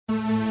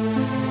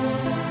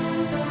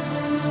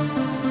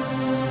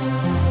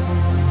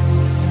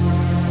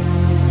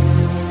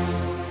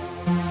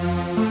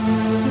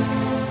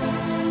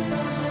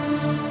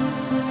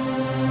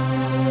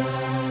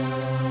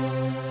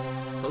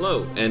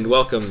and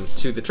welcome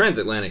to the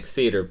Transatlantic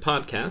Theater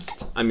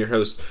Podcast. I'm your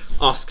host,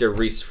 Oscar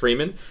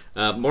Reese-Freeman.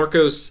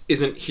 Marcos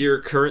isn't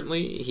here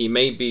currently. He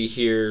may be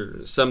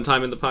here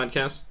sometime in the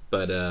podcast,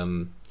 but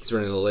he's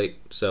running a little late,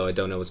 so I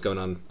don't know what's going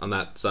on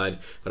that side.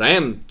 But I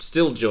am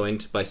still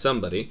joined by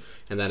somebody,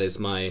 and that is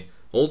my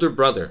older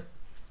brother.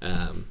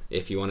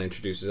 If you want to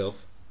introduce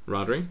yourself,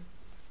 Rodri.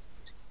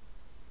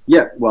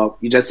 Yeah, well,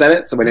 you just said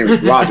it, so my name is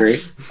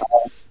Rodri.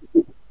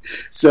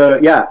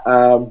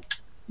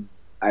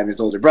 I'm his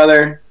older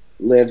brother,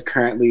 live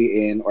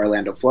currently in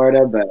Orlando,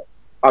 Florida, but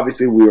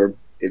obviously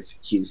if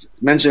he's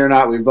mentioned or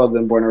not, we've both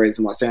been born and raised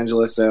in Los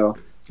Angeles, so...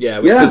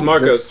 Yeah, because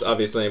Marcos,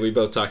 obviously, we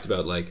both talked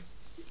about, where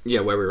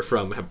we were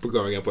from,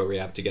 growing up, where we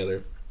have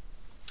together.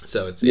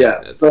 So it's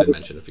been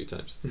mentioned a few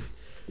times.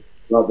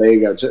 Well, there you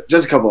go.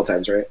 Just a couple of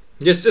times, right?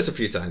 Just a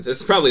few times.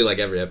 It's probably like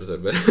every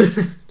episode, but...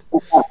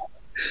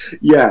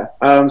 Yeah.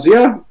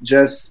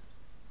 Just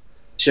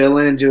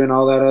chilling and doing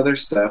all that other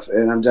stuff,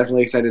 and I'm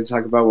definitely excited to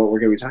talk about what we're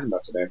going to be talking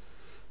about today.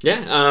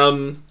 Yeah.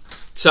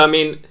 So I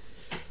mean,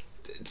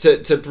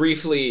 to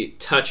briefly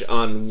touch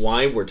on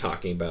why we're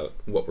talking about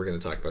what we're going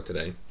to talk about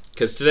today,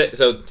 because to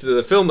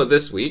the film of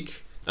this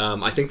week,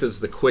 I think this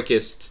is the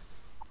quickest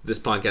this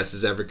podcast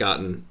has ever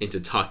gotten into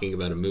talking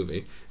about a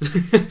movie.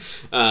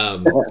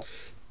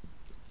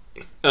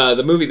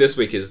 The movie this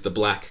week is The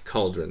Black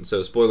Cauldron.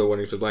 So spoiler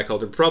warning for The Black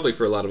Cauldron, probably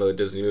for a lot of other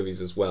Disney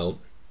movies as well.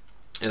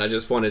 And I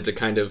just wanted to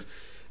kind of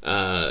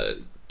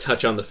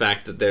touch on the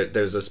fact that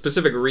there's a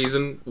specific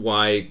reason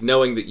why,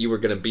 knowing that you were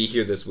going to be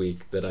here this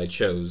week, that I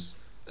chose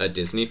a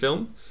Disney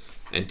film.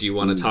 And do you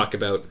want to talk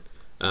about,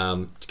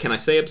 can I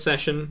say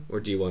obsession,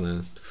 or do you want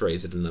to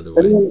phrase it another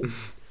way?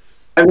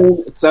 I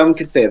mean, some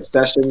could say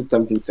obsession,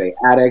 some can say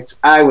addict.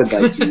 I would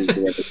like to use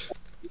the word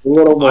a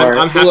little more.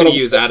 I'm happy to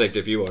use addict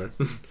if you are.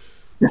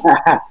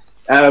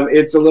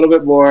 It's a little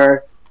bit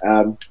more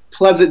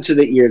pleasant to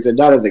the ears and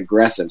not as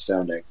aggressive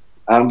sounding.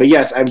 But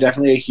yes, I'm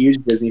definitely a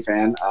huge Disney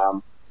fan.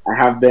 I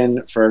have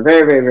been for a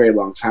very, very, very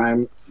long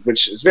time,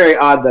 which is very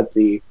odd that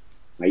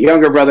my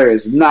younger brother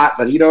is not,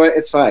 but you know what?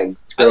 It's fine.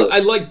 I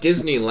like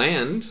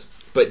Disneyland,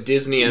 but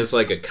Disney as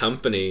like a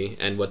company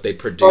and what they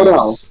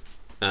produce.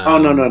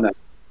 No.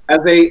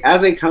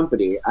 As a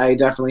company, I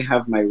definitely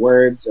have my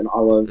words and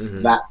all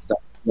of that stuff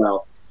as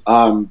well.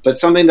 But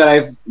something that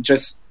I've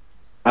just...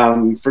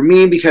 for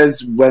me,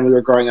 because when we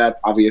were growing up,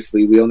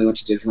 obviously we only went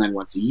to Disneyland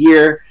once a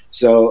year,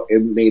 so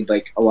it made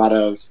a lot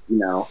of,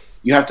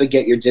 you have to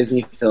get your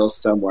Disney fill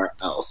somewhere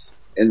else.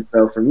 And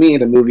so for me,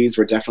 the movies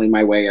were definitely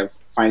my way of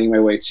finding my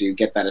way to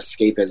get that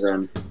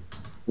escapism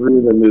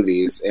through the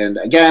movies. And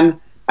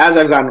again, as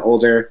I've gotten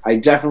older, I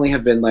definitely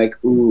have been like,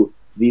 ooh,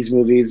 these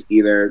movies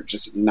either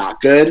just not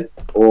good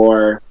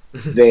or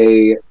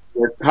they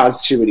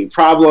cause too many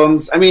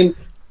problems. I mean,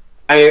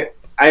 I've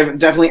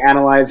definitely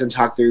analyzed and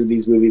talked through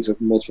these movies with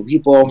multiple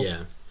people.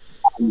 Yeah.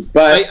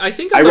 But I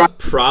think on the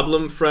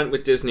problem front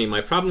with Disney,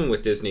 my problem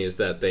with Disney is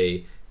that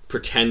they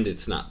pretend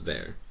it's not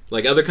there.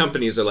 Like, other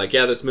companies are like,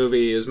 yeah, this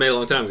movie was made a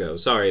long time ago.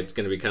 Sorry, it's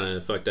going to be kind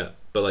of fucked up.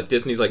 But, like,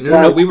 Disney's like,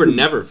 no, we were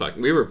never fucked.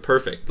 We were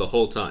perfect the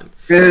whole time.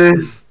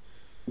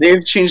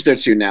 They've changed their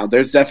tune now.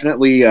 There's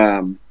definitely,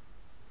 on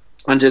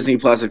Disney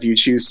Plus, if you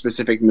choose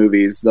specific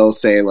movies, they'll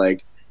say,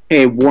 like,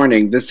 hey,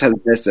 warning, this has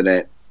this in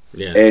it.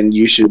 Yeah. And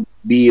you should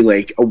be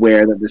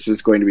aware that this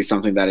is going to be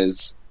something that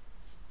is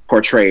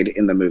portrayed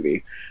in the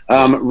movie.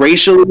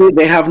 Racially,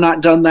 they have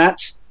not done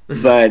that,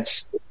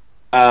 but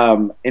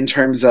in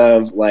terms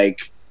of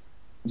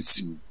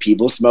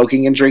people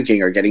smoking and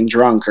drinking or getting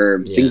drunk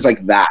or things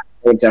like that,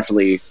 they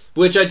definitely.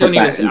 Which I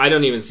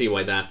don't even see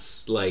why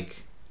that's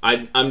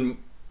I'm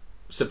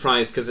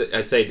surprised, because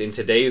I'd say in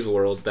today's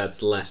world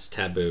that's less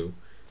taboo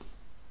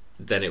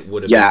than it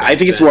would have. Yeah, been I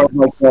think it's more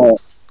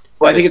of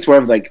I think it's more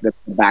of the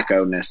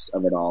tobacco-ness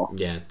of it all.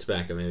 Yeah,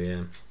 tobacco maybe,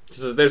 yeah.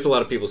 So there's a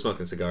lot of people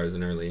smoking cigars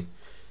in early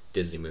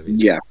Disney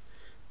movies. Yeah.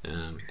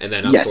 And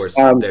then, of course,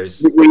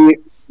 there's...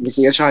 We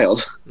see a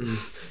child.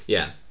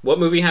 Yeah. What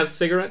movie has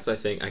cigarettes? I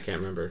can't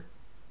remember.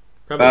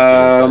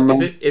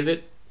 Probably. Is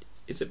it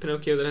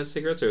Pinocchio that has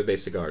cigarettes, or are they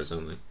cigars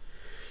only?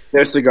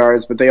 They're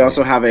cigars, but they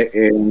also have it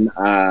in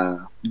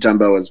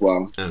Dumbo as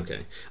well. Okay.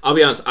 I'll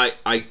be honest,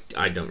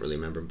 I don't really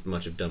remember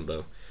much of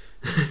Dumbo.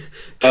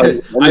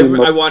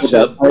 I watched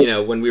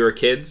it, when we were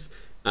kids,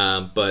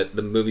 but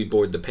the movie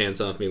bored the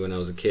pants off me when I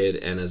was a kid,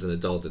 and as an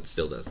adult, it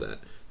still does that.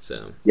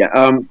 So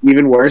yeah,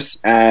 even worse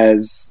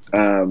as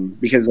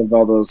because of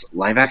all those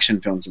live action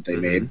films that they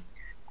made.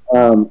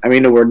 I'm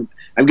going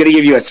to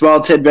give you a small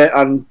tidbit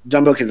on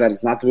Dumbo because that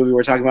is not the movie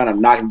we're talking about.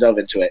 I'm not going to delve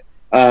into it.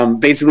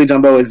 Basically,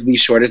 Dumbo is the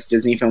shortest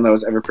Disney film that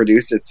was ever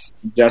produced. It's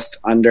just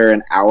under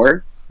an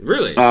hour.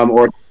 Really?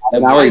 Or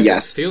an hour?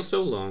 Yes. It feels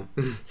so long.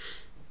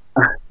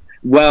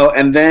 Well,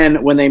 and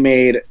then when they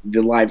made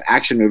the live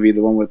action movie,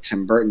 the one with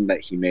Tim Burton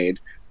that he made,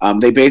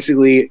 they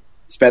basically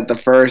spent the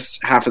first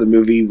half of the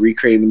movie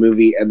recreating the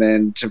movie, and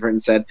then Tim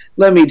Burton said,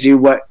 let me do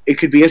what it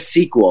could be a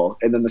sequel.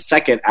 And then the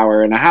second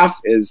hour and a half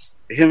is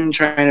him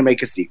trying to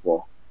make a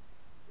sequel.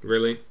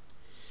 Really?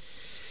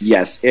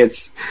 Yes,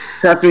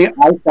 trust me,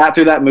 I sat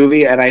through that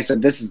movie and I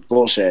said, this is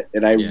bullshit.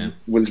 And I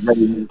was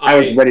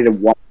ready to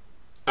watch.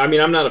 I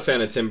mean, I'm not a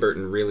fan of Tim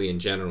Burton really in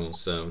general,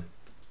 so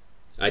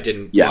I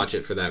didn't watch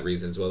it for that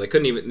reason as well. They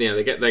couldn't even, they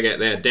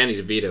had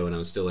Danny DeVito, and I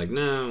was still like,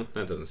 no,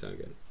 that doesn't sound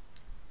good.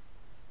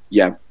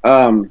 Yeah.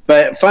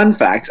 But fun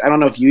fact, I don't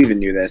know if you even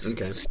knew this.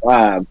 Okay.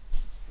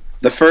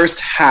 The first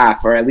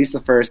half, or at least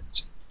the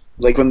first,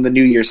 like when the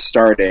new year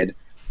started,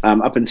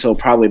 up until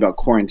probably about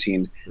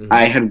quarantine,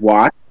 I had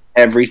watched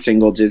every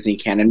single Disney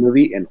canon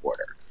movie in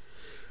order.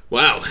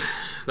 Wow.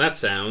 That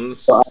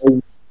sounds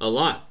a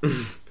lot.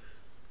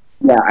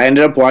 Yeah, I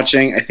ended up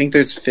watching, I think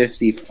there's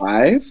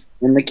 55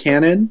 in the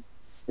canon.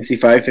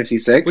 55,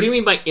 56. What do you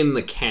mean by in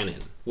the canon?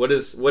 What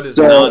is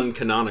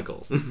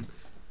non-canonical?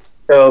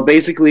 So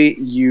basically,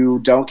 you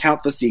don't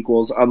count the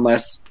sequels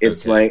unless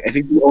it's like, I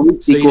think the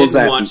only sequels so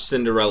you didn't watch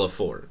Cinderella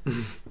 4?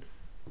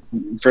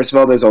 First of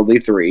all, there's only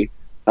 3.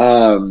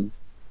 And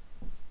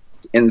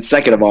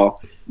second of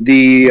all,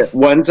 the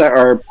ones that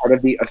are part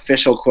of the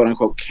official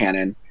quote-unquote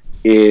canon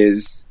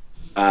is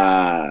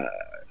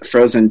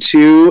Frozen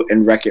 2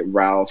 and Wreck-It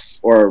Ralph,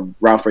 or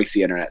Ralph Breaks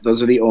the Internet.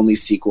 Those are the only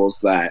sequels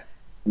that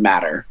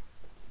matter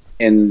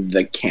in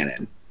the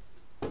canon.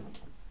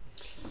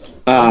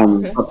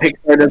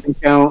 Pixar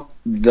doesn't count.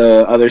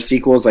 The other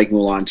sequels like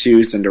Mulan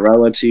 2,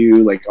 Cinderella 2,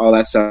 like all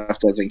that stuff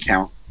doesn't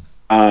count.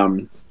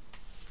 And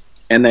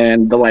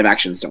then the live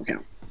actions don't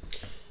count.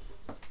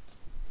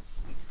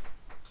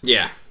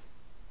 Yeah.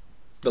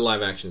 The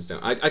live actions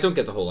don't. I don't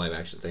get the whole live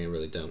action thing. I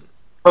really don't.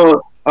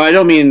 Oh, I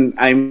don't mean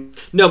I'm...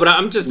 No, but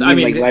I'm just... I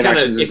mean, like, kind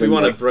of, if we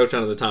want to broach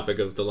onto the topic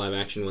of the live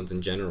action ones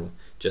in general,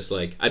 just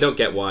like, I just don't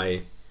get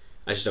why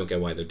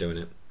they're doing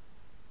it.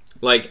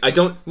 Like, I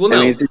don't... Well,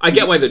 no, I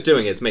get why they're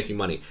doing it. It's making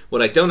money.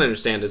 What I don't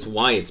understand is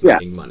why it's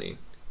making money.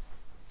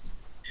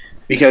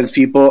 Because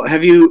people... I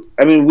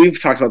mean,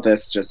 we've talked about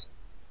this just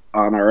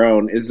on our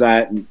own, is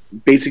that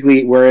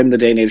basically we're in the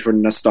day and age where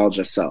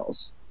nostalgia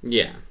sells.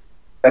 Yeah.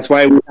 That's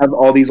why we have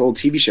all these old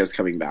TV shows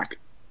coming back.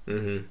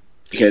 Mm-hmm.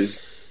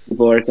 Because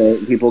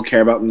people care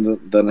about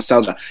the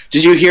nostalgia.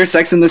 Did you hear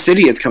Sex and the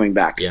City is coming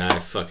back? Yeah, I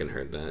fucking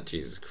heard that.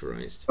 Jesus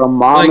Christ. So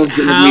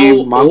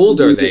how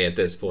old are they at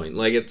this point?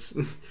 Like, it's...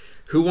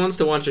 Who wants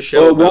to watch a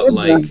show about,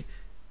 like,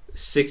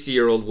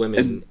 60-year-old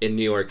women in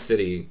New York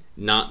City?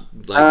 Not,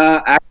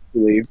 like...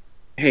 Actually,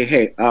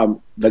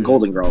 the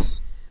Golden Girls.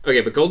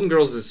 Okay, but Golden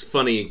Girls is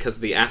funny because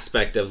the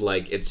aspect of,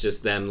 like, it's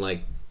just them,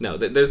 like... No,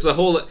 there's the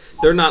whole...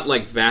 They're not,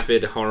 like,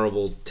 vapid,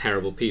 horrible,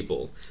 terrible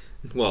people.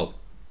 Well,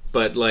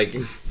 but, like...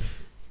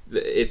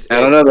 I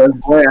don't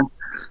know.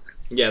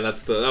 Yeah,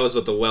 that was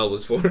what The Well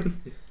was for.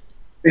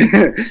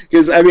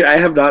 Because, I mean, I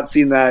have not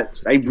seen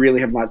that. I really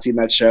have not seen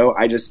that show.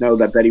 I just know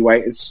that Betty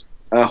White is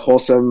a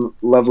wholesome,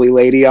 lovely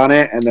lady on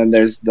it, and then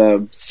there's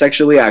the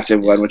sexually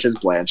active one, which is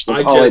Blanche.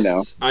 That's all I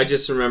know. I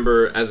just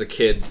remember as a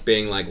kid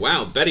being like,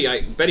 wow,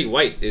 Betty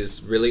White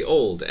is really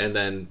old, and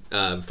then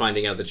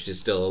finding out that she's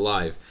still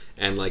alive,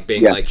 and like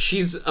being like,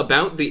 she's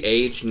about the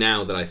age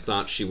now that I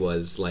thought she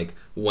was, like,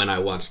 when I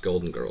watched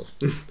Golden Girls.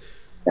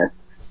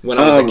 When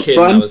I was a kid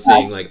and I was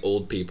seeing, like,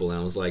 old people, and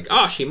I was like,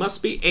 oh, she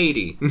must be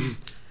 80.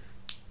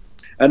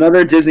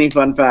 Another Disney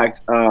fun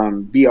fact,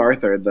 Bea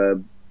Arthur,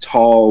 the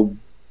tall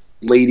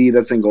lady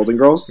that's in Golden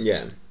Girls.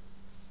 Yeah.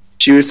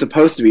 She was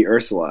supposed to be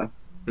Ursula.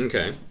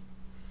 Okay.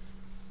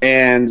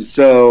 And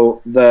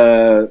so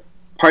the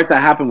part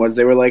that happened was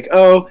they were like,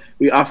 oh,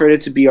 we offered it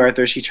to Bea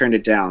Arthur, she turned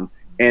it down.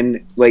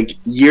 And, like,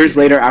 years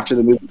later after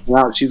the movie came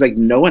out, she's like,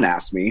 no one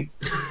asked me.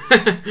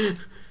 And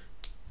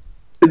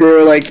they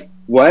were like,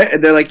 what?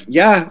 And they're like,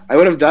 yeah, I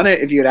would have done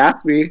it if you had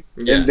asked me.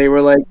 Yeah. And they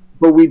were like,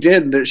 but we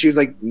did. And she was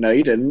like, no,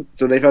 you didn't.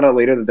 So they found out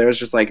later that there was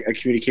just, like, a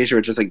communication where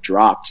it just, like,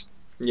 dropped.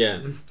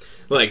 Yeah.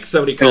 Like,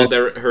 somebody called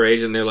her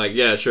agent, and they're like,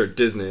 yeah, sure,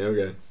 Disney,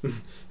 okay.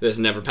 They just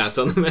never passed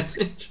on the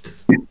message.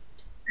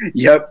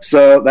 Yep,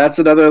 so that's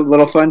another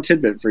little fun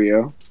tidbit for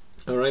you.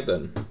 All right,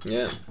 then.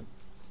 Yeah.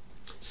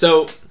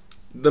 So,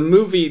 the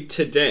movie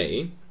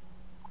today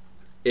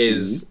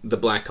is The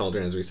Black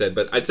Cauldron, as we said,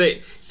 but I'd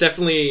say it's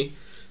definitely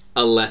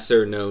a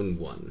lesser-known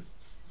one.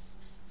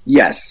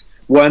 Yes,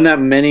 one that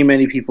many,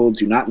 many people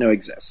do not know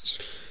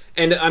exists.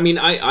 And, I mean,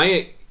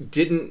 I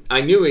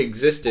knew it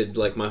existed,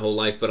 like, my whole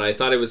life, but I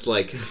thought it was,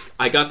 like,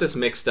 I got this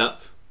mixed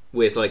up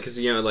with, like, because,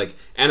 you know, like,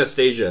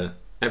 Anastasia,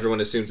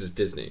 everyone assumes is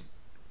Disney.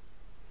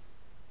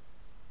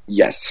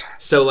 Yes.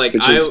 So, like,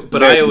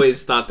 I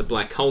always thought the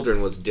Black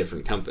Cauldron was a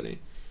different company.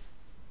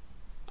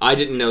 I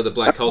didn't know the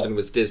Black Cauldron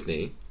was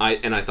Disney,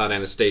 and I thought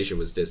Anastasia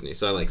was Disney,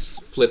 so I, like,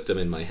 flipped them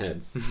in my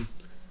head.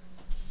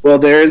 Well,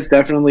 there is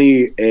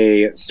definitely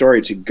a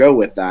story to go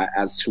with that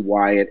as to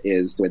why it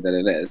is the way that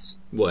it is.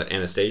 What,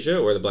 Anastasia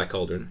or the Black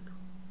Cauldron?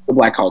 The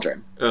Black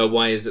Cauldron.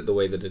 Why is it the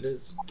way that it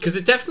is? Because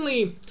it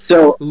definitely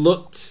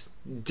looked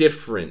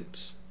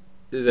different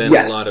than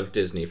a lot of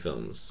Disney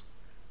films.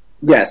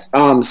 Yes.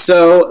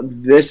 So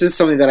this is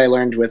something that I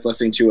learned with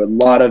listening to a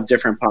lot of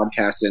different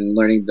podcasts and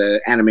learning the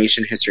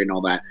animation history and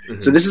all that. Mm-hmm.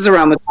 So this is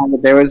around the time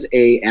that there was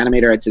a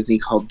animator at Disney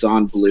called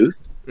Don Bluth.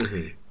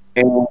 Mm-hmm.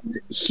 and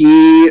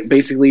he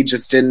basically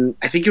just didn't.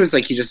 I think it was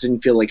like he just didn't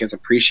feel like as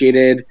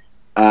appreciated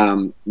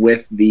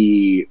with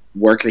the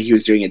work that he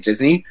was doing at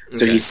Disney.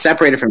 So he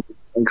separated from it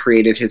and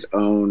created his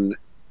own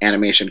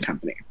animation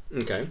company.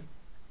 Okay.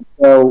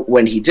 So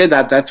when he did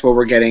that, that's where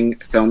we're getting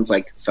films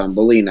like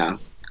Thumbelina,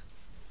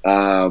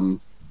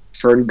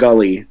 Fern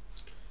Gully.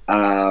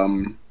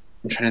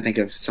 I'm trying to think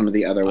of some of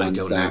the other ones.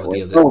 I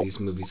don't know what these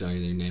movies are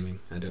they're naming.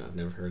 I've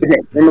never heard of them.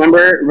 Okay,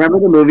 remember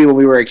the movie when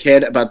we were a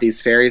kid about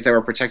these fairies that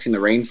were protecting the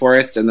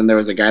rainforest, and then there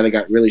was a guy that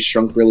got really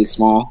shrunk really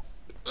small?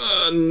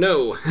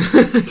 No.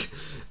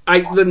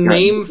 The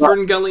name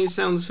Fern Gully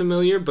sounds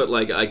familiar, but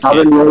like I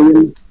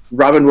can't.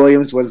 Robin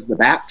Williams was the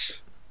bat.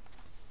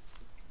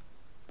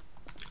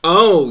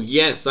 Oh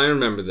yes, I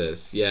remember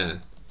this. Yeah.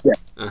 Yeah.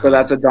 So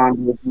that's a Don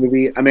Bluth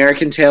movie.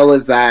 American Tail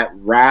is that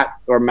rat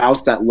or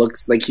mouse that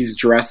looks like he's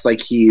dressed like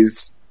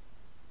he's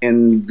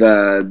in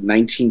the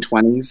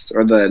 1920s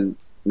or the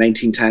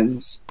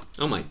 1910s.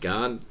 Oh my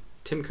god,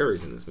 Tim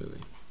Curry's in this movie.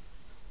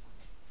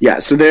 Yeah,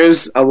 so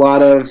there's a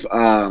lot of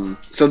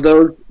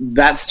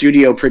that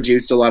studio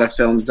produced a lot of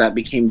films that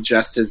became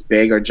just as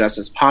big or just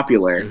as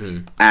popular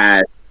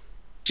as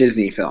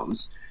Disney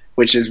films,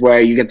 which is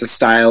where you get the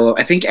style.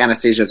 I think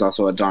Anastasia is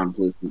also a Don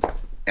Bluth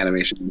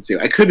animation too.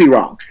 I could be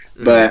wrong,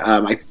 but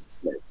I think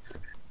it is.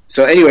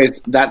 So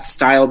anyways, that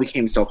style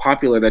became so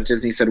popular that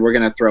Disney said we're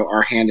going to throw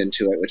our hand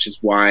into it, which is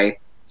why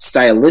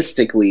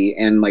stylistically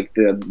and like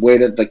the way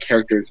that the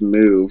characters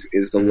move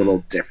is a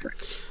little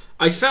different.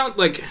 I found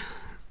like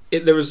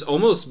there was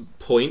almost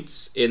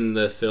points in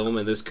the film,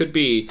 and this could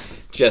be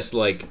just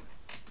like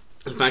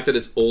the fact that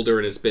it's older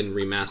and it's been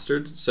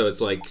remastered, so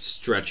it's like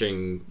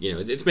stretching,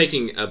 it's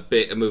making a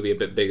movie a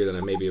bit bigger than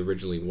it maybe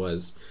originally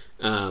was.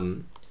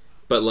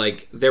 But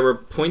like there were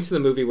points in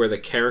the movie where the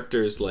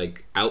characters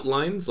like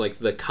outlines, like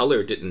the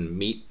color didn't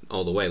meet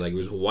all the way. Like it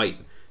was white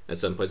at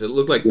some points. It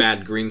looked like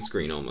bad green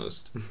screen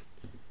almost.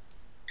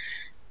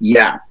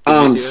 Yeah.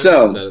 So is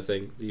that a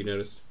thing that you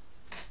noticed?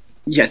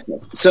 Yes.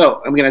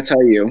 So I'm going to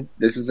tell you,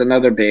 this is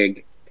another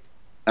big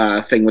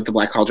thing with the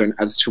Black Cauldron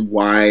as to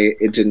why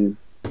it's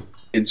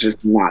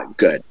just not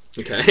good.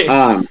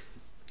 Okay.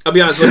 I'll be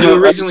honest, when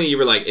you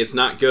were like, it's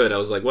not good, I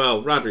was like,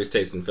 well, Rodri's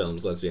taste in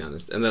films, let's be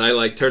honest. And then I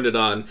like turned it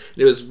on, and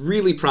it was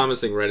really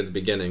promising right at the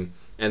beginning.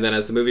 And then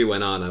as the movie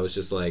went on, I was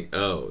just like,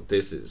 oh,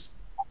 this is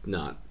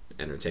not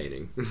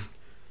entertaining.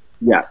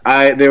 Yeah,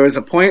 there was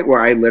a point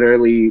where I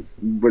literally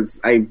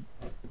I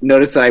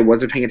noticed that I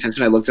wasn't paying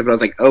attention. I looked up and I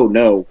was like, oh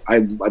no,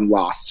 I'm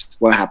lost.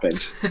 What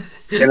happened?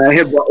 And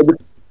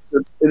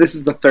this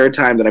is the third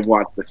time that I've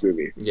watched this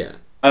movie. Yeah.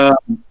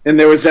 And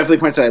there was definitely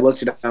points that I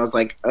looked at and I was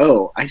like,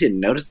 oh, I didn't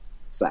notice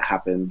that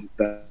happened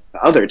the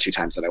other two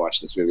times that I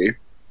watched this movie.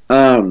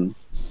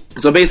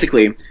 So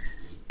basically,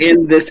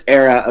 in this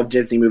era of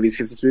Disney movies,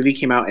 because this movie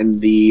came out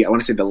in I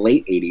want to say the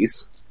late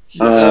 80s.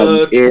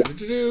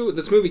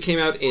 This movie came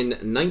out in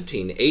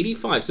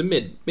 1985, so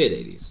mid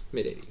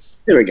 80s.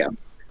 There we go.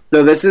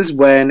 So this is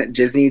when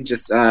Disney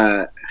just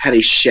had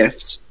a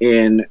shift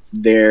in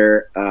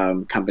their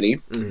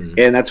company,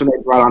 and that's when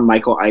they brought on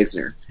Michael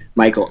Eisner.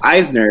 Michael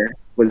Eisner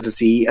was the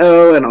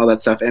CEO and all that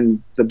stuff,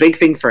 and the big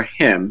thing for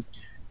him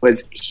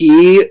was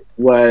he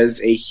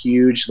was a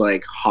huge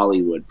like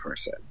Hollywood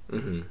person.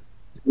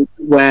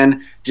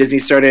 When Disney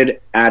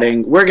started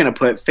adding, we're going to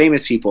put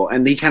famous people,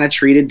 and he kind of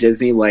treated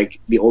Disney like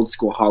the old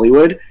school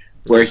Hollywood,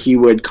 where he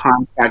would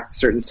contact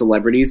certain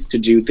celebrities to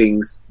do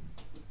things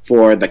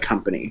for the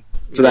company.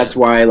 So that's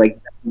why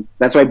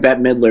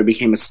Bette Midler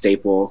became a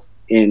staple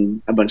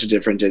in a bunch of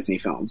different Disney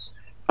films.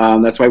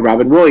 That's why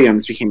Robin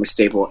Williams became a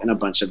staple in a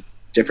bunch of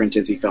different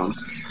Disney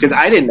films. Because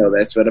I didn't know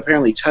this, but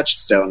apparently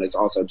Touchstone is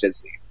also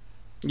Disney.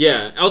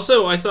 Yeah.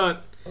 Also, I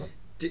thought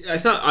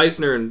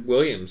Eisner and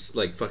Williams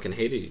like fucking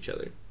hated each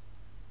other.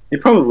 They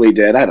probably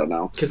did. I don't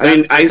know. Because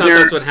I thought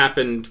that's what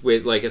happened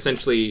with like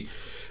essentially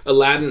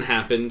Aladdin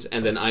happened,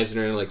 and then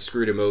Eisner like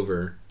screwed him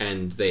over,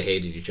 and they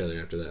hated each other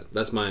after that.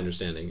 That's my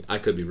understanding. I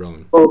could be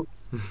wrong.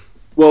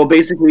 Well,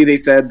 basically they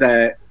said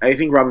that I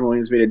think Robin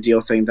Williams made a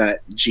deal saying that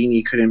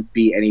Genie couldn't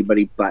be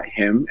anybody but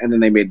him, and then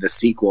they made the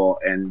sequel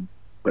and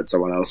put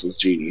someone else as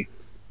Genie.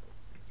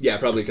 Yeah,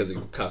 probably because it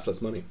costs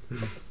less money.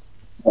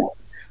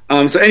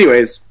 So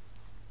anyways,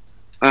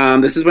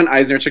 this is when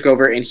Eisner took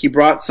over, and he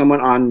brought someone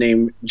on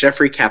named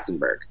Jeffrey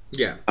Katzenberg.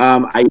 Yeah.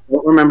 I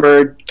don't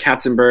remember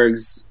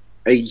Katzenberg's.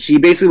 He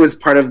basically was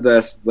part of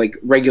the like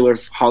regular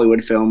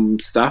Hollywood film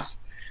stuff,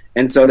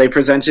 and so they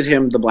presented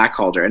him the Black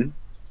Cauldron,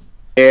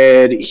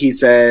 and he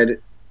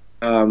said,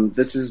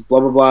 "This is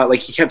blah blah blah." Like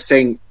he kept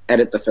saying,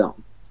 "Edit the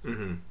film,"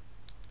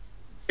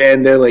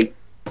 and they're like,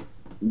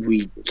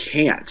 "We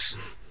can't,"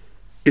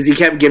 because he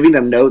kept giving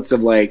them notes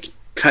of like,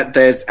 cut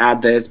this,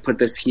 add this, put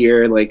this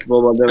here, like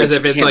blah blah blah. As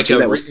if it's like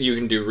you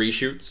can do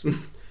reshoots.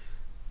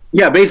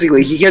 Yeah,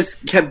 basically, he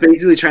kept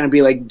basically trying to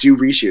be like, do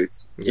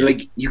reshoots. Yeah.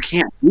 Like you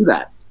can't do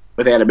that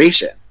with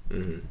animation.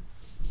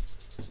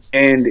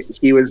 And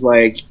he was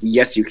like,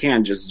 yes, you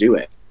can, just do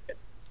it.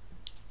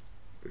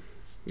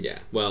 Yeah,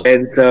 well,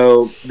 and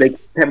so they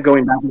kept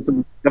going back.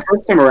 The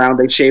first time around,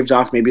 they shaved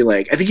off maybe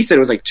like I think he said it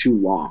was like too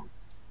long.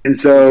 And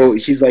so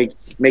he's like,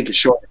 make it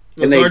short.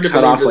 Well, and it's they hard to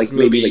cut believe off this like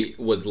movie maybe like,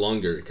 was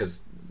longer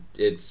because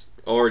it's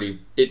already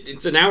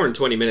it's an hour and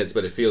 20 minutes,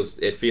 but it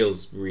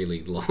feels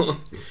really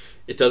long.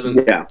 It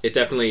doesn't. Yeah. It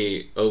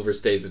definitely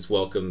overstays its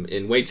welcome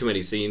in way too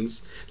many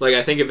scenes. Like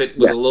I think if it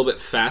was a little bit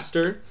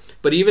faster,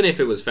 but even if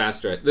it was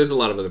faster, there's a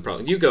lot of other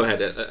problems. You go ahead.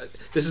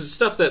 This is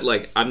stuff that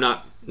like I'm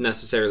not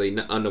necessarily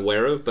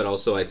unaware of, but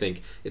also I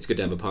think it's good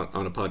to have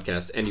on a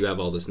podcast, and you have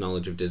all this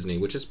knowledge of Disney,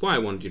 which is why I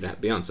wanted you to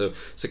be on. So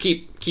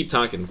keep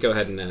talking. Go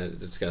ahead and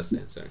discuss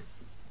it. Sorry.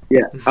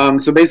 Yeah.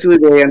 So basically,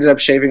 they ended up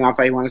shaving off,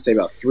 I want to say,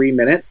 about 3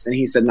 minutes, and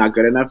he said, "Not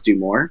good enough. Do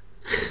more."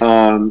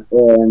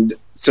 And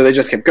so they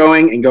just kept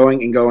going and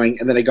going and going,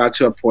 and then it got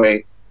to a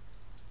point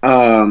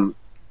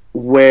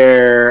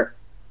where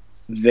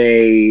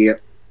they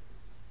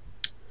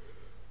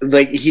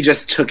like he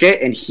just took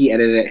it and he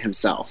edited it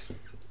himself,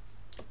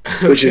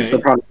 which is the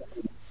product.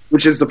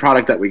 Which is the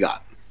product that we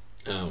got.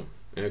 Oh,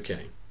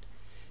 okay.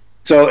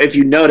 So if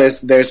you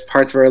notice, there's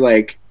parts where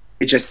like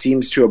it just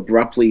seems to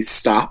abruptly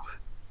stop.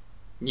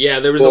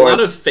 Yeah, there was a lot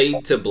of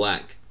fade to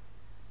black,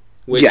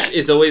 which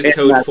is always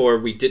code for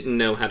we didn't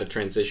know how to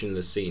transition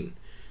the scene.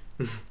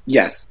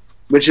 Yes,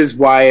 which is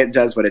why it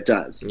does what it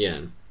does.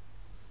 Yeah,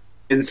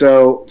 and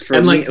so for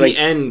and me, like the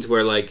end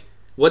where like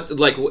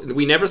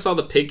we never saw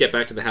the pig get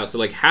back to the house. So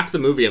like half the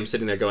movie, I'm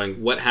sitting there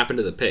going, "What happened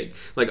to the pig?"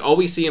 Like all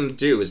we see him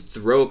do is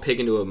throw a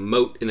pig into a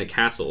moat in a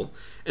castle,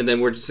 and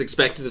then we're just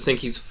expected to think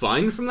he's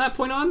fine from that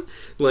point on.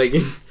 Like.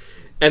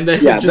 And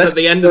then just at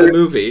the end of the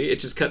movie, it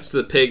just cuts to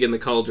the pig in the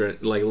cauldron,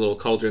 like a little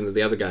cauldron that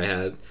the other guy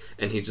had,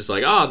 and he's just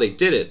like, "Ah, they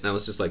did it." And I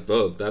was just like,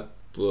 "Whoa,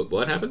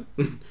 what happened?"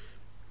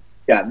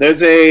 Yeah,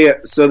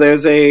 the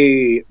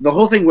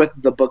whole thing with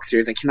the book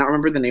series. I cannot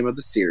remember the name of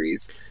the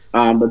series,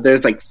 but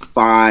there's like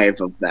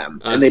 5 of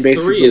them, and they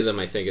basically 3 of them.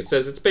 I think it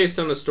says it's based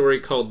on a story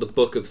called The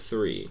Book of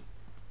Three.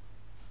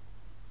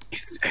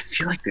 I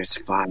feel like there's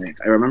 5.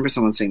 I remember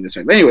someone saying this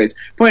right. But anyways,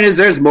 point is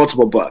there's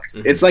multiple books.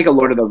 Mm-hmm. It's like a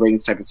Lord of the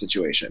Rings type of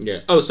situation.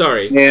 Yeah. Oh,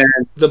 sorry.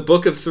 And The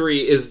Book of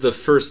Three is the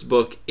first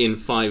book in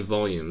 5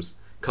 volumes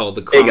called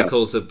The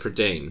Chronicles of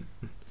Prydain.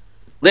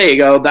 There you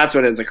go. That's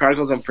what it is. The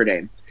Chronicles of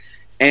Prydain.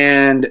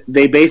 And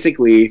they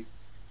basically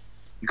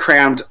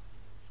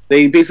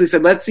they basically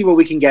said, let's see what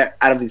we can get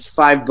out of these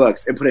 5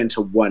 books and put it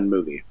into 1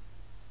 movie.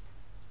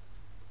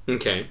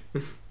 Okay.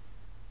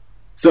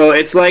 So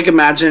it's like,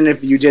 imagine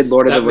if you did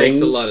Lord of the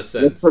Rings. That makes a lot of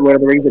sense. Let's put Lord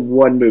of the Rings in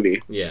 1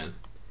 movie. Yeah,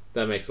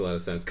 that makes a lot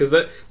of sense. Because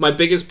my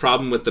biggest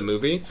problem with the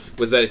movie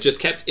was that it just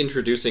kept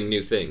introducing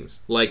new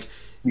things. Like,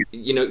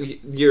 you know,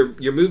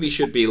 your movie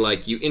should be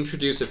like, you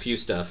introduce a few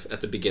stuff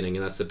at the beginning,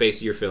 and that's the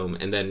base of your film,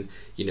 and then,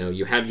 you know,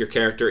 you have your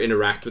character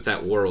interact with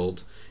that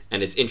world,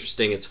 and it's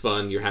interesting, it's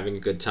fun, you're having a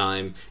good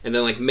time, and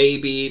then, like,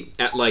 maybe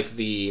at, like,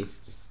 the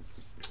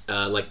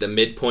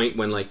midpoint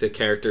when, like, the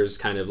character's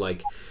kind of,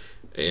 like,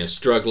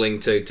 struggling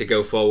to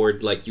go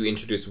forward, like you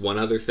introduce one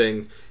other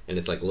thing and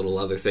it's like a little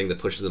other thing that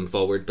pushes them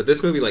forward. But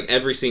this movie, like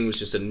every scene was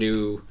just a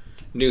new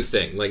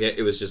thing. Like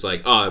it was just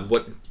like,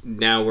 what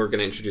now we're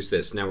gonna introduce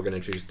this, now we're gonna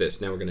introduce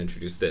this, now we're gonna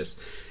introduce this.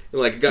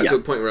 And like it got to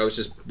a point where I was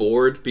just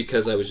bored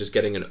because I was just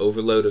getting an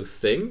overload of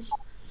things.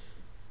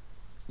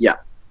 Yeah.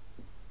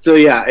 So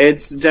yeah,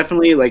 it's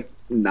definitely like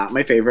not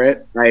my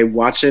favorite. I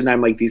watch it and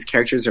I'm like, these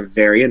characters are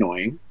very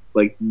annoying.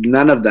 Like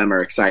none of them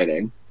are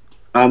exciting.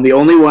 The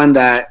only one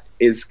that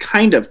is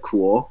kind of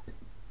cool,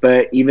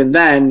 but even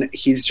then,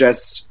 he's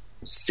just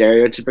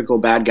stereotypical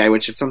bad guy,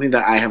 which is something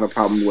that I have a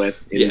problem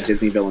with in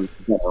Disney villains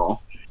in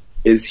general.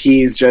 Is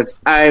he's just,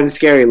 I'm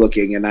scary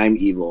looking and I'm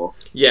evil.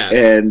 Yeah,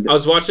 and I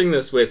was watching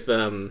this with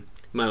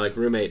my like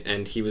roommate,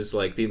 and he was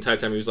like, the entire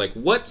time he was like,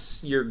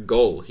 "What's your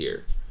goal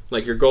here?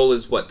 Like, your goal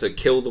is what, to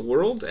kill the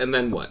world, and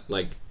then what?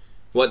 Like,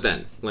 what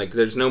then? Like,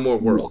 there's no more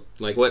world.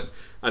 Like, what?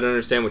 I don't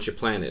understand what your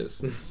plan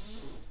is."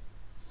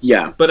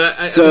 Yeah, but at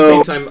the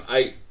same time,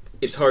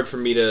 it's hard for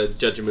me to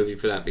judge a movie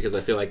for that, because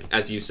I feel like,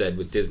 as you said,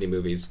 with Disney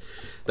movies,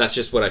 that's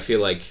just what I feel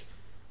like,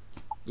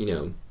 you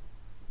know,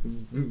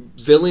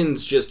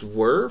 villains just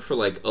were for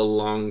like a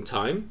long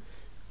time.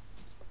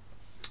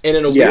 And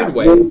in a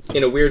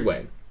weird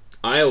way,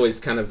 I always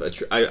kind of,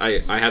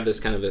 I have this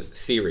kind of a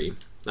theory.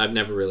 I've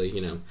never really, you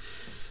know,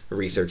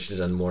 researched it,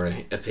 done more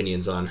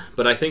opinions on,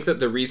 but I think that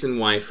the reason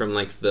why from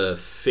like the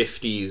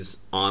 50s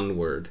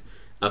onward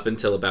up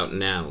until about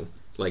now,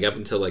 like up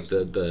until like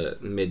the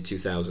mid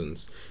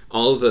 2000s,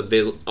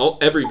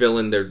 every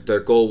villain, their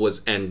goal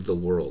was end the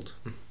world.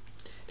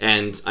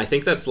 And I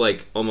think that's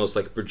like almost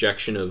like a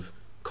projection of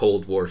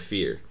Cold War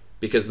fear,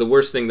 because the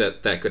worst thing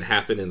that could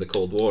happen in the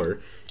Cold War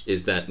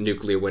is that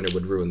nuclear winter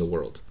would ruin the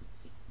world.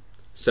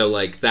 So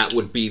like that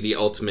would be the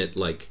ultimate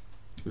like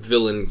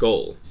villain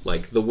goal.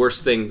 Like the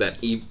worst thing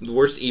the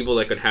worst evil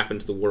that could happen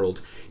to the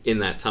world in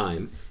that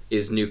time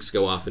is nukes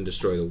go off and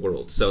destroy the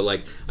world. So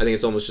like I think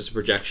it's almost just a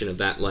projection of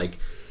that like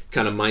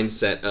kind of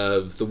mindset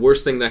of the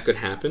worst thing that could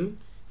happen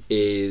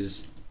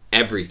is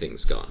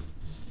everything's gone.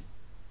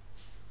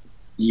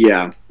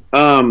 Yeah.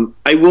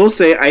 I will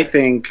say I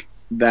think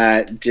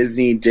that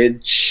Disney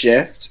did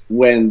shift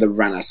when the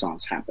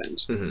Renaissance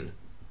happened. Mm-hmm.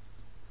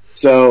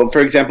 So, for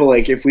example,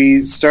 like if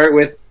we start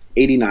with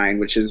 89,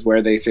 which is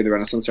where they say the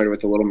Renaissance started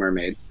with The Little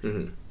Mermaid,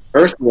 Mm-hmm.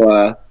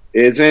 Ursula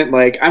isn't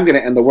like, I'm going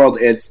to end the world.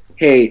 It's,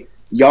 hey,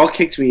 y'all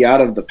kicked me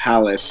out of the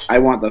palace. I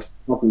want the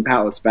fucking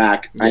palace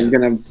back. Yeah. I'm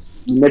going to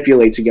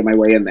manipulate to get my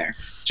way in there.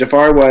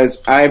 Jafar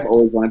was, I've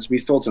always wanted to be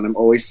Sultan. I'm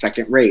always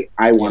second rate.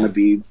 I want to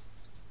be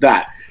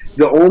that.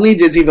 The only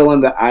Disney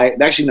villain that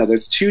actually, no,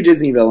 there's 2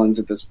 Disney villains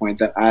at this point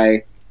that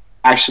I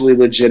actually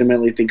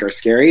legitimately think are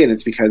scary, and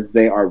it's because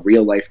they are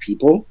real life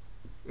people.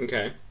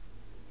 Okay.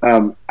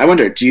 I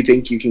wonder, do you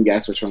think you can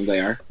guess which one they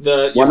are?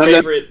 Your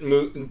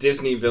favorite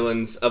Disney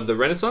villains of the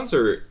Renaissance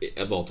or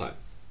of all time?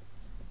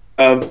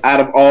 Out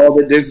of all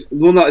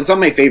no, it's not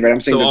my favorite. I'm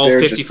saying so that all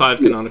they're 55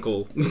 just,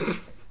 canonical.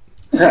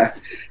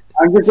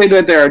 I'm just saying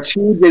that there are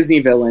 2 Disney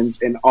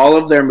villains in all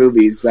of their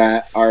movies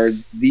that are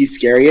the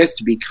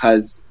scariest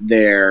because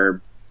they're,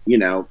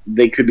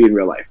 they could be in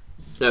real life.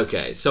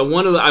 Okay, so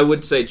one of I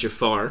would say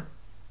Jafar.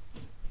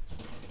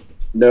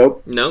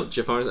 Nope. No,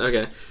 Jafar.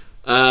 Okay.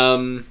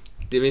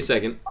 Give me a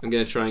second. I'm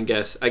gonna try and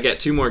guess. I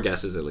get 2 more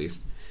guesses at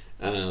least.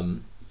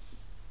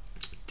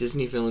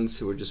 Disney villains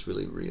who are just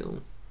really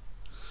real.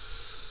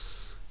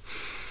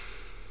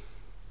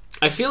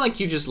 I feel like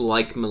you just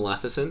like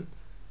Maleficent.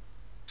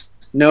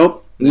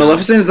 Nope. No.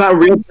 Maleficent is not a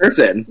real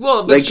person.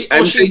 Well, but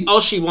all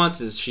she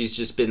wants is she's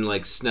just been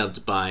like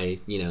snubbed by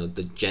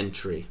the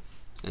gentry,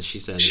 as she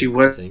said. She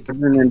wasn't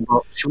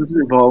involved.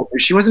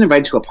 She wasn't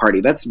invited to a party.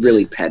 That's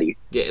really petty.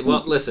 Yeah.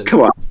 Well, listen. Come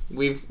on.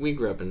 We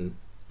grew up in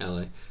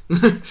LA.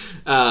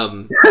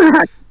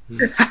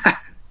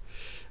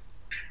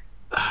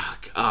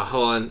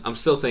 Hold on. I'm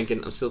still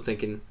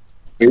thinking.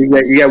 You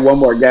get one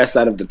more guess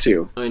out of the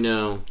 2. I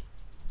know.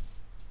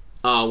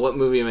 What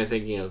movie am I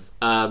thinking of?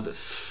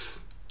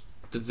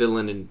 The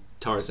villain in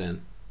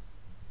Tarzan.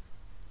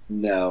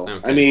 No.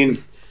 Okay. I mean,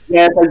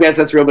 yeah, I guess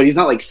that's real, but he's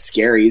not like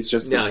scary. He's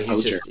just a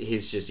poacher.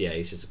 He's just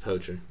a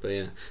poacher. But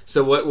yeah.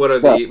 So what are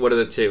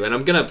the 2? And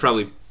I'm gonna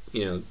probably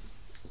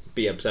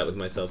be upset with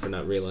myself for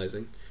not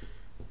realizing.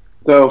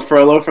 So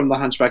Frollo from The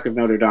Hunchback of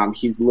Notre Dame,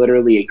 he's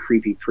literally a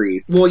creepy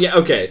priest. Well, yeah,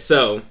 okay.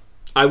 So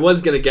I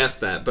was gonna guess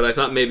that, but I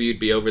thought maybe you'd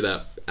be over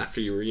that after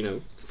you were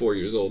 4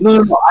 years old.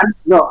 No.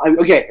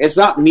 Okay, it's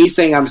not me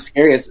saying I'm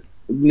scary. It's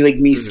like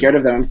me scared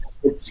of them.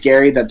 It's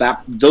scary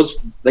that those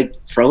like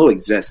Frollo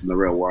exists in the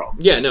real world.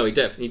 Yeah, no, he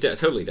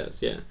totally does.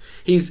 Yeah,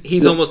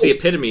 he's almost the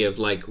epitome of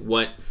like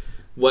what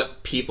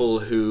people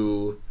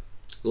who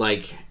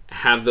like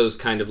have those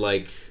kind of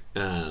like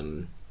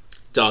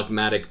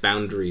dogmatic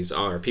boundaries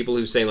are. People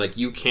who say like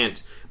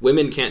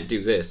women can't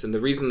do this, and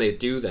the reason they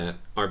do that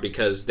are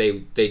because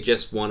they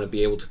just want to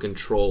be able to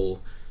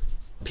control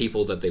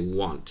people that they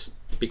want.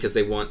 Because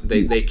they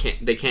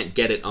can't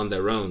get it on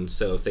their own.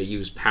 So if they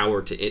use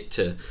power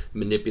to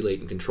manipulate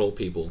and control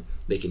people,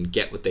 they can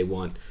get what they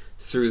want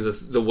through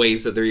the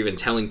ways that they're even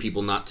telling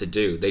people not to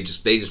do. They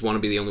just want to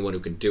be the only one who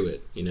can do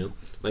it.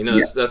 Like no,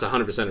 that's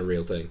 100% a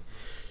real thing.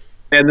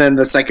 And then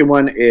the second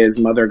one is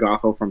Mother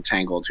Gothel from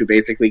Tangled, who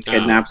basically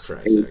kidnaps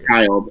a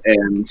child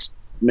and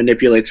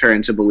manipulates her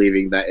into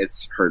believing that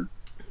it's her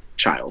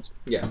child.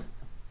 Yeah.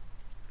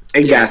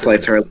 And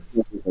gaslights her.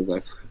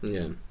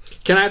 Yeah.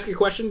 Can I ask a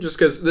question? Just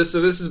because this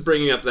is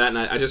bringing up that, and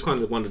I just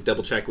wanted to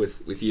double check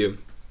with you.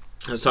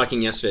 I was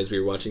talking yesterday as we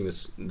were watching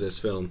this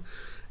film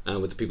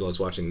with the people I was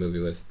watching the movie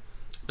with.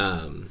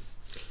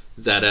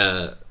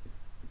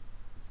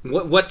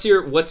 What's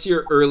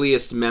your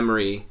earliest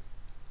memory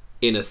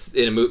in a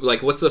movie?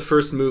 Like, what's the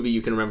first movie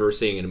you can remember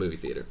seeing in a movie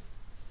theater?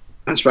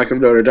 Hunchback of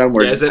Notre Dame.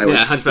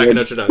 Hunchback of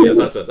Notre Dame. Yeah,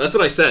 that's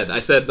what I said. I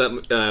said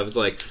that I was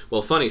like,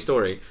 well, funny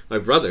story. My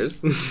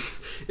brother's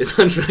is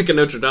Hunchback of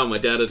Notre Dame. My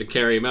dad had to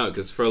carry him out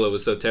because Frollo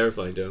was so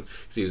terrifying to him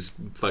because he was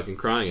fucking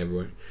crying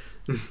everywhere.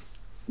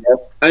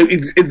 Yep. I mean,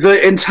 the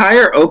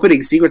entire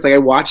opening sequence, like I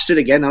watched it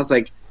again, and I was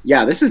like,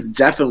 yeah, this is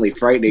definitely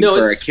frightening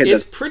for a kid.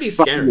 It's pretty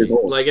scary.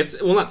 Like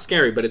not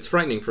scary, but it's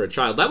frightening for a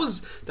child. That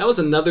was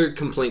another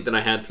complaint that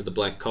I had for The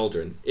Black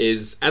Cauldron.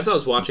 Is as I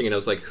was watching it, I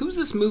was like, who's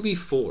this movie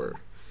for?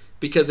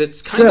 Because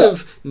it's kind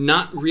of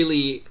not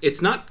really,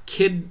 it's not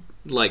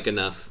kid-like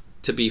enough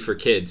to be for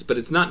kids, but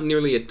it's not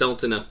nearly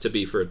adult enough to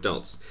be for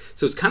adults.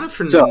 So it's kind of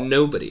for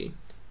nobody.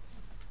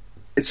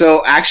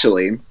 So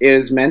actually,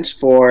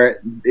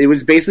 it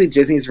was basically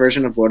Disney's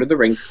version of Lord of the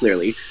Rings,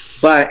 clearly,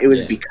 but it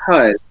was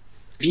because,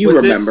 if you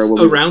remember... Was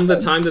this around the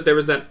time that there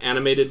was that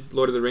animated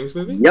Lord of the Rings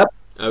movie? Yep.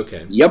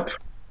 Okay. Yep.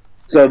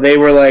 So they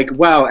were like,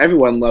 wow,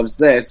 everyone loves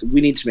this.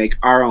 We need to make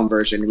our own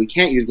version. We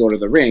can't use Lord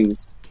of the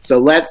Rings. So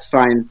let's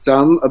find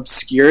some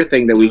obscure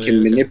thing that we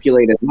can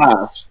manipulate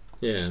enough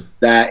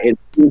that it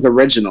is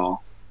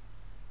original,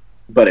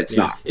 but it's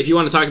not. If you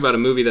want to talk about a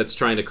movie that's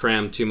trying to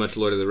cram too much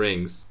Lord of the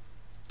Rings,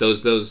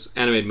 those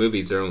animated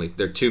movies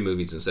they're 2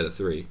 movies instead of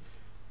 3,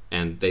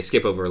 and they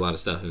skip over a lot of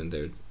stuff, and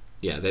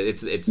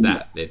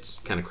it's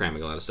kind of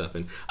cramming a lot of stuff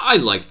in. I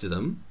liked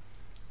them.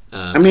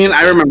 I mean,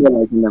 I remember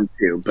liking them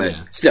too,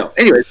 but still.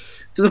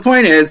 Anyways, so the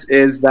point is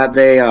that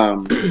they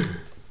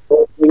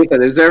like I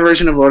said, there's their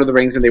version of Lord of the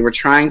Rings, and they were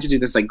trying to do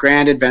this like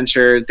grand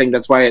adventure thing.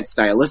 That's why it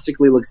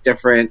stylistically looks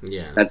different.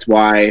 Yeah. That's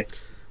why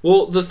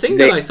Well, the thing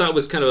that I thought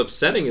was kind of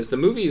upsetting is the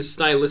movie is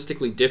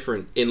stylistically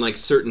different in like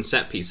certain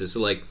set pieces. So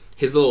like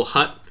his little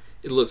hut,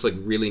 it looks like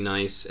really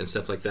nice and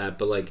stuff like that.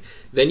 But like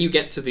then you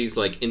get to these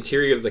like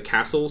interior of the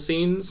castle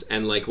scenes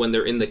and like when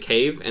they're in the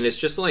cave and it's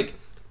just like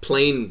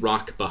plain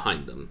rock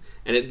behind them,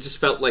 and it just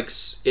felt like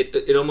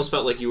it almost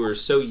felt like you were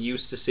so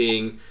used to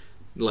seeing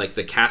like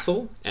the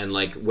castle and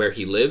like where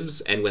he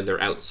lives and when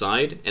they're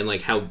outside and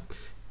like how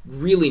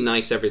really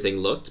nice everything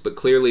looked, but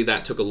clearly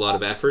that took a lot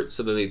of effort,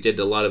 so then they did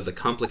a lot of the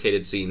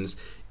complicated scenes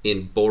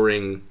in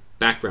boring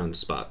background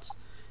spots,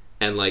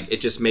 and like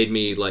it just made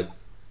me like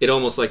it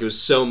almost like it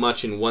was so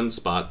much in one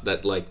spot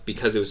that like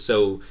because it was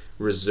so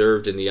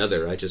reserved in the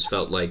other, I just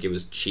felt like it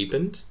was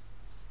cheapened.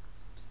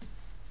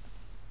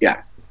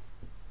 Yeah,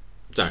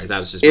 sorry, that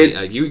was just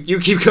me. You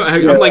keep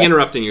going. I'm like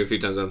interrupting you a few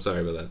times. I'm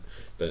sorry about that,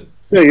 but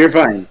no, you're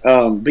fine.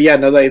 But yeah,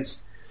 no,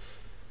 that's.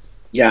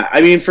 Yeah,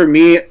 I mean, for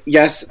me,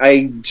 yes,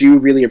 I do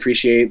really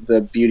appreciate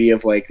the beauty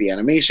of, like, the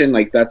animation.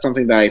 Like, that's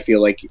something that I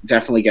feel like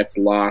definitely gets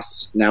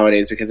lost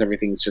nowadays because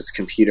everything's just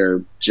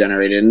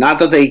computer-generated. Not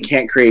that they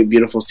can't create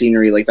beautiful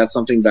scenery. Like, that's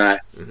something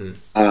that,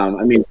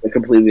 I mean, it's a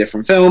completely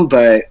different film,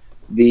 but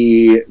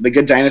the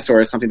Good Dinosaur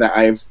is something that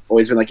I've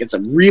always been like, it's a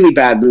really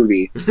bad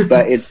movie,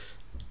 but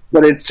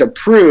it's to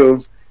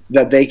prove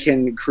that they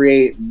can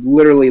create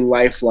literally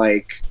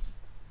lifelike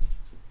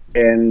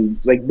and,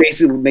 like,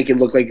 basically make it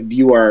look like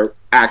you are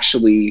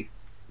actually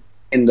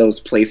in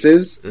those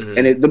places,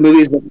 and the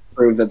movies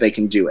prove that they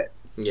can do it.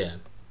 Yeah.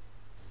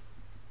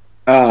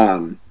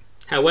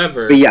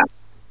 However, but yeah,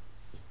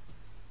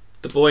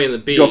 The Boy and the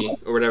Bee,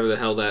 or whatever the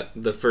hell that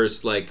the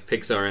first like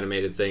Pixar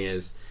animated thing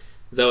is,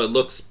 though it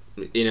looks,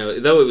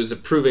 though it was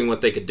proving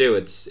what they could do,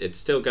 it's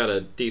still got a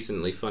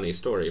decently funny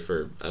story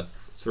for a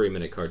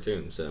 3-minute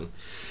cartoon. So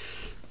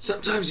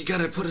sometimes you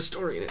gotta put a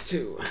story in it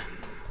too.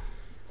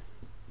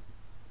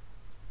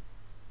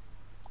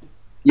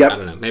 Yep. I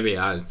don't know. Maybe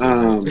I.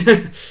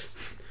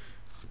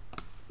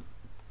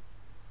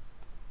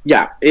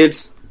 Yeah,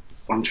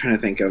 I'm trying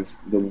to think of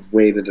the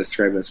way to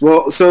describe this.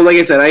 Well, so like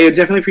I said, I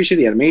definitely appreciate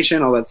the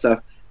animation, all that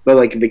stuff, but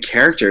like the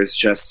characters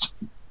just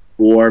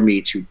bore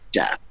me to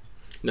death.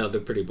 No, they're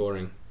pretty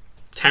boring.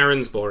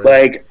 Taran's boring.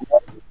 Like,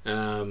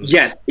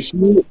 yes,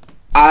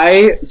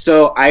 I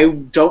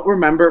don't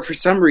remember for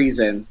some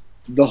reason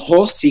the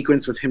whole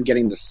sequence with him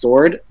getting the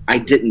sword. I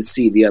didn't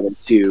see the other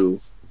two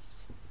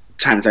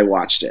times I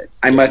watched it.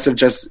 I must have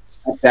just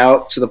left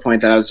out to the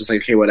point that I was just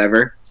like, okay,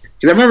 whatever.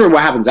 Because I remember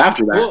what happens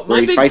after that. Well,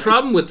 my big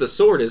problem with the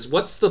sword is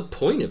what's the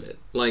point of it?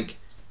 Like,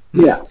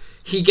 yeah,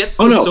 he gets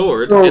the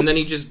sword and then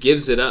he just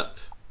gives it up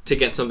to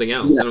get something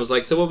else. Yeah. And I was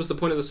like, so what was the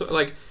point of the sword?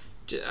 Like,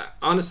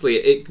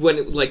 honestly,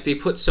 when they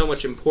put so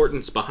much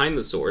importance behind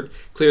the sword,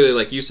 clearly,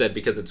 like you said,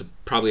 because it's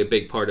probably a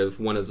big part of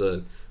one of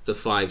the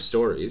 5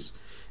 stories,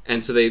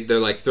 and so they're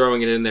like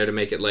throwing it in there to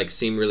make it like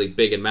seem really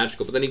big and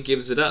magical. But then he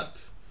gives it up,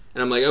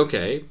 and I'm like,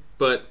 okay.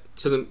 But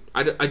so then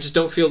I just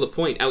don't feel the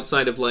point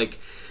outside of like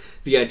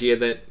the idea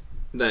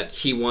that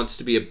he wants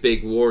to be a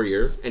big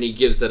warrior and he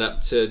gives that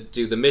up to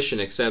do the mission,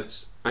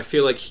 except I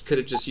feel like he could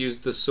have just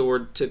used the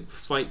sword to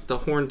fight the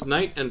Horned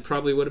Knight and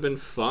probably would have been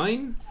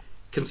fine,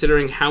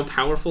 considering how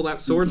powerful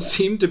that sword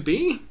seemed to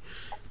be.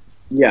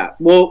 Yeah,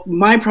 well,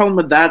 my problem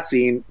with that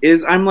scene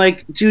is I'm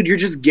like, dude, you're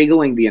just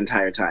giggling the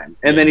entire time.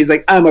 And then he's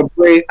like, I'm a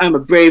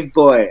brave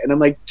boy. And I'm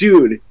like,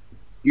 dude,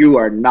 you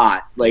are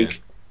not.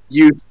 Like,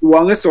 you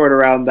swung a sword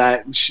around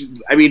that.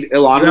 I mean,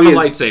 Eilonwy you have a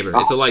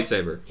lightsaber. It's a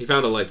lightsaber. He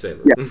found a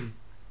lightsaber. Yeah.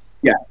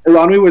 Yeah,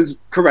 Eilonwy was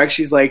correct.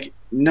 She's like,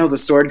 no, the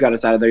sword got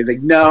us out of there. He's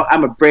like, no,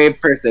 I'm a brave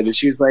person. And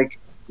she's like,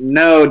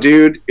 no,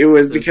 dude, it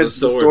was because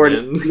the sword.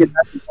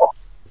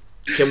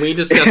 Can we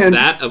discuss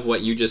that of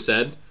what you just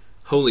said?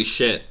 Holy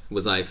shit,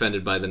 was I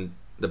offended by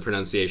the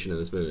pronunciation in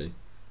this movie.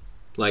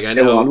 Like, I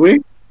know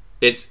Eilonwy?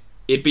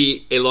 It'd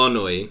be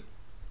Eilonwy.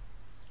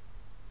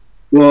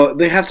 Well,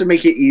 they have to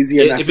make it easy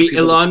enough. It'd be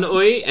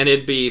Eilonwy and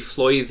it'd be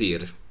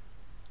Floyðir.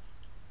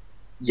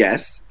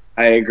 Yes,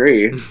 I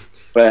agree.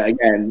 But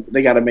again,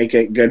 they got to make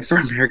it good for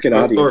American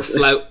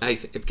audiences. I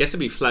guess it'd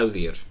be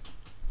Floyðir.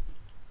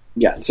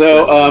 Yeah.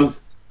 So,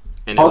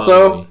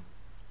 also,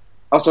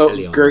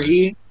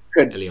 Gurgi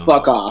could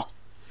fuck off.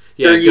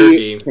 Yeah,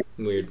 Gurgi.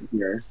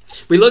 Weird.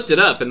 We looked it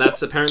up, and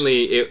that's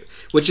apparently it.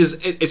 Which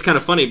is it's kind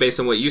of funny based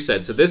on what you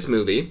said. So this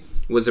movie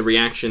was a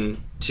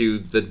reaction to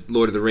the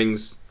Lord of the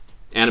Rings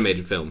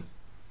animated film.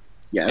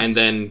 Yes. And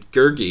then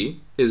Gurgi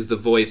is the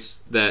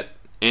voice that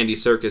Andy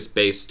Serkis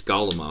based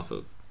Gollum off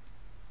of.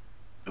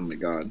 Oh my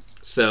god!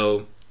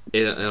 So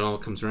it all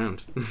comes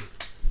around.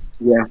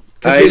 Yeah,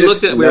 because we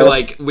looked at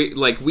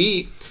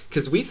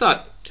because we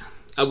thought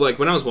like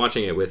when I was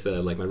watching it with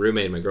like my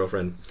roommate and my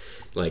girlfriend,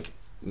 like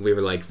we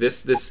were like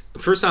this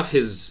first off,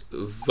 his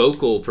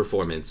vocal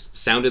performance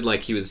sounded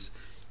like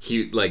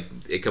he like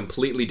a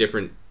completely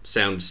different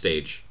sound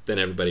stage than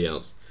everybody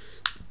else.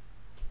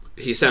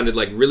 He sounded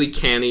like really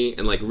canny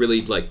and like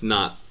really like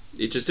not.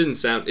 It just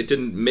it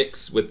didn't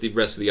mix with the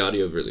rest of the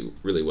audio really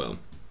really well.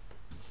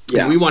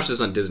 Yeah, and we watched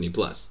this on Disney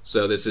Plus,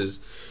 so this is,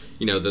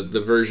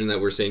 the version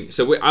that we're seeing.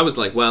 So I was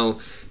like,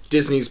 well,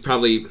 Disney's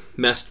possibly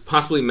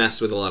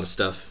messed with a lot of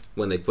stuff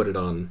when they put it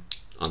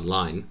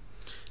online,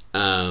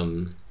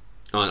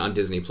 on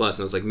Disney Plus,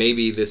 and I was like,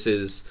 maybe this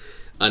is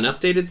an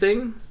updated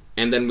thing.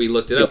 And then we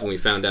looked it up and we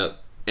found out,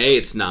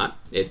 it's not.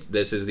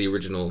 This is the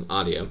original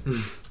audio.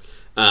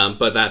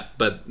 But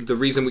the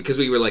reason, because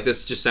we were like,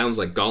 this just sounds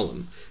like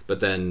Gollum,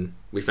 but then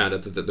we found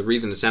out that the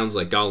reason it sounds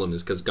like Gollum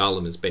is because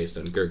Gollum is based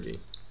on Gurgi,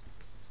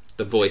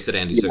 the voice that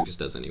Andy Serkis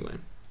does anyway.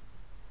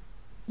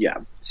 Yeah.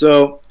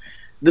 So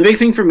the big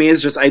thing for me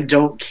is just I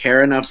don't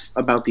care enough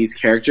about these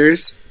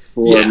characters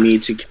for me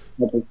to care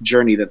about this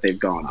journey that they've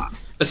gone on.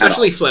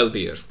 Especially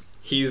Hlauthier.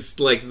 He's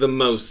like the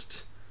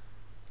most.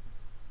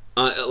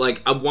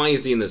 Why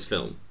is he in this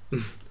film?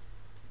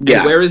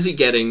 And where is he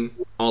getting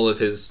all of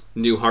his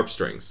new harp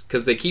strings?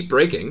 Because they keep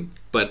breaking,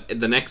 but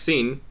the next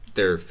scene,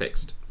 they're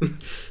fixed.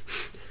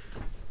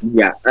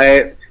 Yeah.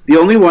 The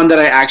only one that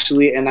I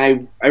actually, and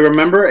I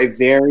remember a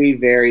very,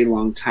 very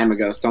long time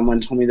ago, someone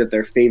told me that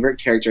their favorite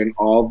character in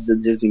all of the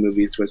Disney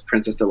movies was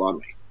Princess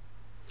Eilonwy.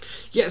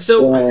 Yeah,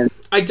 so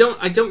I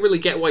don't really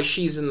get why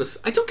she's in the.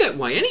 I don't get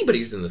why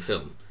anybody's in the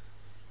film.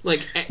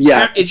 Like,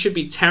 it should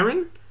be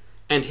Taran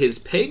and his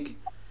pig,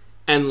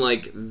 and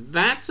like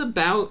that's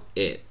about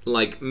it.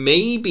 Like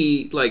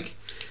maybe like,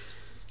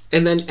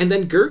 and then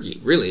Gurgi.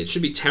 Really, it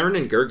should be Taran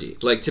and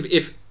Gurgi. Like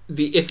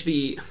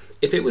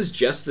if it was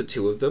just the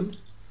two of them,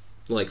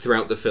 like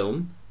throughout the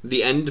film,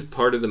 the end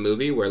part of the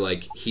movie where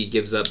like he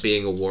gives up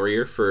being a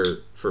warrior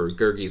for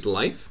Gurgi's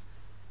life,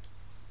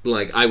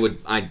 like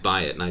I'd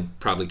buy it and I'd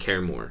probably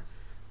care more.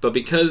 But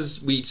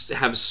because we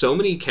have so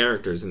many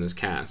characters in this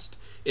cast,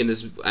 in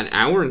this an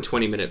hour and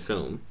 20-minute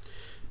film,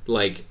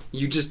 like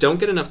you just don't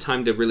get enough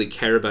time to really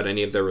care about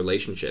any of their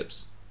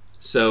relationships.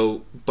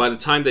 So by the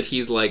time that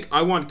he's like,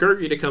 I want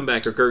Gurgi to come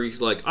back, or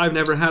Gurgi's like, I've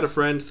never had a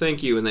friend,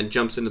 thank you, and then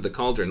jumps into the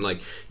cauldron,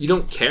 like you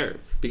don't care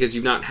because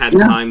you've not had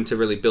time to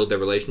really build their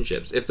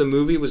relationships. If the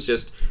movie was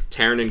just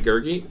Taran and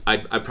Gurgi,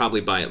 I'd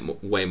probably buy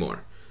it way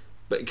more.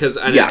 But because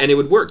and it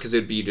would work because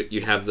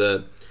you'd have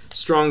the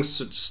strong,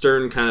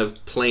 stern kind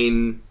of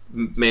plain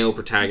male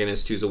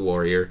protagonist who's a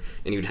warrior,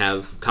 and you'd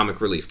have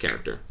comic relief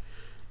character,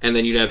 and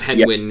then you'd have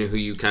Hen Wen, who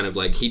you kind of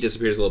like, he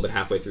disappears a little bit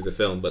halfway through the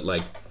film, but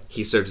like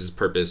he serves his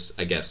purpose,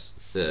 I guess,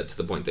 to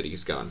the point that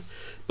he's gone.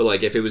 But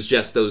like if it was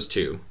just those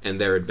two and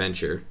their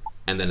adventure,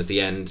 and then at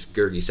the end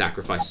Gurgi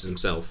sacrifices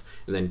himself,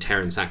 and then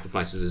Taran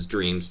sacrifices his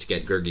dreams to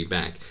get Gurgi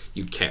back,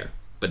 you'd care.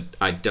 But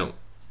I don't.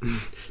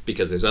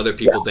 Because there's other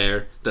people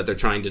there that they're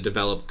trying to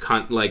develop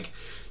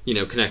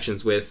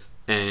connections with,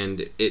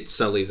 and it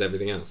sullies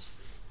everything else.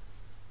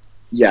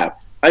 Yeah.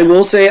 I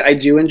will say I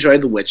do enjoy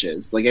the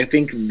witches. Like I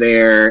think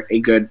they're a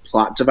good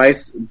plot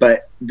device,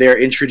 but they're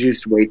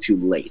introduced way too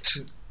late.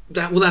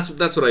 That's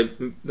what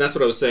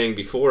I was saying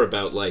before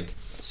about like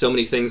so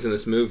many things in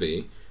this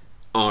movie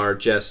are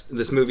just,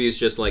 this movie is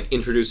just like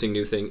introducing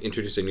new thing,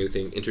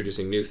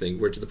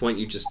 where to the point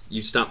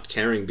you stopped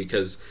caring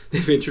because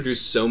they've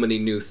introduced so many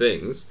new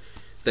things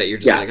that you're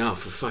just like, oh,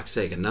 for fuck's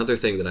sake, another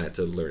thing that I have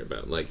to learn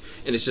about. Like,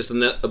 and it's just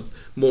a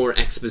more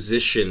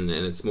exposition,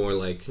 and it's more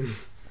like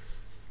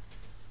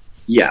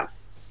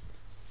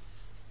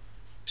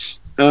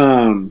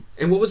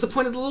and what was the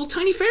point of the little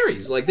tiny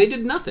fairies? Like, they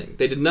did nothing.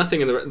 They did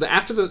nothing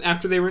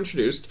after they were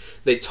introduced.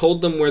 They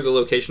told them where the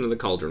location of the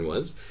cauldron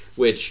was,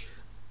 which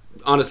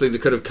honestly they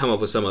could have come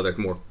up with some other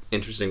more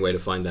interesting way to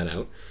find that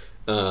out.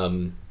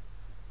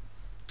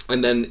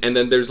 And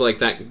then there's like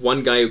that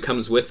one guy who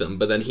comes with them,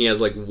 but then he has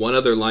like one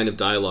other line of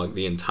dialogue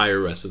the entire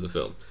rest of the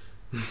film.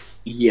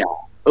 Yeah.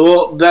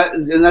 Well,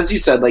 and as you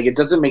said, like it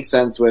doesn't make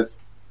sense with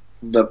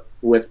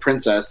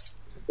Princess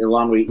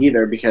Eilonwy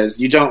either,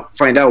 because you don't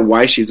find out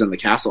why she's in the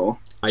castle.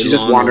 She's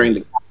just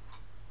wandering.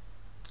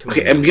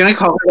 Okay, I'm gonna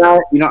call her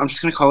that. I'm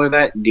just gonna call her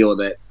that. Deal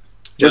with it.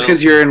 Just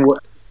because you're in.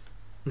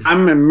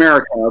 I'm in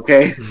America,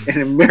 okay?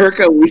 In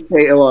America, we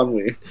say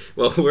Eilonwy.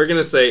 Well, we're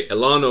gonna say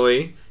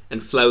Eilonwy and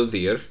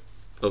Hlauthier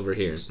over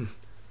here.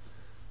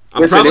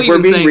 I'm probably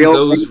even saying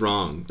those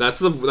wrong. That's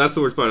the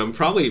worst part. I'm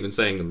probably even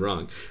saying them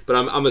wrong, but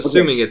I'm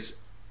assuming it's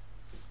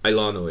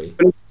Eilonwy.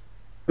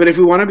 But if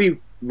we want to be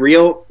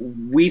real,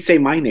 we say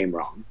my name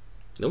wrong.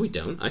 No, we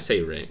don't. I say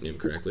your name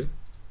correctly.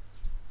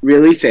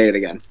 Really? Say it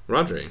again.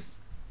 Rodri.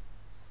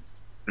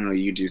 No,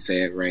 you do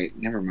say it right.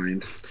 Never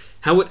mind.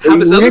 How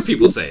does other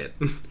people say it?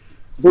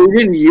 But we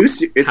didn't used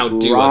to. It's how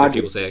do other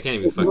people say it? I can't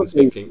even fucking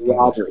speak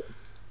English.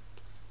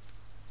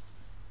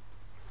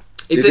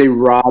 It's a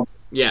Rob.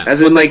 Yeah.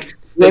 As in, like,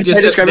 they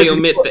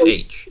omit the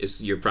H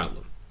is your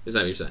problem. Is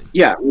that what you're saying?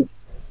 Yeah.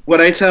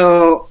 What I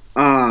tell,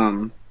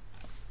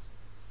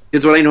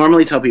 is what I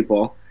normally tell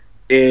people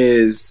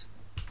is,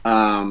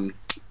 the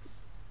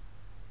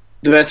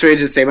best way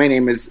to say my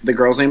name is the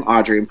girl's name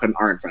Audrey and put an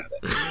R in front of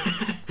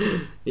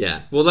it.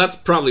 Yeah. Well, that's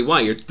probably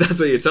why that's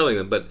what you're telling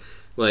them. But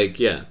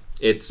like, yeah,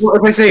 it's. Well,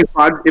 if I say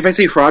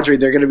Audrey,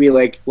 they're going to be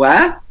like,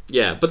 what?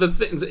 Yeah, but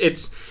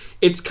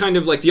it's kind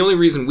of like the only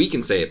reason we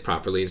can say it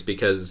properly is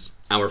because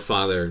our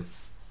Father,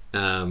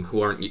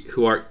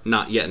 who are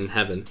not yet in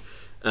heaven,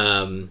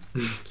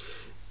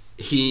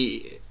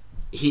 he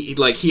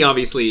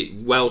obviously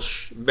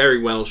Welsh,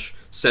 very Welsh,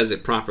 says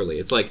it properly.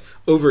 It's like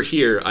over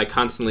here, I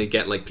constantly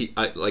get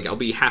I'll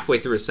be halfway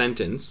through a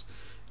sentence,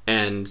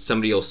 and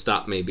somebody will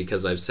stop me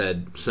because I've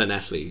said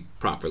Llanelli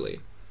properly,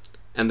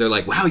 and they're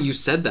like, "Wow, you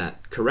said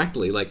that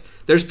correctly." Like,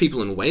 there's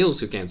people in Wales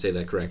who can't say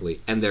that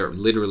correctly, and there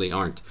literally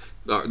aren't.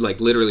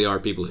 Literally are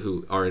people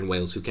who are in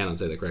Wales who cannot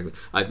say that correctly.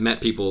 I've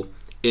met people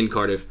in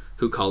Cardiff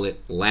who call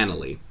it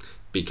Llanelli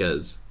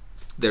because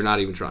they're not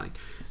even trying.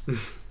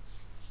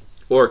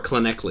 Or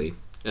Llanelli,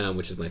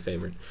 which is my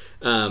favorite.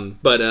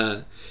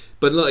 But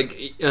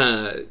like,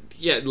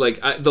 yeah,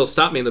 like they'll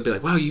stop me and they'll be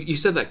like, "Wow, you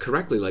said that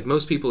correctly. Like,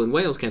 most people in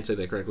Wales can't say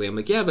that correctly." I'm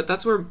like, "Yeah, but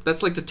that's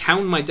like the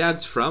town my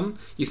dad's from.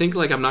 You think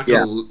like I'm not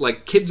gonna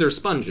like kids are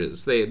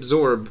sponges. They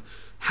absorb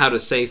how to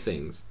say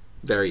things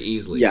very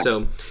easily. Yeah.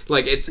 So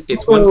like it's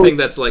one thing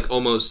that's like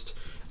almost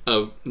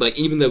like,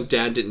 even though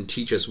Dad didn't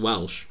teach us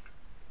Welsh,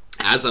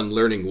 as I'm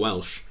learning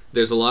Welsh,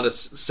 there's a lot of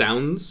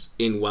sounds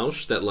in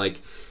Welsh that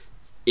like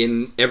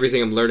in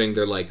everything I'm learning,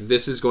 they're like,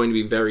 this is going to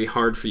be very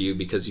hard for you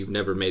because you've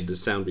never made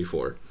this sound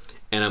before.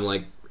 And I'm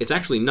like, it's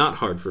actually not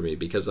hard for me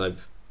because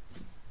I've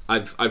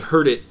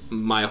heard it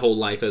my whole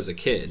life as a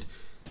kid.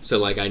 So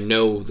like I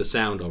know the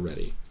sound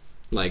already.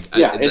 Like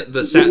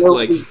the sound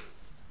like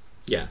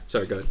yeah,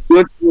 sorry, go ahead.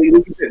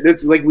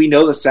 It's like we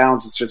know the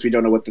sounds, it's just we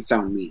don't know what the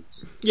sound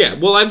means. Yeah,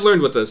 well, I've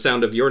learned what the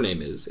sound of your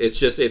name is. It's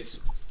just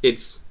it's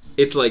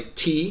like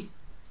T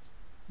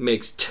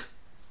makes T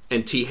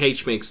and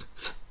TH makes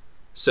Th.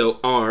 So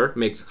R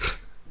makes H,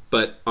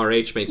 but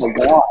RH makes Th.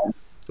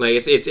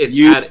 Like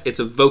it's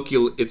a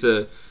vocal,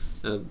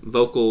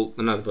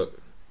 not a vocal.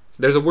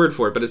 There's a word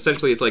for it, but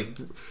essentially it's like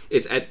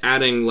it's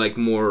adding like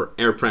more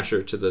air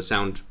pressure to the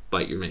sound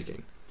bite you're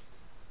making.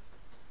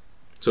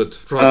 So it's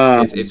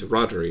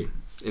Rodri.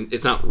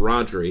 It's not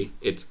Rodri,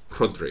 it's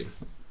Rodri.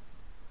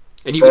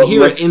 And you can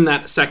hear it in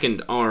that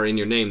second R in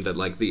your name, that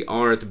like the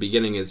R at the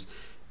beginning is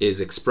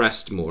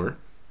expressed more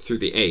through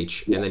the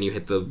H, and then you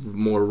hit the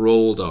more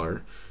rolled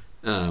R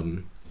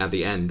at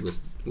the end with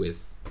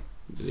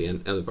the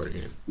other part of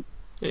your name.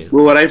 Yeah.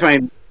 Well, what I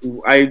find,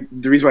 the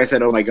reason why I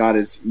said, "Oh my God,"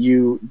 is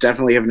you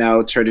definitely have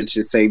now turned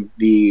into, say,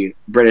 the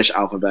British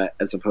alphabet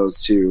as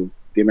opposed to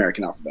the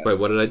American alphabet. Wait,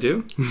 what did I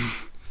do?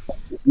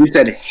 You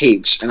said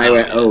H, and I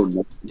went, "Oh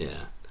no." Yeah,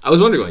 I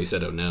was wondering why you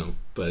said, "Oh no,"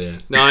 but yeah,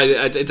 no,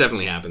 it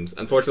definitely happens.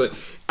 Unfortunately,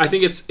 I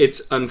think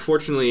it's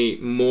unfortunately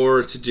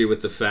more to do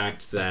with the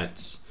fact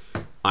that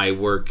I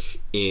work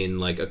in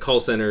like a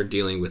call center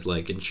dealing with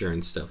like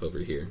insurance stuff over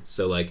here.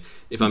 So like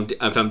if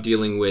I'm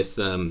dealing with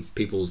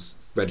people's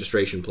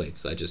registration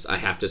plates, I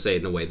have to say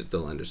it in a way that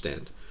they'll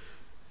understand.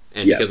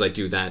 And because I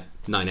do that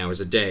 9 hours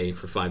a day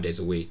for 5 days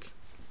a week,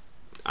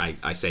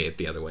 I say it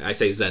the other way. I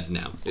say Z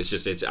now.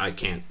 I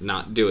can't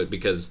not do it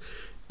because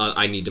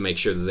I need to make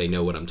sure that they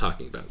know what I'm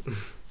talking about.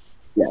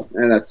 Yeah,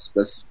 and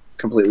that's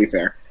completely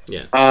fair.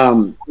 Yeah.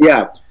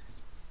 Yeah.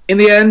 In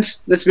the end,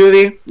 this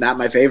movie, not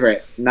my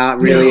favorite. Not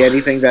really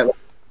anything that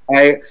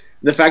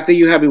the fact that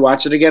you had me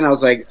watch it again, I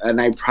was like, and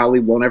I probably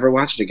won't ever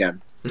watch it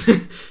again.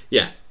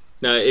 Yeah.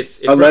 No,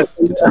 it's unless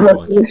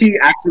he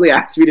actually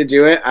asked me to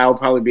do it, I'll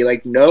probably be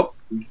like, nope,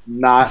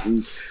 not.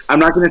 I'm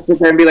not going to sit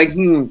there and be like,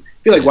 I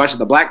feel like watching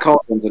The Black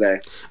Cauldron today.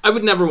 I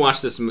would never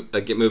watch this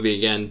movie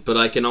again, but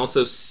I can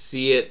also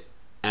see it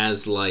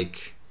as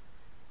like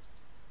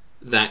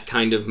that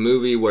kind of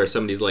movie where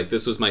somebody's like,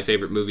 this was my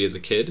favorite movie as a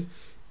kid,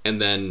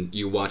 and then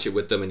you watch it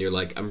with them and you're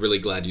like, I'm really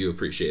glad you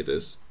appreciate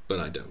this, but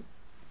I don't.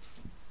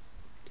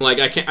 Like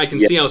I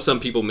can see how some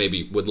people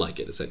maybe would like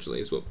it,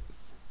 essentially, is what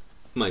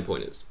my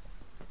point is.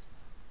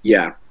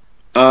 Yeah.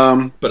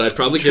 But I'd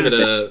probably give it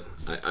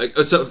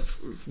so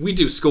we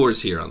do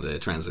scores here on the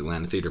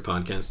Transatlantic Theater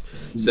podcast.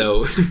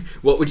 So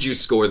what would you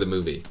score the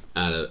movie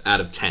out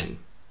of 10?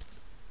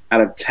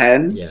 Out of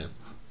 10? Yeah.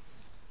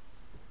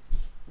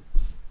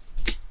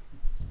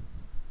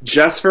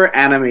 Just for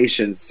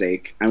animation's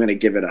sake, I'm going to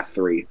give it a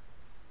 3.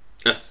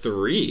 A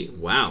 3?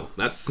 Wow.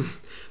 That's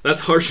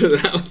harsher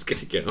than I was going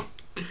to go.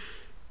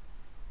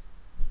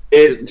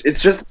 It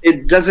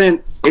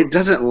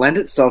doesn't lend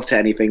itself to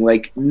anything.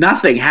 Like,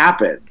 nothing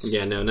happens.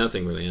 Yeah, no,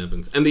 nothing really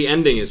happens. And the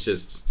ending is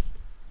just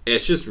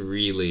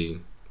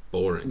really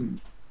boring.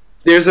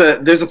 There's a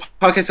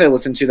podcast I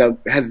listen to that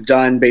has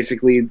done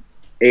basically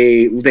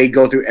they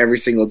go through every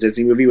single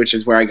Disney movie, which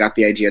is where I got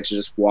the idea to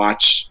just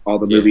watch all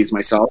the movies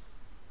myself.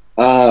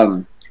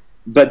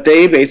 But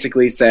they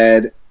basically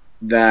said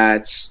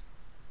that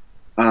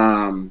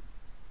oh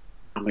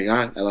my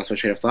God, I lost my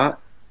train of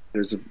thought.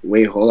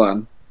 Hold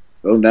on.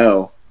 Oh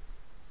no.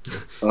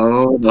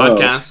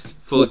 Podcast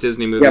full of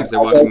Disney movies. Yeah, they're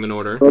watching them in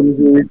order.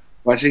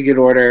 Watching in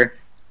order.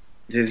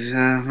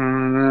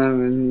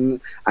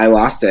 I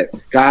lost it.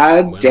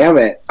 God damn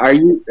it.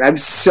 I'm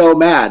so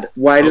mad.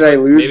 Why did I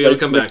lose? Maybe it'll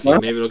come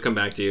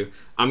back to you.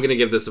 I'm going to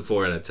give this a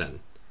 4 out of 10.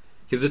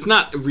 Because it's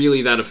not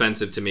really that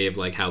offensive to me of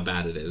like how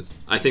bad it is.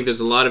 I think there's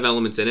a lot of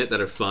elements in it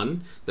that are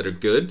fun, that are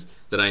good,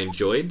 that I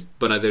enjoyed,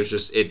 but there's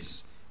just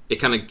it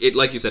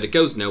like you said, it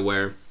goes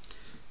nowhere.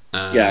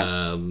 I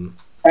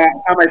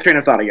have my train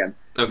of thought again.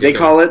 Okay, they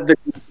call it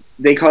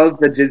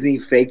the Disney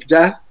fake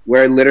death,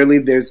 where literally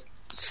there's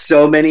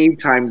so many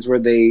times where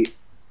they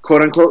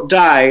quote unquote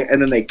die,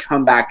 and then they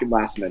come back in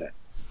last minute.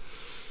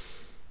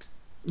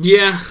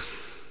 Yeah,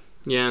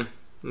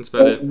 that's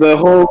about it. The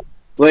whole,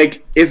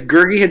 like, if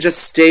Gurgi had just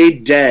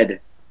stayed dead,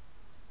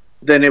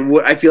 then it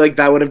would. I feel like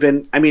that would have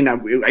been. I mean,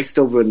 I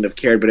still wouldn't have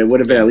cared, but it would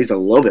have been at least a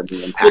little bit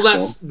more impactful. Well,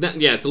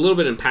 it's a little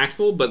bit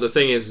impactful, but the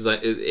thing is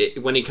that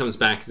when he comes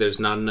back, there's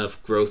not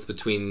enough growth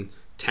between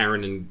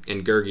Taran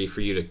and Gurgi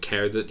for you to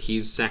care that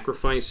he's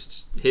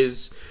sacrificed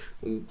his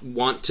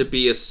want to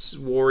be a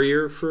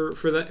warrior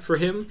for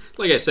him.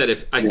 Like I said,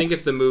 I think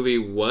if the movie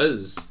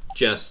was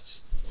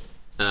just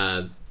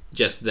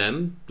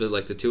them,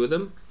 the two of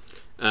them,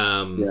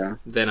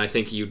 then I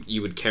think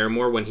you would care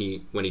more when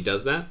he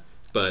does that.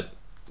 But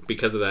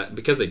because of that,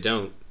 because they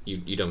don't,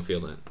 you don't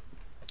feel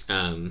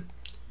that.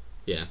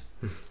 Yeah.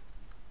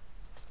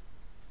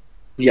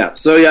 Yeah.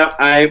 So yeah,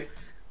 I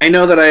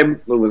know that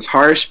it was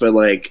harsh, but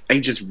like I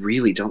just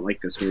really don't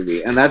like this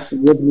movie, and that's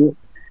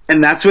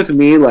with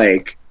me.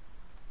 Like,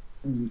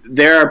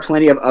 there are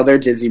plenty of other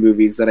Disney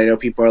movies that I know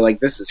people are like,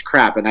 "This is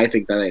crap," and I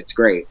think that it's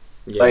great.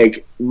 Yeah.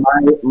 Like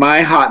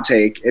my hot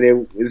take,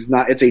 and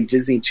it's a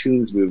Disney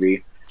Toons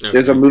movie. Okay.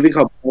 There's a movie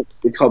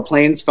called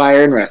Planes,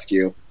 Fire, and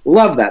Rescue.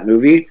 Love that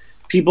movie.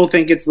 People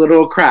think it's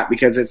literal crap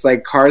because it's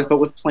like Cars but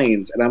with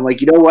planes, and I'm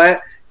like, you know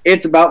what?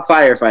 It's about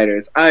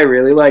firefighters. I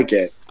really like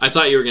it. I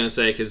thought you were gonna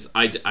say, because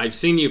I've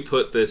seen you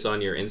put this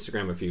on your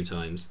Instagram a few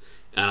times,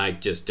 and I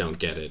just don't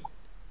get it.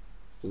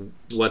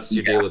 What's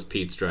your deal with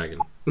Pete's Dragon?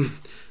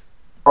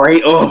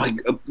 Right? Oh my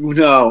god,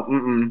 no.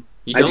 Mm-mm.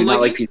 You don't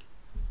like Pete?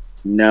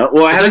 No.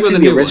 Well, I haven't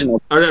seen the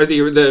original. Or the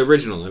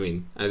original. I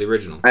mean, the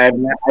original. I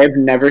have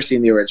never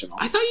seen the original.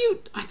 I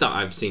thought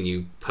I've seen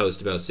you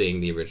post about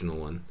seeing the original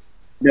one.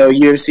 No,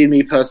 you have seen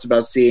me post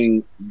about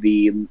seeing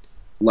the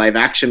live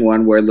action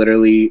one where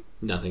literally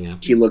nothing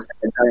happens. He looks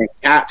like a giant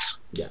cat.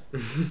 Yeah.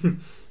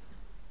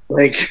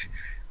 Like,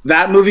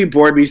 that movie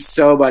bored me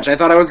so much. I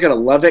thought I was going to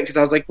love it because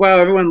I was like, wow,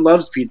 everyone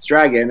loves Pete's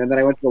Dragon. And then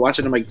I went to watch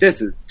it and I'm like,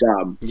 this is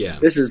dumb. Yeah.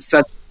 This is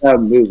such a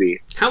dumb movie.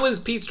 How is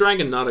Pete's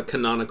Dragon not a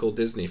canonical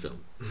Disney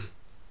film?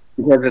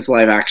 Because it's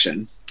live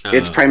action.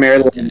 It's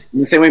primarily in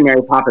the same way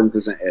Mary Poppins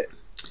isn't it.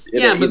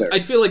 Yeah, but either. I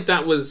feel like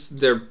that was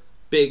their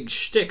big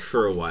shtick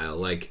for a while.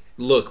 Like,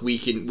 look,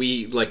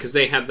 because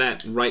they had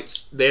the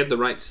rights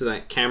to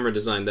that camera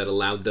design that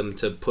allowed them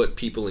to put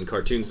people in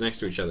cartoons next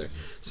to each other.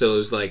 So it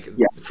was like,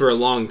 for a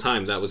long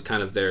time, that was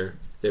kind of their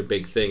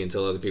big thing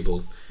until other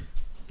people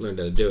learned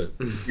how to do it.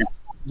 Yeah.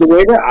 The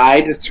way that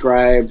I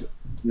describe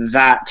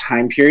that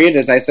time period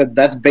is, I said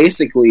that's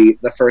basically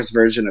the first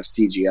version of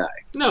CGI.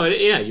 No,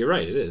 you're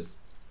right, it is.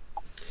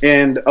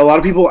 And a lot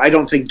of people, I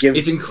don't think, give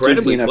it's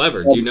incredibly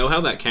clever. Do you know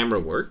how that camera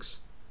works?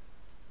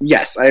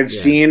 Yes, I've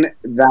seen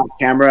that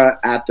camera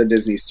at the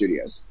Disney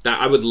Studios.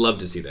 I would love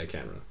to see that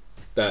camera.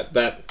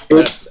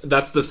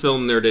 That's the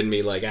film nerd in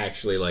me. Like,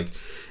 actually, like,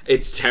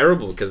 it's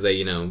terrible because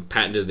they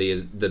patented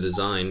the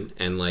design,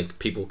 and like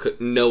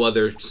no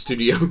other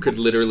studio could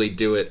literally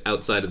do it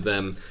outside of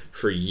them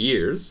for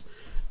years.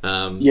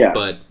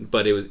 But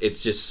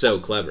it's just so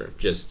clever.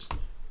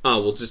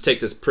 We'll just take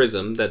this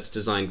prism that's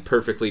designed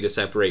perfectly to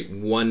separate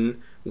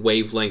one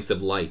wavelength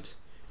of light,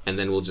 and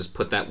then we'll just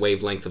put that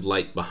wavelength of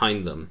light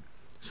behind them,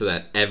 so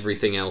that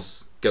everything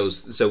else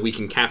goes, so we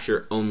can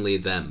capture only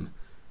them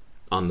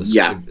on the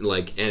screen.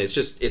 Like, and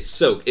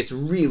it's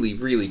really,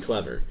 really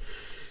clever.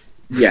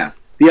 Yeah.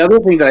 The other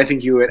thing that I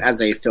think you would,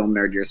 as a film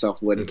nerd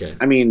yourself, would,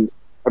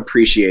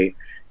 appreciate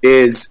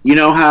is, you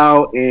know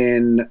how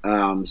in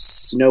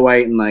Snow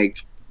White and like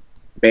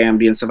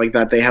Bambi and stuff like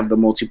that, they have the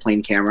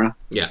multi-plane camera?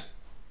 Yeah.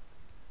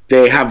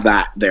 They have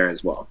that there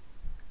as well.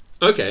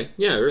 Okay.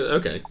 Yeah.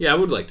 Okay. Yeah, I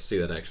would like to see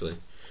that, actually.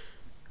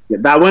 Yeah,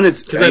 that one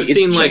is, because I've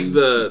seen like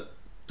the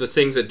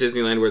things at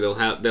Disneyland where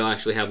they'll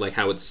actually have like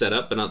how it's set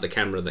up, but not the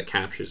camera that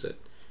captures it.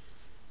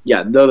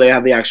 Yeah, though they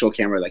have the actual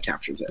camera that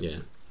captures it. Yeah.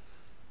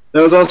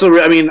 That was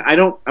also, I mean,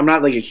 I'm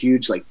not like a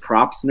huge like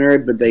props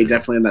nerd, but they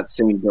definitely in that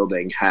same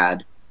building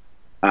had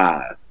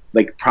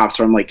like props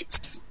from like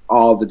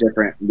all the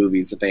different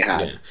movies that they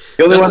had. Yeah.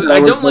 The only one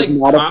I don't like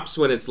props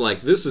when it's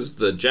like, this is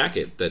the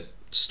jacket that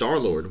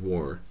Star-Lord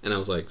wore, and I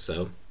was like,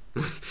 so.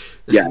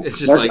 Yeah, it's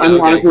just like,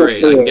 okay,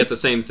 great. I can get the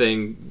same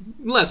thing,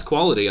 less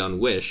quality on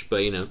Wish,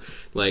 but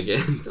like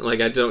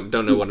I don't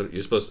know what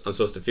I'm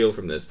supposed to feel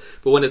from this.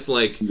 But when it's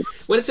like,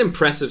 when it's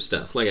impressive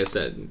stuff, like I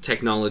said,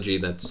 technology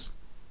that's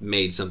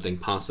made something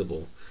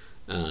possible,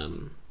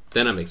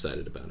 then I'm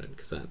excited about it,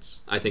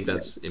 because I think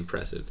that's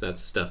impressive.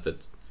 That's stuff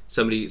that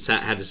somebody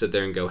had to sit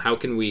there and go, how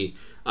can we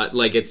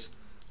like it's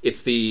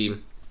the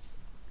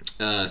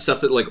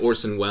stuff that like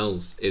Orson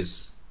Welles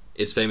is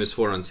famous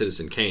for on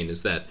Citizen Kane,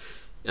 is that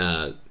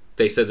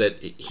they said that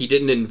he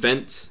didn't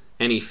invent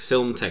any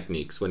film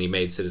techniques when he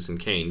made Citizen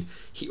Kane.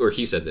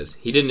 He said this.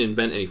 He didn't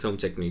invent any film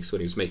techniques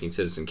when he was making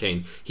Citizen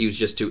Kane. He was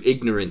just too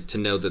ignorant to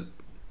know that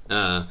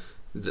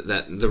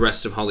that the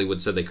rest of Hollywood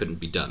said they couldn't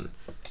be done.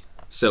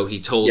 So he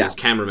told his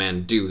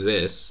cameraman, do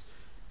this,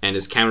 and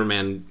his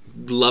cameraman,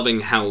 loving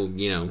how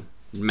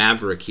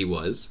maverick he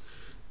was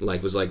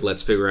like,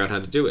 let's figure out how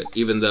to do it,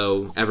 even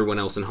though everyone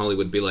else in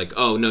Hollywood would be like,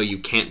 oh no, you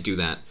can't do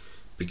that,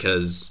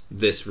 because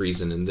this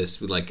reason and this,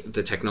 like,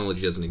 the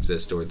technology doesn't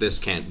exist, or this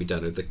can't be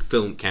done, or the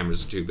film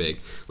cameras are too big.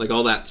 Like,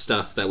 all that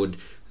stuff that would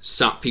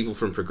stop people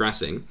from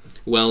progressing.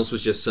 Wells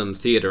was just some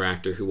theater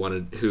actor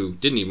who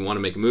didn't even want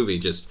to make a movie,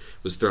 just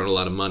was thrown a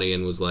lot of money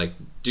and was like,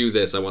 do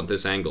this, I want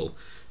this angle.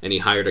 And he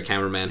hired a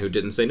cameraman who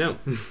didn't say no.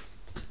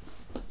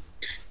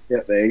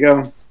 Yeah, there you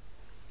go.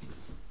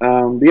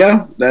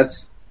 Yeah,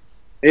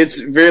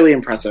 it's really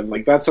impressive.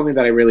 Like, that's something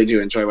that I really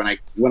do enjoy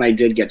when I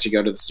did get to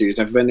go to the studios.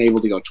 I've been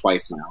able to go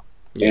twice now.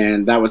 Yeah.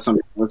 And that was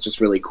something that was just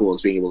really cool,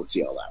 is being able to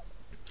see all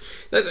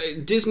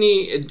that.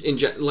 Disney,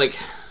 like,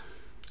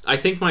 I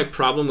think my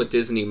problem with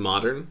Disney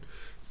modern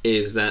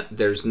is that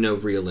there's no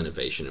real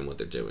innovation in what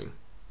they're doing.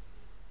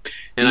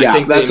 And I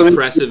think the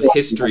impressive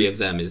history of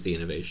them is the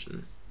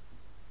innovation.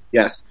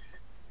 Yes.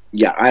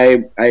 Yeah,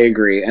 I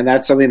agree. And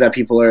that's something that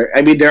people are...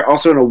 I mean, they're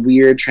also in a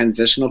weird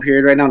transitional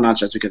period right now, not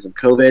just because of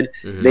COVID.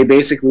 Mm-hmm. They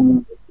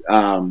basically...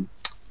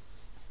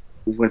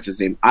 what's his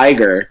name?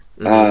 Iger.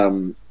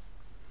 Mm-hmm.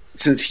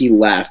 Since he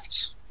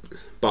left...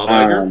 Bob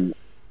Iger?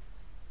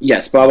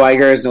 Yes, Bob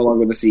Iger is no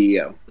longer the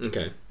CEO.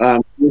 Okay.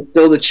 He's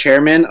still the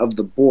chairman of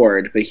the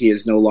board, but he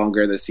is no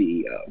longer the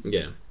CEO.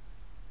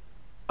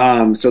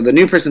 Yeah. So the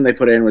new person they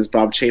put in was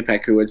Bob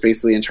Chapek, who was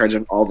basically in charge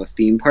of all the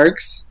theme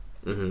parks.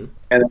 Mm-hmm.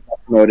 And then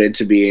got promoted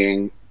to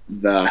being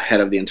the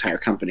head of the entire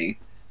company.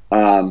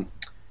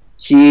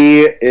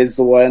 He is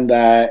the one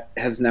that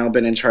has now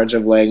been in charge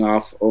of laying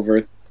off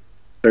over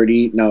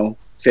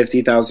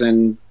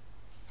 50,000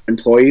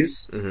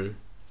 employees. Mm-hmm.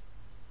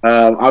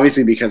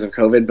 Obviously because of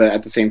COVID, but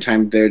at the same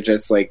time, they're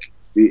just like,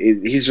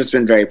 he's just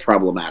been very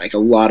problematic. A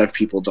lot of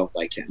people don't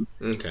like him.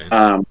 Okay.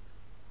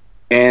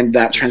 And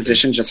that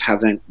transition just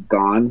hasn't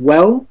gone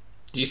well.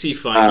 Do you see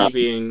Feige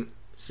being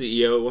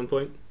CEO at one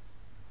point?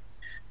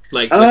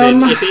 Like,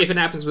 if it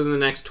happens within the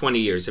next 20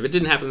 years. If it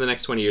didn't happen in the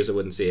next 20 years, I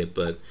wouldn't see it.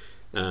 But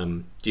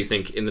do you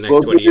think in the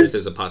next 20 years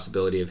there's a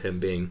possibility of him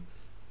being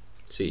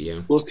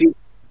CEO? We'll see.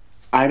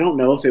 I don't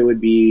know if it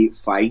would be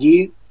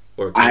Feige.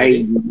 Or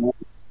Kennedy.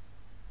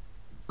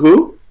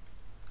 Who?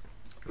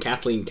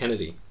 Kathleen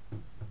Kennedy.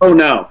 Oh,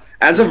 no.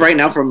 As of right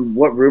now, from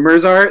what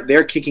rumors are,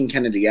 they're kicking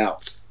Kennedy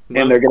out.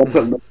 Well, and they're going to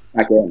put Lucas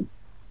back in.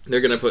 They're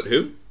going to put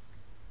who?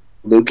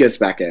 Lucas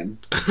back in.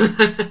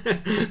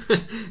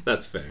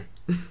 That's fair.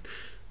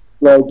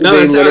 Like, no,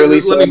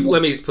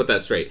 let me put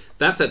that straight.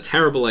 That's a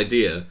terrible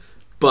idea,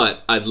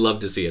 but I'd love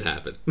to see it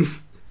happen.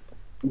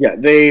 Yeah,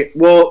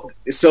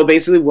 so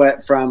basically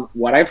from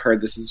what I've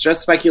heard, this is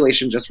just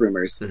speculation, just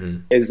rumors, mm-hmm.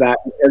 is that,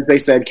 as they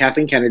said,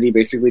 Kathleen Kennedy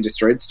basically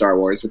destroyed Star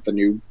Wars with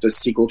the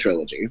sequel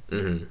trilogy.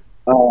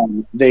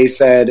 Mm-hmm. They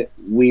said,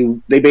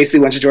 they basically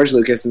went to George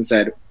Lucas and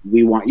said,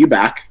 we want you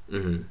back.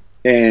 Mm-hmm.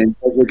 And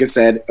George Lucas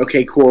said,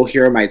 okay, cool,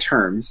 here are my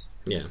terms.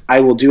 Yeah.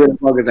 I will do it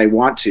as long as I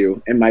want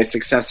to, and my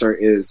successor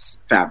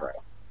is Favreau.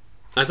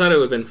 I thought it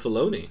would have been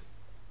Filoni.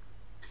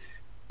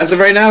 As of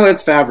right now,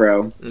 it's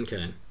Favreau.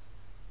 Okay.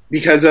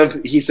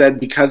 He said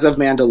because of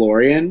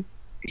Mandalorian,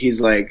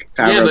 he's like,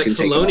 Favreau can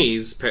take it.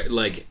 Filoni's,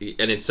 like,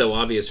 and it's so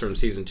obvious from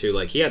season 2,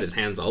 like, he had his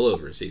hands all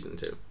over season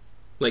 2.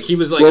 Like, he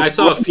was like, I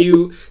saw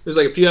there's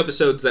like a few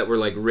episodes that were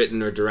like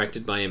written or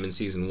directed by him in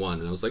season 1,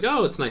 and I was like,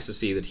 oh, it's nice to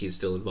see that he's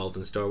still involved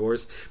in Star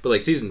Wars. But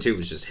like season 2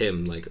 was just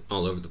him, like,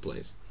 all over the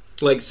place.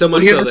 Like, so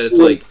much so that it's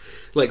like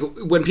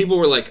when people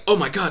were like, oh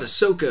my god,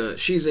 Ahsoka,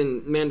 she's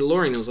in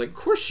Mandalorian, I was like, of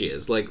course she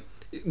is. Like,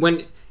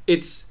 when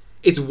it's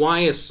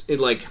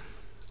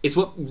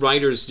what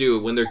writers do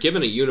when they're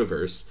given a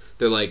universe.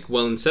 They're like,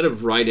 well, instead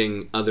of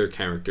writing other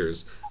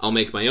characters, I'll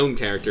make my own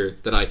character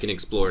that I can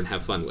explore and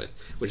have fun with,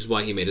 which is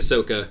why he made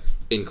Ahsoka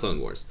in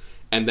Clone Wars.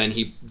 And then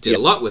he did a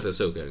lot with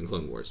Ahsoka in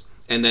Clone Wars.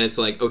 And then it's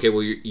like, okay,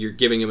 well, you're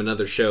giving him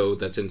another show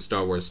that's in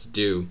Star Wars to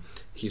do.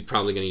 He's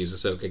probably going to use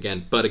Ahsoka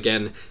again. But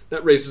again,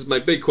 that raises my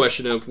big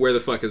question of where the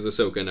fuck is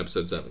Ahsoka in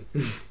Episode 7?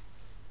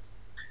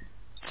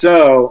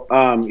 So,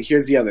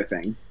 here's the other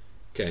thing.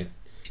 Okay.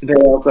 They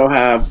also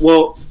have,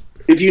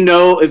 have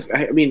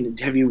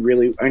you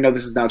really... I know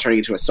this is now turning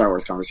into a Star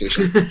Wars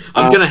conversation.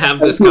 I'm going to have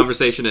this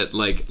conversation at,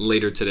 like,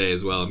 later today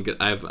as well.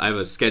 I have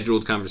a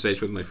scheduled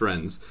conversation with my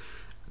friends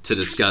to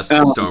discuss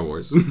Star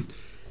Wars.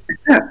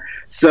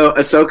 So,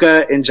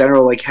 Ahsoka, in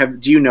general, like,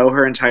 do you know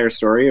her entire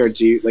story, or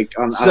do you, like,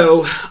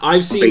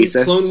 I've seen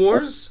basis? Clone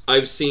Wars.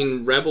 I've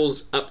seen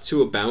Rebels up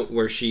to about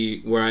where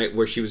she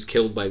was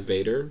killed by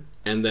Vader.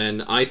 And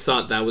then I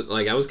thought that was,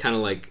 like, I was kind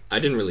of like, I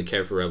didn't really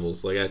care for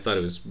Rebels. Like, I thought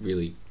it was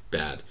really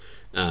bad.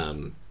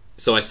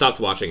 So I stopped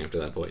watching after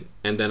that point.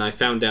 And then I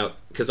found out,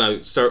 because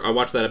I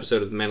watched that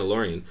episode of The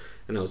Mandalorian,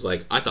 and I was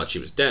like, I thought she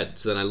was dead.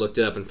 So then I looked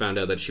it up and found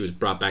out that she was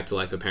brought back to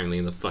life apparently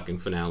in the fucking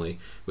finale,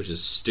 which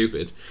is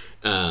stupid.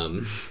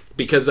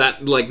 Because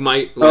that, like,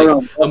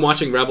 I'm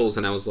watching Rebels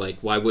and I was like,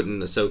 why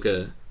wouldn't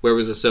Ahsoka, where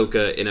was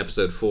Ahsoka in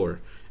episode 4?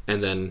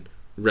 And then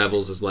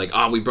Rebels is like,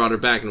 we brought her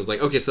back, and I was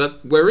like, okay, so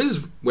where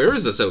is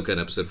Ahsoka in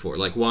episode 4?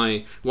 Like,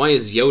 why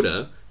is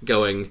Yoda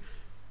going,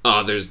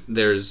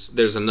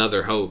 there's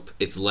another hope,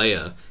 it's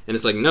Leia? And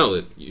it's like,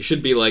 no, you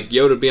should be like,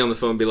 Yoda be on the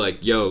phone and be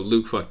like, yo,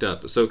 Luke fucked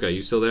up, Ahsoka,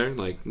 you still there?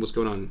 Like, what's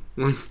going on?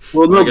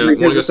 Well, no, want to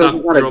go stop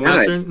your old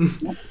master?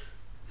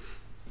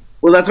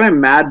 Well, that's why I'm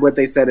mad what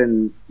they said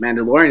in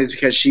Mandalorian is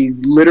because she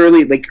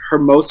literally, like, her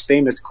most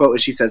famous quote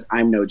is she says,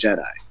 "I'm no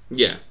Jedi."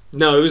 Yeah.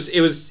 No,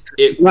 it was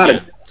Not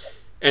yeah.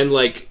 And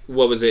like,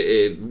 what was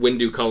it?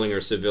 Windu calling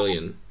her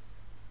civilian.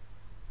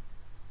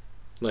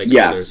 Like,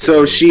 yeah.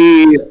 So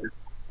she,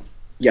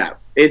 yeah,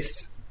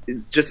 it's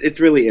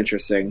really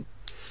interesting.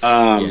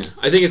 Yeah,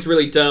 I think it's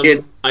really dumb.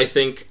 I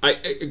think,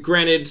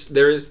 granted,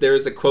 there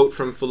is a quote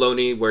from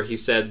Filoni where he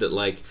said that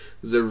like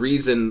the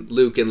reason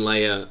Luke and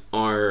Leia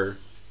are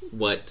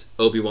what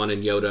Obi-Wan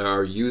and Yoda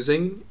are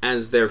using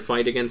as their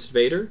fight against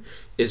Vader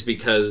is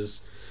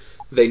because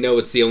they know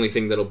it's the only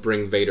thing that'll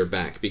bring Vader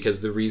back.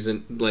 Because the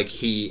reason, like,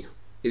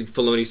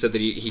 Filoni said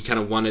that he kind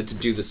of wanted to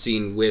do the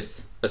scene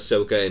with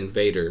Ahsoka and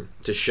Vader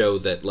to show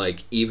that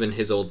like even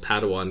his old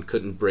Padawan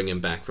couldn't bring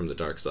him back from the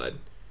dark side.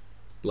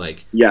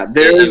 Like, yeah,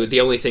 the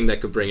only thing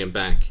that could bring him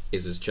back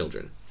is his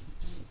children.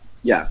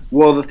 Yeah.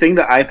 Well, the thing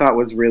that I thought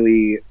was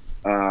really,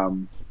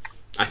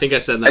 I think I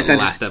said that in the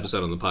last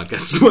episode on the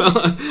podcast as well.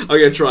 I'm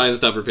gonna try and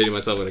stop repeating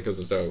myself when it comes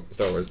to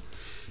Star Wars.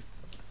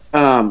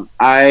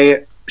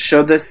 I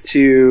showed this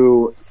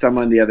to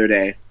someone the other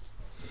day,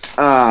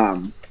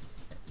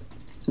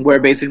 where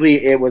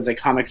basically it was a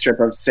comic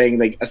strip of saying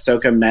like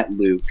Ahsoka met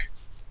Luke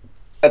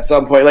at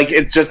some point. Like,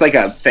 it's just like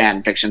a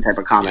fan fiction type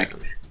of comic.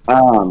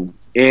 Yeah.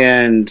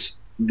 And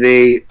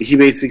she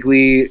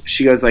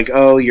goes like,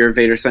 "Oh, you're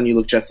Vader's son. You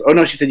look just." Oh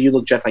no, she said, "You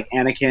look just like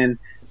Anakin.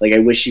 Like, I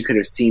wish you could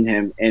have seen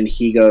him." And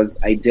he goes,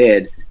 "I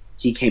did.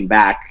 He came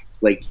back.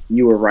 Like,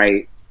 you were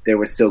right. There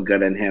was still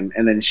good in him."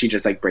 And then she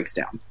just like breaks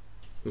down.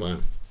 Wow.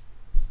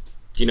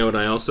 Do you know what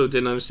I also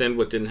didn't understand?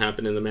 What didn't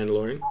happen in The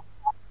Mandalorian?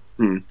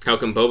 How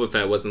come Boba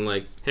Fett wasn't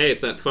like, "Hey,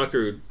 it's that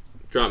fucker who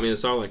dropped me in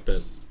the Sarlacc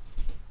pit"?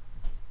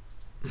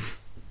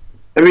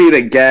 I mean,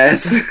 I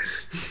guess.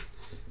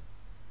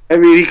 I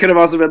mean, he could have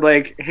also been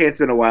like, "Hey, it's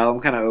been a while. I'm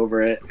kind of over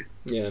it."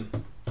 Yeah.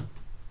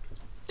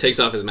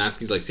 Takes off his mask.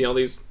 He's like, "See all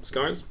these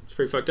scars? It's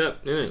pretty fucked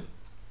up, isn't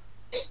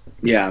it?"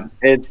 Yeah.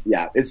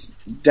 It's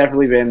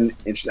definitely been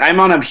interesting. I'm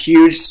on a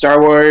huge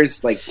Star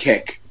Wars like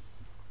kick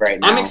right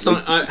now. I'm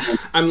excited.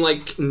 I'm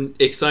like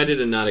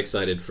excited and not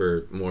excited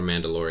for more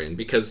Mandalorian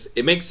because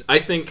it makes. I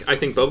think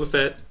Boba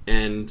Fett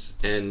and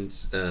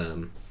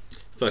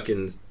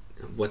fucking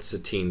what's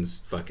Satine's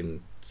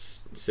fucking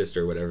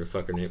sister, whatever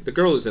fuck her name, the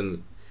girl who's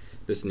in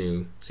this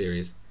new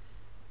series.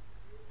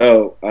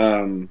 Oh,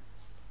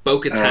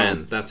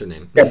 Bo-Katan, that's her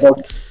name. Yeah,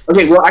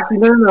 okay, well, actually,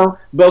 no.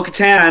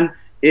 Bo-Katan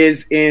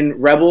is in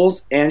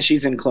Rebels, and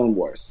she's in Clone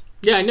Wars.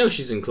 Yeah, I know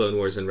she's in Clone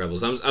Wars and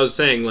Rebels. I was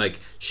saying,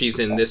 like, she's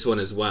in this one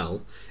as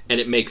well,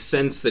 and it makes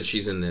sense that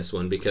she's in this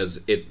one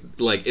because it's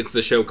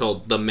the show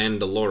called The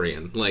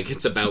Mandalorian. Like,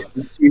 it's about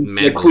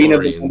Mandalorians. The Queen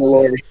of the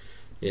Mandalorian.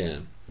 Yeah.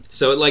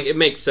 So, it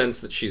makes sense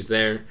that she's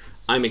there.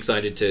 I'm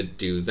excited to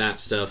do that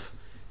stuff.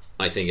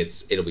 I think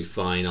it'll be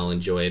fine. I'll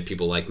enjoy it.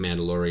 People like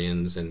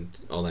Mandalorians and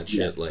all that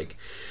shit. Yeah. Like,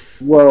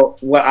 well,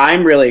 what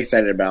I'm really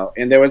excited about,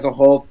 and there was a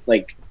whole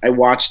I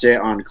watched it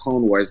on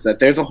Clone Wars, that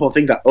there's a whole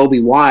thing that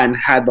Obi-Wan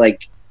had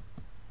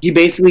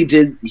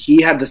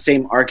he had the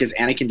same arc as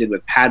Anakin did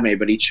with Padme,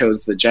 but he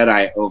chose the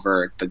Jedi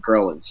over the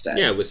girl instead.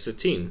 Yeah, with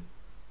Satine.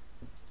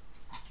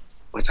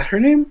 Was that her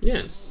name?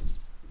 Yeah.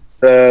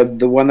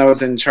 The one that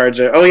was in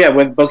charge of... Oh, yeah,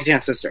 with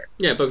Bo-Katan's sister.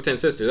 Yeah,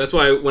 Bo-Katan's sister. That's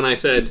why when I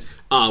said,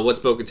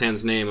 what's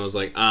Bo-Katan's name, I was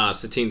like,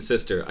 Satine's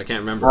sister. I can't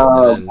remember.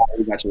 Oh,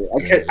 I got you.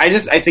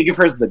 I think of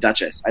her as the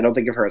Duchess. I don't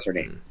think of her as her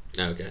name.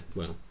 Okay,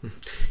 well.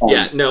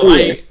 Yeah, no,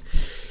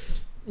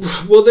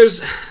 Well,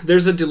 there's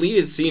a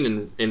deleted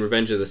scene in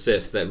Revenge of the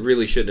Sith that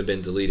really shouldn't have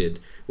been deleted,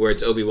 where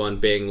it's Obi-Wan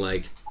being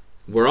like,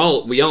 we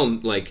all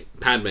like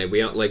Padme.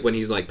 We all, like when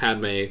he's like,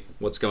 "Padme,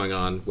 what's going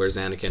on? Where's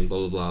Anakin?"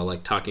 Blah blah blah.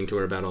 Like talking to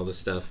her about all this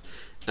stuff.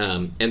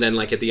 And then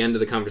like at the end of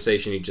the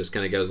conversation, he just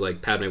kind of goes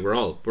like, "Padme,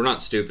 we're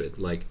not stupid."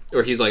 Like,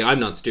 or he's like, "I'm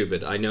not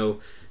stupid. I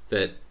know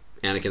that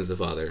Anakin's the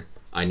father.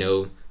 I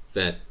know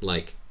that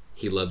like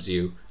he loves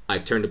you.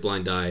 I've turned a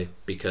blind eye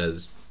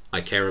because I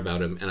care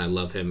about him and I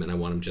love him and I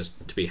want him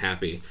just to be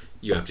happy.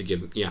 You have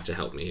to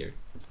help me here."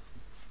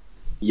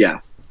 Yeah.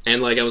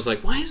 And like I was like,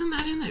 why isn't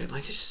that in there?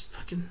 Like, it's just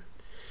fucking.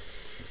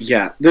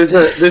 Yeah, there's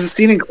a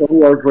scene in Clone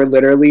Wars where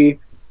literally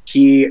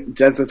he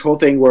does this whole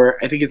thing where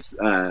I think it's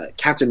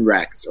Captain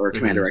Rex or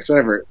Commander Rex,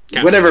 whatever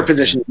Rex,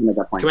 position he's in at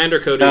that point. Commander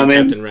Cody and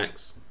Captain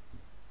Rex.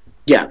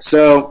 Yeah,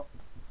 so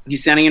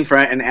he's standing in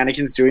front and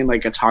Anakin's doing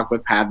like a talk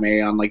with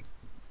Padme on the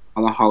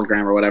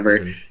hologram or whatever,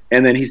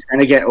 and then he's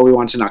trying to get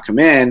Obi-Wan to not come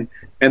in,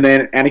 and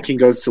then Anakin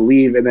goes to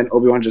leave, and then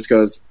Obi-Wan just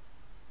goes,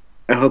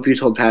 "I hope you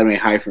told Padme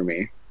hi for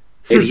me,"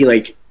 and he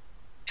like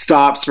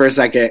stops for a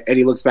second and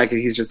he looks back and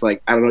he's just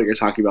like, "I don't know what you're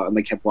talking about," and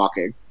they kept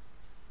walking.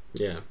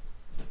 Yeah.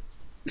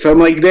 So I'm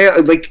like,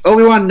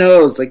 Obi-Wan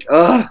knows, it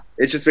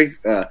just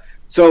makes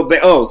so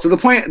the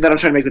point that I'm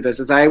trying to make with this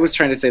is I was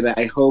trying to say that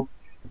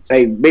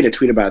I made a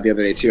tweet about it the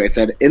other day too. I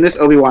said, in this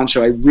Obi-Wan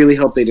show, I really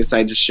hope they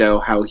decide to show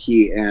how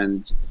he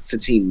and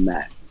Satine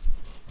met.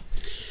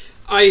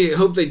 I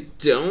hope they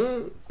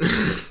don't.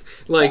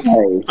 I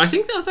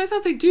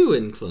thought they do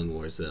in Clone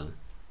Wars though.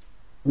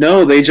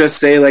 No, they just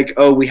say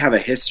we have a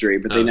history,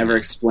 but they never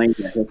explain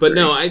the history. But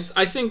no, I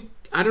think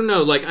I don't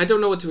know. Like, I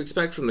don't know what to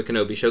expect from the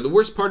Kenobi show. The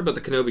worst part about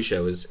the Kenobi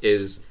show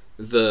is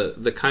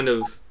the kind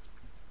of,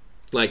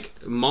 like,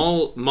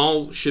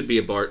 Maul should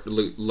be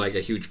like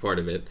a huge part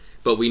of it,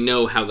 but we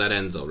know how that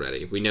ends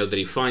already. We know that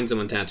he finds him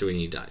on Tatooine and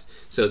he dies.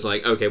 So it's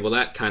like, okay, well,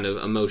 that kind of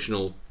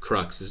emotional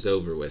crux is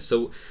over with.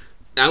 So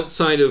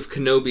outside of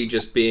Kenobi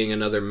just being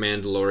another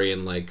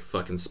Mandalorian, like,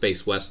 fucking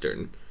space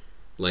western,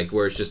 like,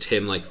 where it's just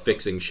him, like,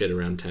 fixing shit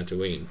around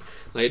Tatooine,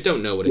 like, I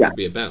don't know what it could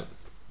be about.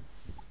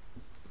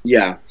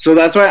 Yeah, so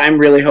that's why I'm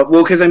really hoping.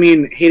 Well, because I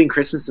mean, Hayden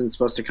Christensen's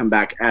supposed to come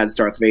back as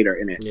Darth Vader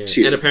in it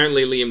too, and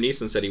apparently Liam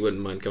Neeson said he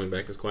wouldn't mind coming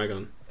back as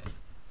Qui-Gon.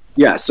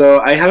 Yeah, so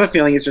I have a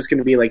feeling it's just going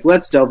to be like,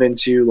 let's delve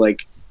into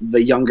like the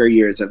younger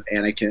years of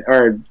Anakin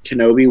or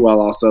Kenobi,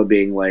 while also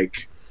being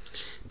like.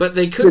 But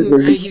they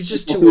couldn't. He's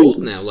just too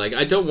old now. Like,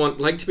 I don't want.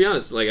 Like, to be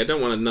honest, like, I don't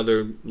want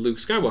another Luke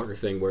Skywalker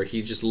thing where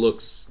he just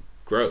looks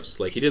gross.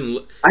 Like, he didn't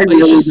look. I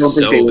really don't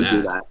think they would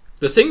do that.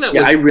 The thing that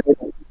I really.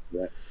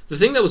 The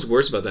thing that was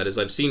worse about that is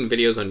I've seen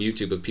videos on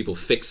YouTube of people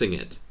fixing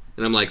it.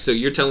 And I'm like, so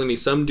you're telling me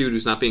some dude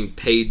who's not being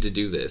paid to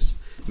do this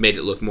made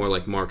it look more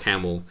like Mark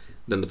Hamill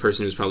than the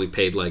person who's probably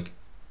paid, like,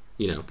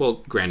 you know,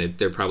 well, granted,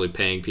 they're probably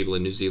paying people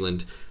in New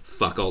Zealand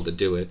fuck all to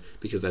do it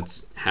because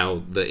that's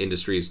how the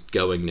industry is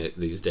going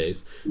these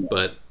days.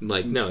 But,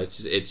 like, no, it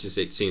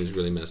seems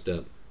really messed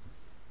up.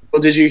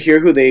 Well, did you hear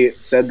who they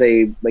said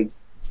they, like,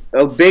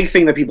 a big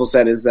thing that people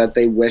said is that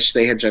they wish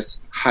they had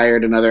just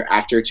hired another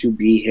actor to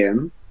be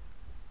him.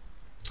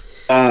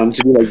 To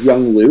be like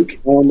young Luke.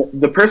 And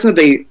the person that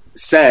they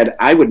said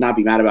I would not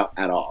be mad about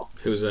at all.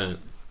 Who's that?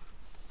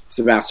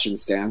 Sebastian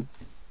Stan.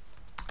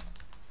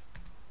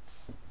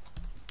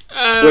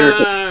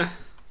 No.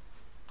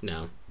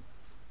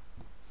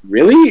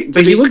 Really?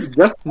 But he looks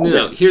just...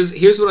 No,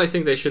 here's what I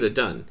think they should have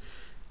done.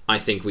 I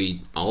think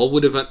we all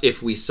would have,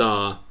 if we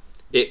saw...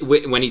 it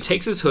when he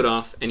takes his hood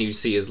off and you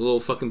see his little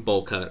fucking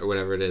bowl cut or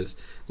whatever it is,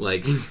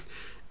 like,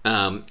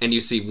 and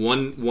you see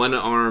one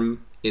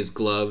arm is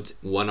gloved,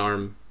 one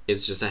arm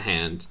is just a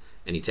hand,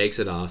 and he takes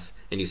it off,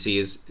 and you see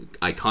his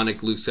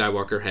iconic Luke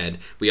Skywalker head.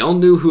 We all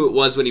knew who it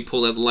was when he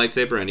pulled out the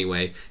lightsaber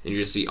anyway, and you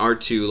just see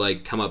R2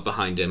 like come up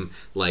behind him.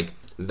 Like,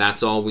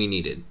 that's all we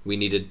needed. We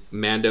needed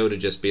Mando to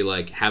just be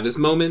like, have his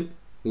moment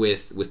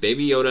with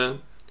Baby Yoda,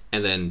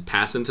 and then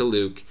pass him to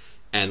Luke,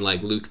 and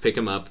like Luke pick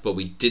him up, but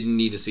we didn't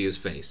need to see his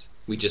face.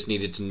 We just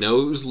needed to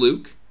know it was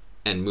Luke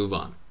and move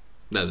on.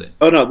 That's it.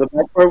 Oh no, the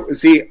best part,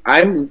 see,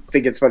 I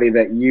think it's funny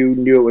that you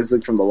knew it was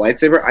Luke from the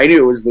lightsaber. I knew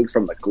it was Luke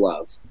from the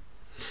glove.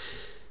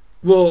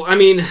 Well, I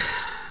mean,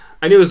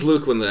 I knew it was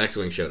Luke when the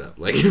X-Wing showed up.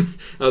 Like,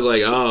 I was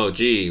like, oh,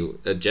 gee,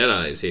 a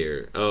Jedi's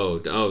here.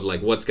 Oh,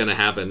 like, what's gonna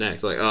happen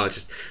next? Like,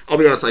 I'll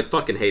be honest, I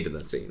fucking hated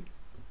that scene.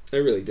 I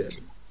really did.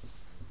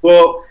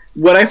 Well,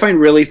 what I find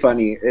really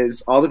funny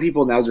is all the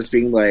people now just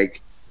being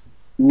like,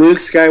 Luke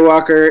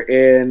Skywalker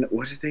in,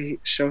 what did they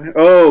show him?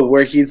 Oh,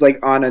 where he's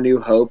like on A New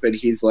Hope and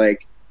he's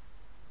like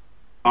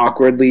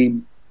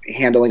awkwardly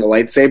handling a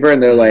lightsaber,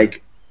 and they're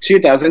like,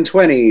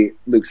 2020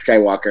 Luke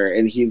Skywalker,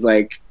 and he's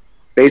like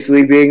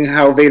basically being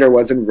how Vader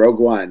was in Rogue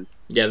One.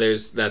 Yeah,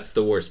 that's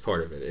the worst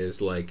part of it,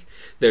 is like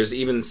there's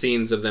even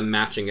scenes of them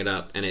matching it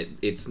up, and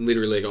it's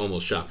literally like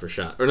almost shot for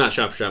shot, or not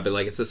shot for shot, but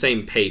like it's the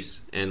same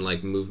pace and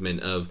like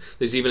movement of.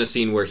 There's even a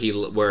scene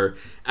where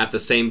at the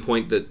same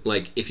point that,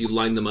 like, if you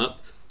line them up,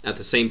 at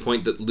the same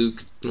point that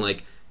Luke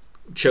like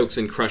chokes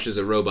and crushes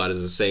a robot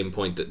is the same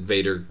point that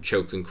Vader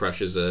chokes and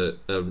crushes a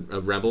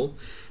rebel,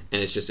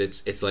 and it's just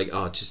it's like,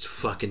 oh, it just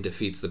fucking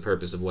defeats the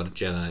purpose of what a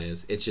Jedi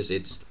is. It's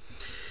just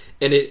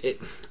and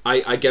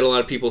I get a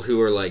lot of people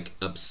who are like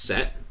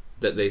upset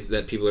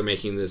that people are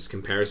making this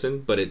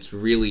comparison, but it's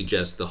really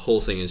just, the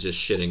whole thing is just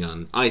shitting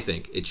on. I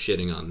think it's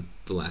shitting on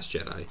The Last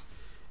Jedi.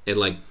 And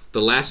like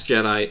The Last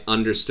Jedi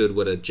understood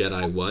what a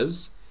Jedi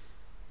was.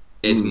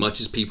 As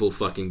much as people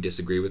fucking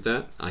disagree with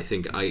that,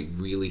 I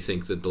really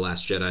think that The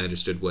Last Jedi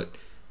understood what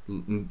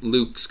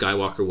Luke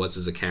Skywalker was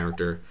as a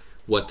character,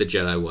 what the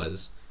Jedi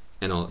was,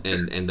 and all,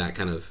 and that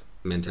kind of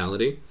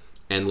mentality.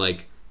 And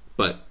like,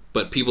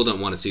 but people don't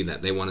want to see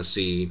that. They want to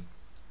see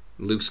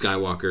Luke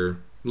Skywalker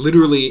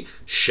literally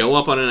show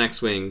up on an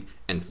X-Wing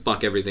and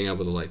fuck everything up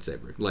with a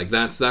lightsaber. Like,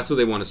 that's what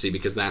they want to see,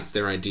 because that's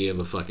their idea of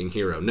a fucking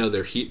hero. No,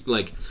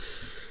 like,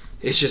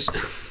 it's just,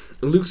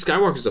 Luke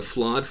Skywalker's a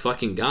flawed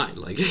fucking guy.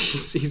 Like,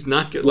 he's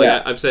not good. Like,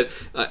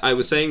 yeah. I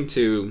was saying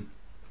to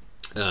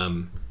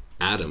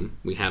Adam,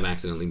 we have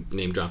accidentally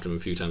name dropped him a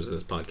few times in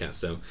this podcast,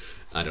 so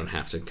I don't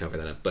have to cover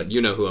that up. But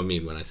you know who I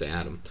mean when I say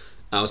Adam.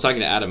 I was talking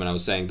to Adam, and I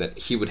was saying that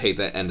he would hate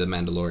that end of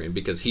Mandalorian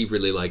because he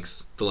really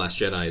likes The Last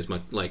Jedi as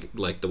much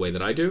like the way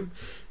that I do,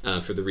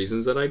 for the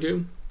reasons that I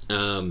do.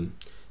 And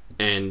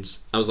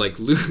I was like,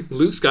 Luke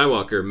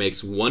Skywalker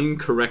makes one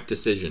correct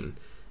decision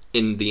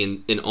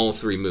in all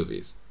three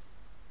movies.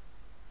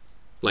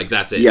 Like,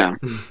 that's it. Yeah.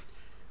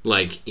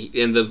 Like,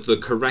 and the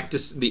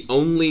correctest, the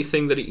only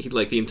thing that he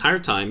like the entire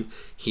time,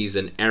 he's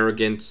an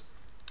arrogant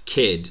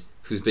kid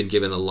who's been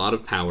given a lot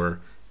of power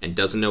and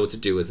doesn't know what to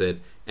do with it,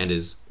 and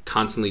is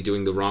constantly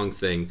doing the wrong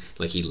thing.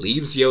 Like, he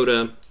leaves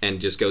Yoda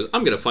and just goes,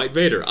 I'm gonna fight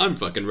Vader, I'm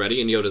fucking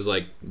ready, and Yoda's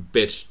like,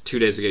 bitch, 2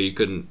 days ago you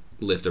couldn't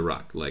lift a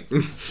rock. Like,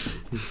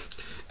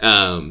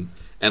 and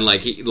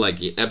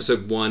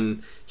episode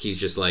 1, he's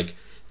just like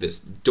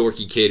this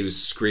dorky kid who's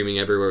screaming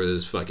everywhere with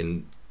his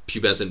fucking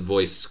pubescent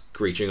voice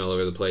screeching all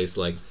over the place.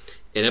 Like,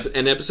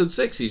 in episode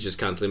 6, he's just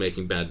constantly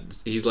making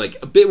he's like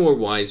a bit more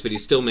wise, but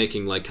he's still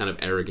making like kind of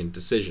arrogant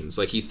decisions.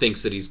 Like, he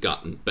thinks that he's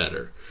gotten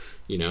better,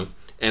 you know?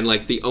 And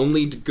like the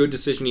only good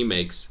decision he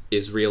makes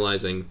is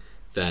realizing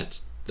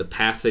that the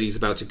path that he's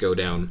about to go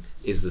down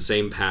is the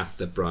same path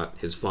that brought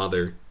his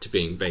father to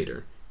being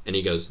Vader. And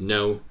he goes,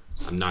 no,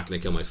 I'm not going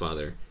to kill my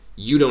father.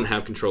 You don't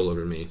have control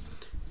over me.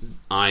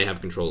 I have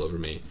control over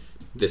me.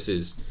 This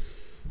is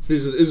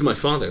my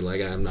father.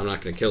 Like, I'm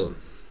not going to kill him.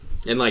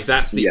 And like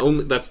that's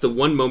the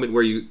one moment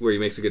where he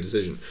makes a good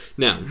decision.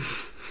 Now,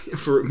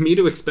 for you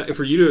to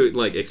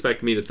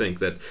expect me to think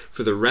that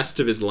for the rest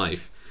of his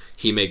life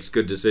he makes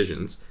good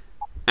decisions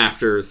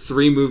after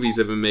 3 movies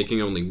of him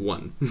making only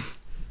 1.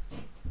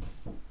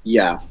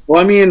 Yeah.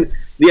 Well, I mean,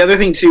 the other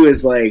thing too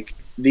is like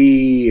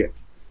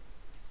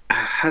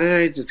how did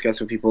I discuss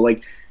with people?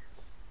 Like,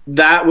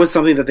 that was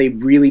something that they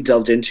really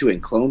delved into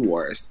in Clone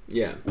Wars.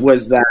 Yeah.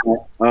 Was that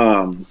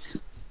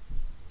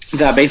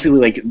that basically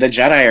like the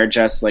Jedi are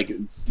just like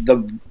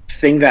the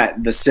thing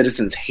that the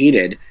citizens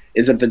hated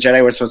is that the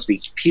Jedi were supposed to be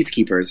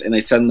peacekeepers and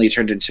they suddenly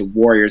turned into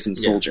warriors and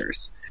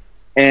soldiers.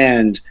 Yeah.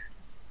 And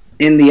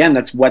in the end,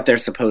 that's what they're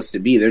supposed to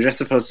be. They're just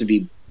supposed to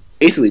be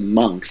basically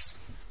monks.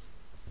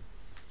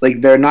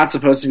 Like, they're not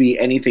supposed to be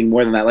anything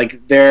more than that.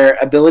 Like, their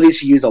ability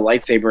to use a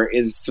lightsaber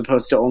is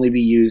supposed to only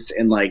be used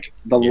in, like,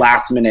 the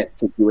last-minute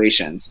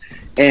situations.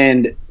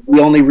 And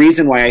the only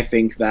reason why I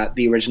think that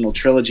the original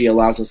trilogy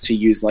allows us to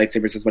use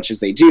lightsabers as much as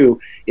they do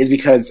is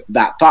because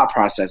that thought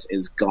process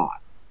is gone.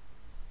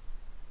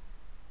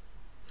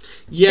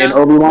 Yeah,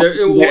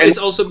 it's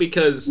also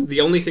because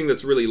the only thing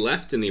that's really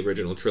left in the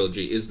original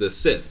trilogy is the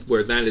Sith,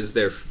 where that is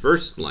their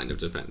first line of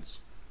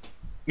defense.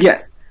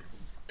 Yes.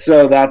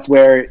 So that's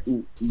where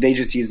they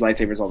just use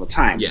lightsabers all the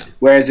time. Yeah.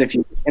 Whereas if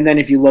you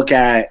look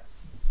at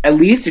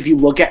least if you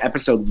look at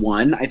episode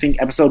 1, I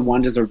think episode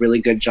 1 does a really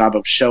good job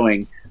of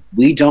showing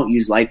we don't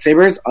use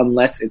lightsabers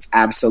unless it's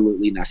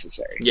absolutely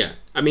necessary. Yeah.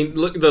 I mean,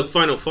 look, the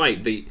final fight,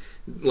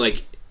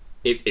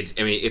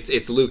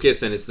 it's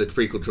Lucas and it's the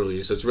prequel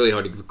trilogy, so it's really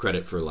hard to give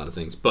credit for a lot of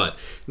things. But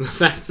the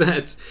fact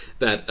that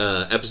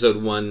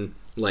episode 1,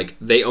 like,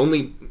 they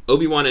only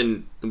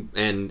Obi-Wan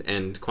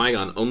and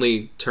Qui-Gon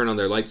only turn on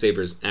their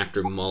lightsabers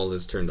after Maul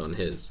is turned on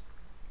his.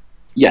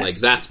 Yes, like,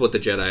 that's what the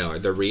Jedi are.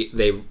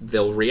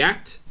 They'll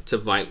react to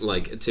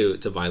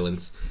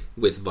violence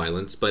with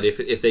violence, but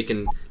if they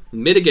can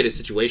mitigate a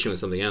situation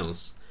with something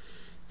else,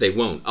 they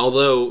won't.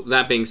 Although,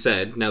 that being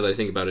said, now that I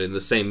think about it, in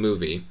the same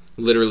movie,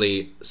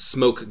 literally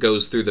smoke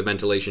goes through the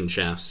ventilation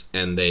shafts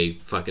and they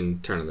fucking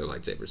turn on their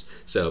lightsabers.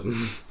 So,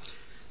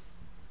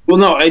 well,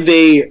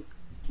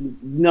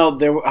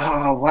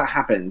 what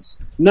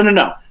happens?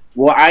 No.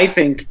 Well, I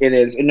think it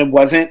is, and it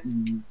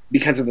wasn't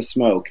because of the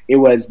smoke. It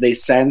was they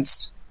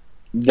sensed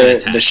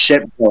the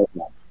ship blowing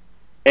up,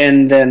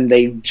 and then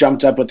they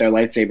jumped up with their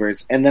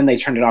lightsabers, and then they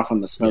turned it off when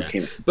the smoke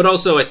came in. But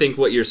also, I think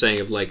what you're saying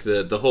of like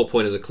the whole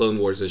point of the Clone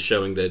Wars is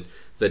showing that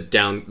the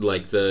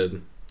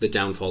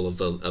downfall of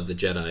the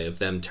Jedi, of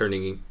them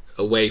turning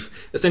away.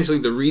 Essentially,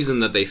 the reason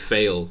that they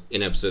fail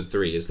in Episode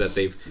 3 is that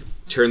they've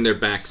turned their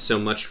back so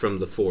much from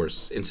the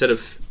Force. Instead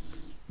of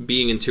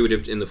being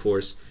intuitive in the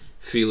Force,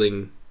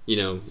 feeling,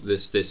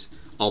 this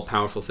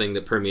all-powerful thing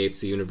that permeates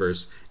the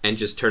universe, and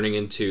just turning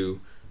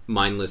into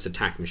mindless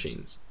attack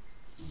machines.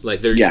 Like,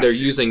 they're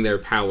using their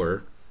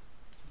power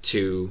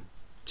to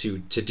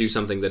do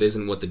something that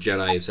isn't what the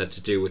Jedi is set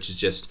to do, which is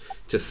just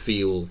to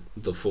feel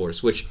the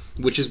Force, which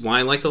is why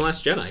I like The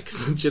Last Jedi,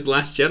 because The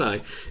Last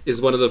Jedi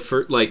is one of the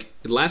first, like,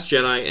 The Last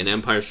Jedi and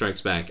Empire Strikes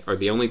Back are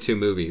the only 2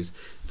 movies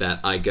that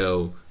I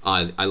go,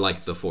 I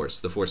like the Force.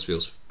 The Force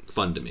feels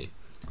fun to me.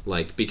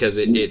 Like, because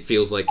it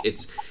feels like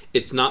it's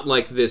not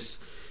like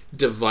this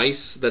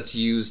device that's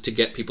used to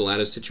get people out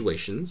of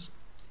situations.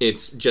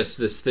 It's just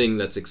this thing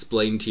that's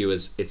explained to you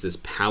as it's this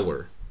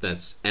power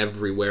that's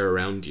everywhere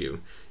around you.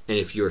 And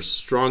if you're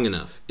strong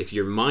enough, if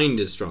your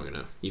mind is strong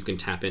enough, you can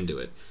tap into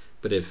it.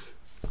 But if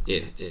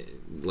you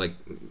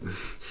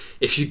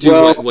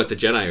do what the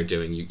Jedi are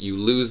doing, you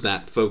lose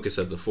that focus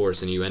of the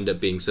Force, and you end up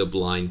being so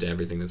blind to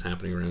everything that's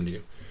happening around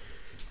you.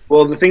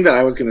 Well, the thing that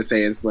I was going to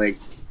say is, like,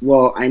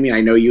 well, I mean,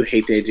 I know you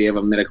hate the idea of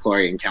a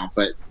midichlorian count,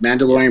 but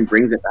Mandalorian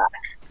brings it back.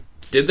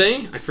 Did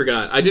they? I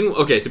forgot.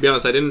 To be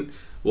honest, I didn't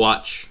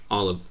watch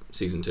all of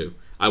Season 2.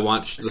 I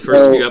watched the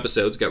first few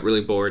episodes, got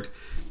really bored,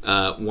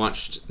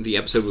 watched the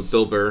episode with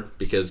Bill Burr,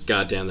 because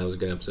goddamn, that was a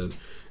good episode.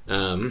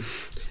 And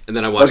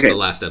then I watched the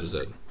last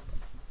episode.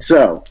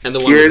 So, and the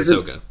one with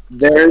Ahsoka.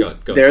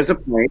 There's a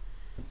point.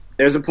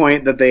 There's a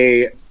point that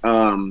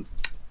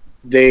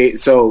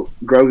so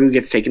Grogu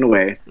gets taken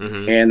away,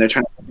 and they're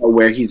trying to know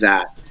where he's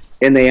at,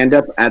 and they end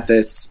up at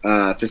this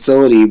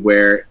facility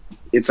where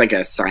it's like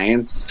a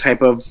science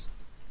type of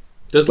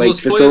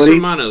facility.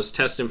 Hermanos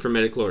test him for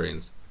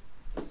midichlorians?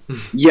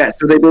 Yeah,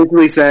 so they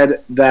basically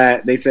said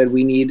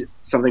we need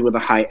something with a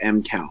high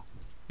M count.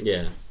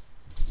 Yeah.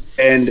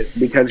 And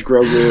because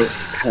Grogu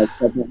has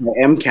such a high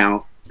M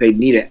count, they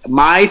need it.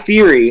 My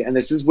theory, and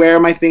this is where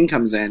my thing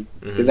comes in,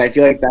 because I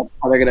feel like that's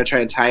how they're going to try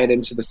to tie it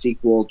into the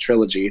sequel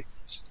trilogy,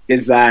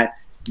 is that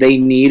they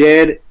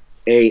needed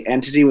a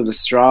entity with a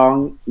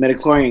strong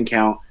midichlorian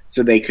count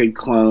so they could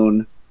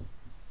clone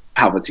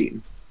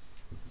Palpatine.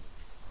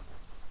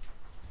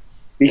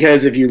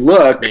 Because if you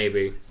look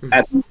maybe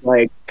at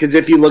because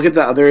if you look at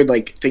the other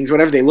things,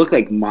 whatever, they look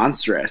like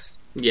monstrous.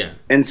 Yeah.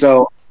 And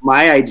so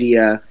my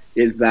idea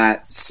is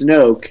that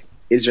Snoke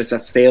is just a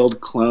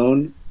failed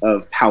clone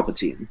of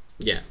Palpatine.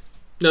 Yeah.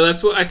 No,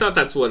 that's what I thought.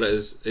 That's what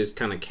is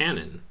kind of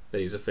canon,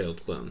 that he's a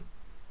failed clone.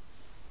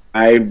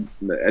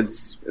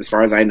 As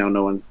far as I know,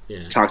 no one's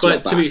talked about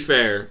that. But to be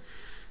fair,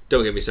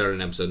 don't get me started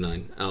on episode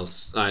 9.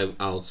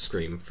 I'll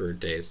scream for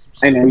days.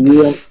 So. I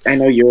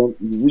know you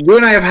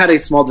and I have had a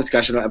small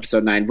discussion about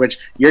episode 9, which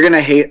you're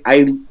gonna hate.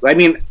 I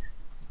mean,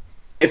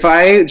 if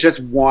I just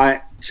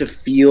want to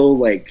feel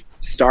like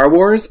Star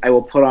Wars, I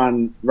will put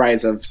on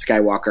Rise of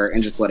Skywalker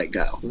and just let it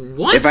go.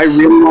 What? If I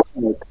really want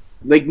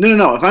to,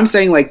 no. If I'm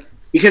saying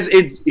because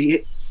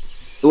the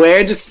way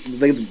I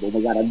just oh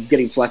my god, I'm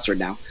getting flustered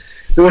now.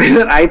 The way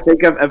that I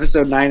think of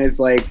episode 9 is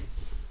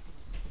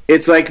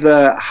it's like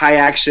the high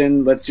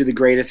action, let's do the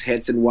greatest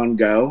hits in one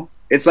go.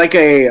 It's like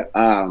a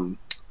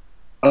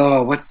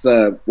what's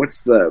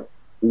the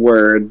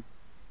word?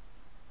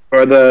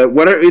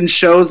 Or in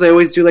shows they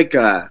always do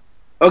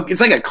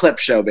it's like a clip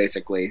show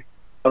basically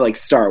of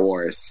Star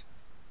Wars.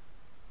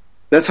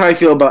 That's how I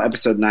feel about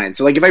episode 9.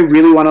 So if I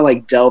really want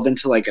to delve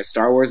into a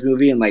Star Wars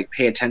movie and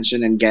pay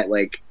attention and get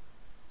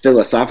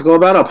philosophical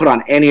about it, I'll put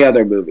on any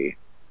other movie.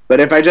 But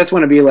if I just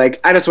want to be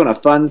I just want a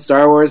fun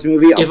Star Wars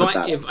movie, I'll put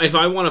that. If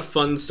I want a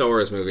fun Star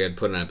Wars movie, I'd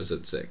put on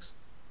episode 6.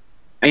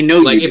 I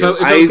know you do.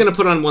 If I was going to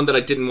put on one that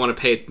I didn't want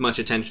to pay much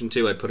attention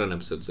to, I'd put on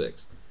episode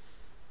 6.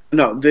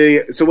 No,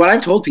 so what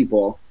I've told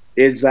people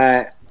is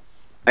that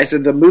I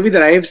said the movie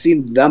that I have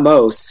seen the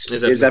most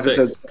is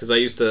episode 6. Because I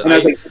used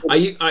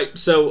to...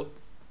 So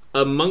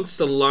amongst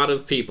a lot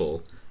of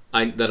people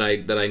that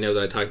I know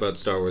that I talk about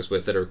Star Wars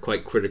with that are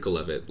quite critical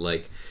of it,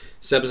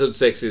 so episode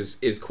 6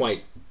 is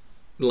quite...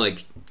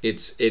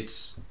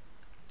 it's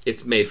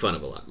made fun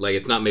of a lot.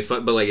 It's not made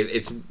fun, but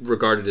it's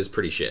regarded as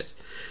pretty shit.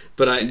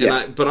 But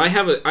I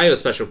have a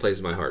special place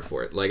in my heart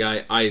for it.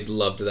 I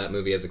loved that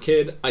movie as a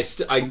kid. I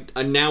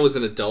now as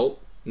an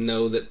adult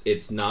know that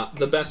it's not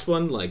the best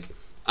one.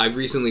 I've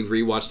recently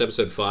rewatched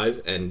episode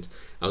 5 and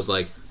I was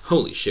like,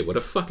 holy shit, what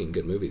a fucking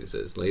good movie this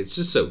is. It's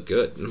just so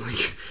good. And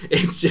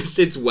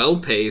it's well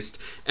paced.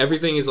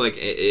 Everything is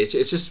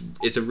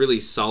it's a really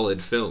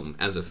solid film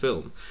as a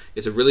film.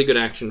 It's a really good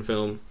action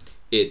film.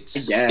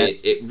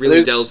 It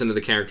really delves into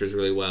the characters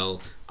really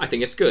well. I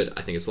think it's good.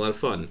 I think it's a lot of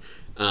fun.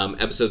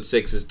 Episode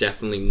 6 is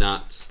definitely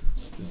not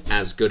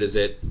as good as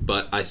it,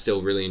 but I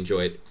still really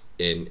enjoy it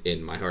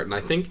in my heart. And I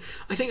think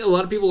a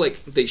lot of people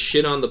they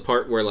shit on the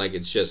part where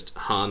it's just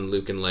Han,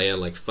 Luke, and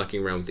Leia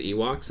fucking around with the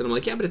Ewoks, and I'm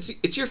like, yeah, but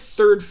it's your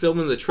third film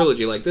in the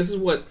trilogy. This is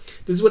what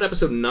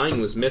episode 9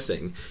 was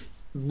missing.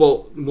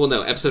 Well,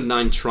 no, episode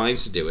 9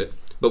 tries to do it,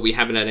 but we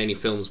haven't had any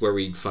films where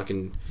we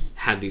fucking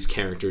had these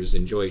characters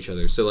enjoy each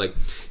other. So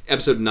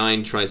episode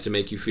 9 tries to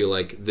make you feel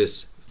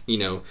this,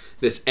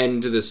 this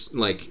end to this,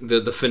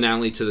 the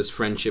finale to this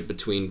friendship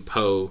between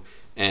Poe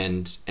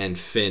and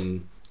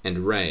Finn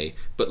and Rey,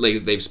 but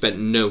they've spent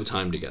no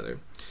time together.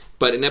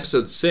 But in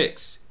episode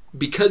 6,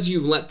 because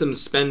you've let them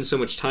spend so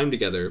much time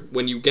together,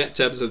 when you get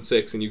to episode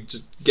 6 and you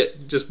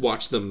just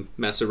watch them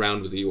mess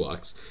around with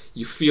Ewoks,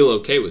 you feel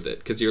okay with it,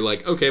 because you're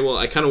okay, well,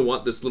 I kind of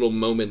want this little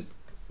moment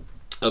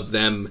of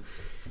them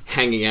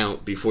hanging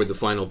out before the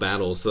final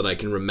battle so that I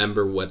can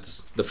remember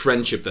what's the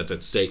friendship that's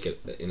at stake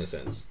in a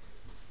sense.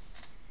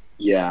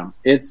 Yeah,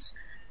 I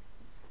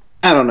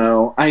don't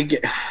know. I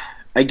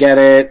get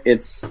it.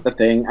 It's a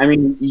thing. I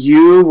mean,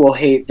 you will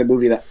hate the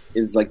movie that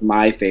is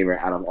my favorite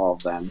out of all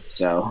of them.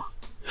 So,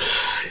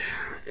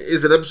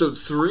 is it episode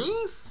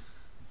 3?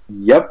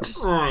 Yep.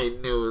 I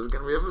knew it was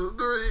gonna be episode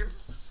 3.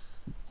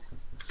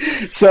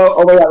 So,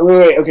 oh my god,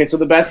 wait. Okay, so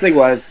the best thing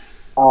was,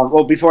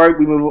 before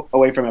we move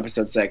away from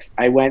episode 6,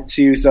 I went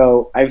to.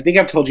 So I think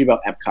I've told you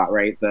about Epcot,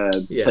 right?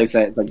 The place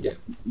that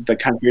the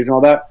countries and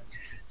all that.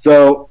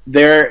 So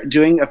they're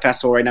doing a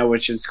festival right now,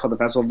 which is called the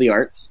Festival of the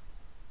Arts.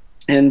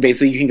 And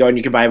basically you can go and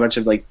you can buy a bunch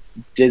of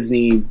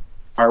Disney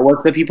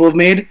artwork that people have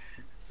made.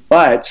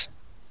 But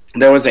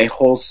there was a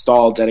whole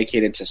stall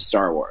dedicated to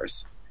Star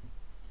Wars.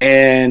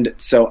 And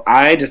so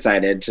I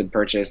decided to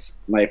purchase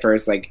my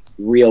first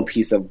real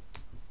piece of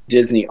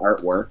Disney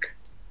artwork.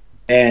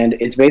 And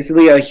it's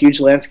basically a huge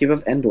landscape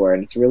of Endor,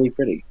 and it's really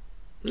pretty.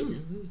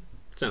 Mm-hmm.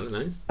 Sounds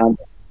nice.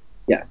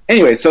 Yeah.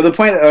 Anyway, so the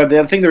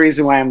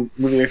reason why I'm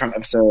moving away from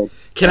episode...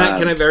 Can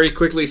I very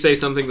quickly say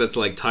something that's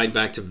tied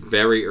back to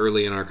very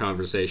early in our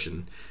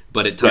conversation,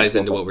 but it ties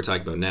into what we're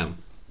talking about now.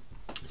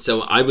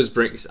 So I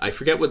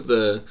forget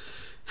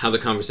how the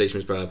conversation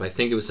was brought up. I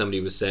think it was somebody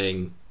was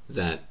saying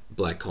that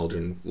Black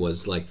Cauldron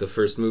was the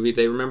first movie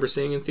they remember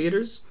seeing in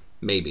theaters.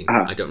 Maybe.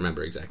 I don't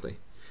remember exactly.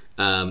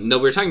 No,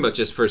 we were talking about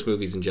just first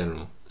movies in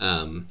general.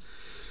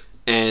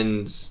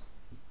 And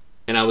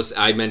and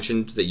I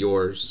mentioned that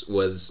yours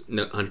was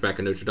Hunchback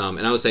of Notre Dame,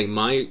 and I was saying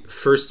my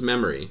first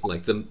memory,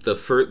 like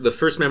the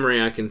first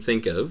memory I can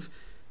think of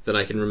that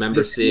I can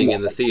remember seeing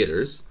in the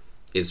theaters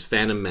is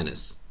Phantom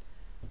Menace.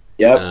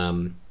 Yep.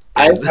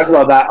 I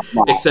love that.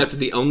 Except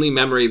the only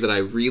memory that I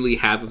really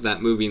have of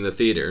that movie in the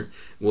theater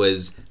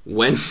was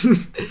when,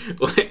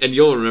 and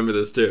you'll remember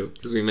this too,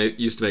 because we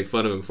used to make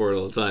fun of him for it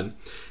all the time,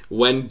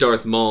 when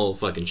Darth Maul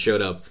fucking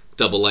showed up,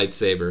 double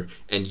lightsaber,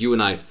 and you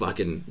and I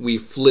we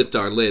flipped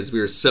our lids. We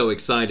were so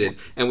excited,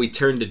 and we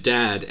turned to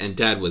Dad, and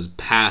Dad was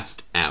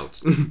passed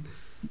out.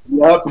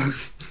 Yup.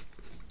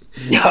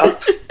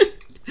 Yup.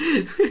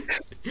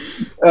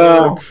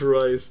 Oh,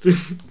 Christ.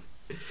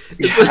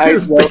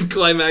 This big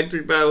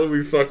climactic battle,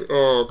 we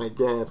oh my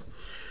god.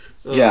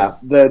 Yeah,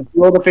 the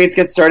Duel of the Fates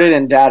gets started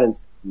and Dad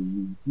is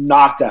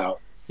knocked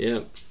out.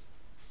 Yeah.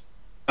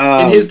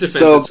 In his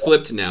defense, it's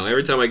flipped now.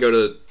 Every time I go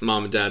to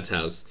Mom and Dad's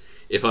house,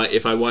 if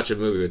I watch a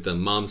movie with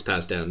them, Mom's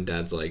passed out and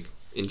Dad's like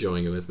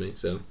enjoying it with me.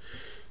 So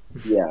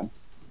yeah.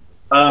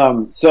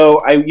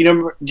 So do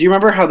you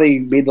remember how they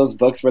made those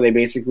books where they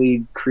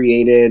basically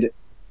created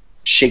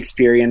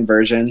Shakespearean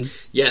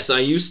versions? Yes, I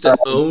used to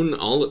own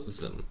all of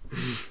them.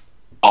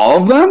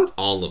 All of them?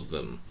 All of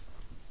them.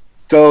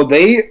 So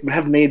they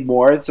have made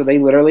more. So they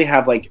literally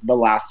have like The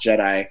Last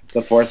Jedi,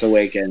 The Force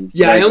Awakens.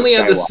 Yeah, I only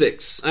had the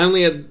 6. I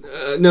only had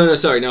I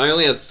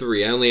only had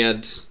 3. I only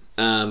had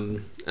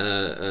remember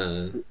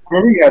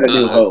you had A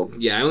New Hope.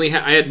 Yeah,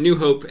 I had New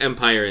Hope,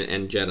 Empire,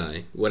 and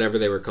Jedi, whatever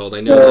they were called.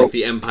 I know like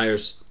the Empire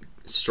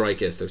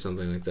Striketh or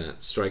something like that.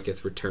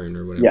 Striketh Return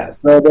or whatever. Yeah,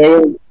 so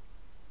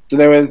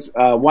there was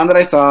one that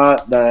I saw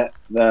that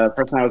the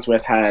person I was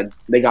with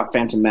they got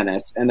Phantom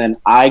Menace, and then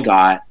I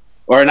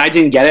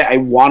didn't get it. I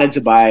wanted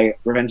to buy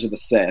Revenge of the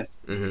Sith,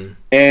 and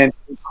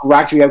it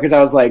cracked me up because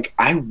I was like,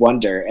 I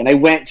wonder. And I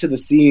went to the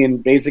scene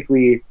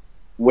basically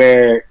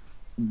where,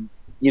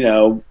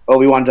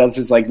 Obi-Wan does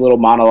his like little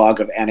monologue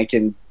of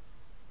Anakin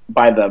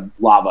by the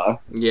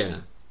lava. Yeah,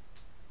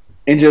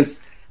 and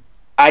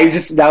I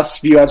just now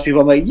spew out to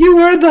people. I'm like, you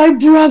are thy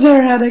brother,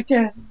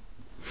 Anakin.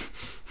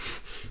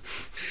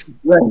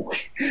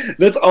 Like,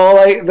 that's all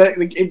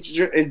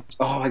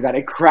oh my god,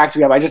 it cracked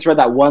me up. I just read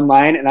that one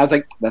line and I was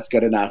like, that's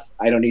good enough.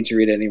 I don't need to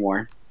read it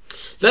anymore.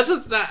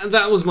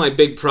 That was my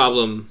big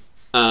problem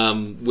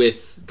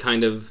with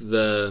kind of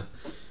the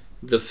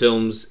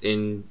films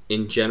in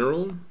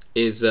general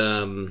is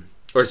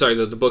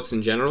the books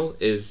in general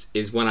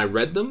is when I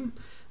read them,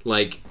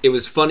 like it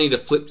was funny to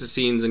flip the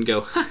scenes and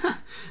go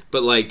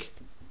but like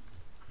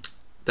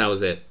that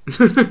was it.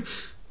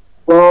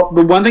 Well,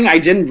 the one thing, I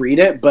didn't read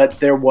it, but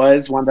there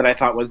was one that I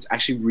thought was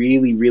actually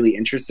really, really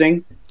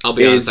interesting. I'll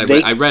be honest,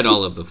 I read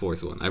all of the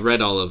fourth one. I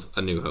read all of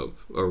A New Hope,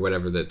 or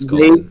whatever that's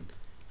called in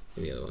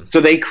the other one. So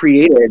they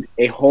created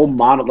a whole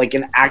like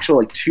an actual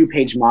like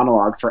 2-page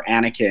monologue for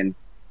Anakin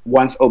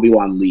once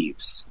Obi-Wan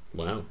leaves.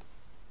 Wow.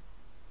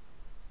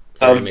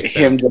 Of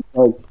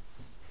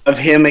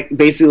him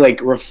basically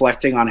like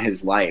reflecting on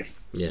his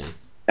life. Yeah.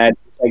 And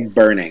like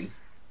burning.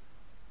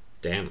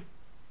 Damn.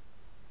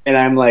 And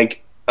I'm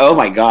like, oh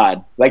my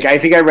god! Like I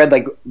think I read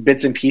like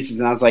bits and pieces,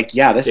 and I was like,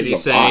 "Yeah, this is." Did he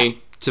say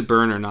to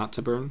burn or not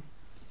to burn?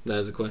 That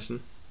is a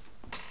question.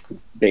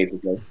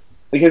 Basically,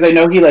 because I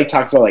know he like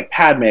talks about like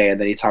Padme,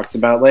 and then he talks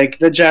about like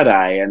the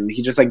Jedi, and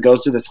he just like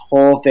goes through this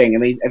whole thing,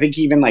 and I think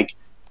he even like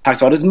talks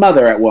about his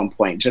mother at one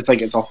point. Just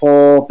like it's a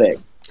whole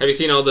thing. Have you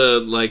seen all the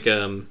like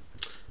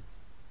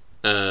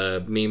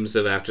memes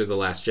of after the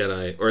Last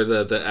Jedi or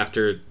the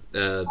after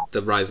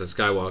the Rise of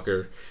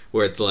Skywalker,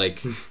 where it's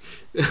like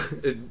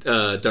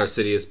Darth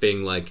Sidious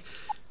being like,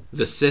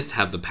 the Sith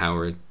have the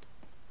power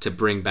to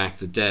bring back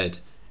the dead,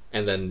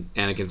 and then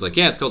Anakin's like,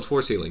 yeah, it's called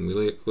force healing.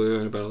 We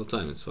learn about it all the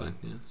time. It's fine.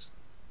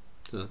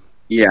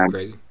 Yeah.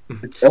 Crazy.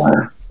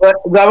 But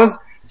that was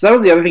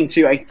the other thing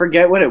too. I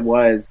forget what it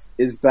was.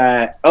 Is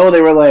that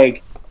they were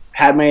like,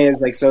 Padme is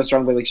like so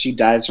strong, but like she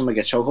dies from like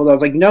a chokehold. I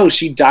was like, no,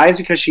 she dies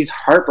because she's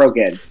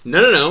heartbroken.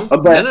 No.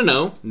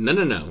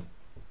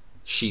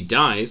 She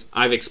dies.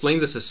 I've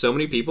explained this to so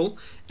many people,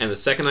 and the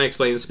second I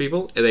explain this to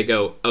people, they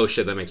go, oh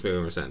shit, that makes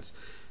more sense.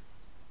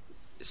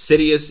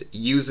 Sidious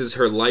uses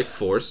her life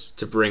force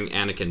to bring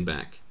Anakin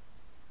back.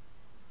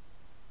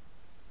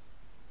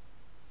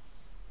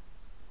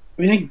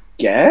 I mean, I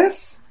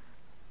guess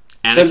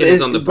Anakin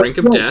is on the brink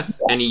of death,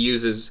 and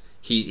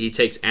he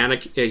takes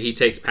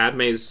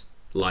Padme's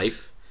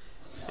life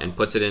and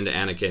puts it into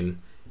Anakin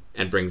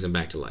and brings him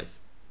back to life.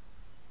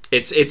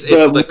 It's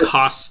the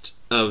cost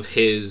of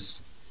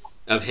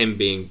him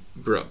being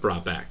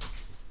brought back.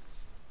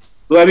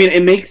 Well, I mean,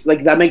 it makes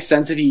that makes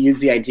sense if you use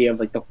the idea of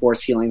like the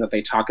force healing that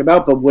they talk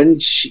about. But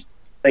wouldn't she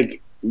need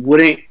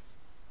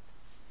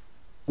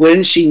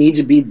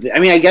to be? I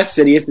mean, I guess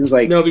Sidious is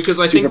like no, because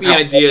I think the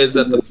idea is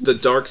that the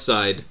dark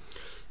side,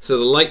 so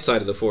the light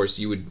side of the force,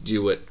 you would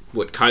do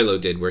what Kylo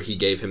did, where he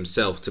gave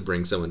himself to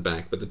bring someone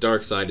back. But the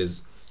dark side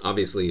is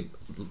obviously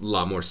a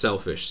lot more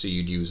selfish, so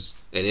you'd use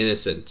an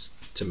innocent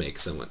to bring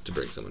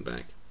someone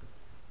back.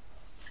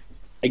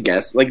 I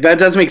guess like that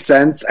does make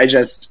sense.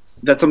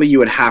 That's something you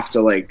would have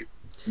to like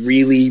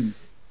really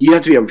you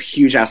have to be a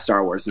huge ass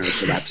Star Wars nerd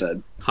for that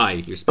to. Hi,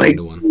 you're speaking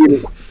to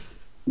one.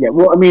 Yeah,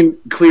 well, I mean,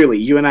 clearly,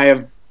 you and I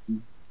have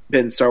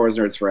been Star Wars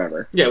nerds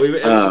forever. Yeah,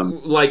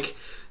 like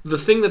the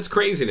thing that's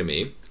crazy to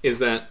me is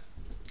that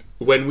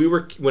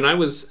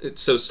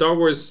so Star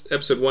Wars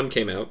Episode 1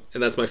 came out,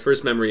 and that's my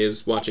first memory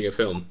is watching a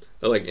film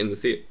like in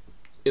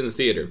the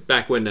theater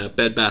back when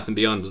Bed Bath and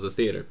Beyond was a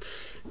theater.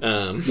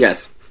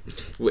 Yes.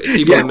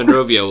 People in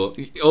Monrovia,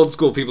 old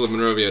school people in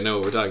Monrovia know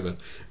what we're talking about.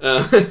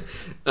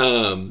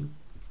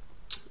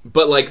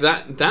 But like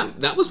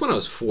that was when I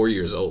was 4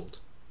 years old.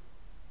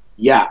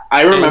 Yeah,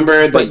 I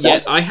remember. But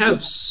yet I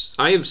have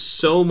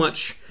so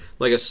much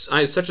I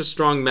have such a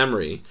strong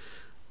memory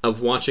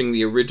of watching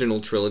the original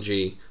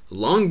trilogy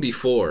long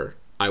before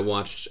I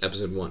watched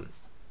Episode 1.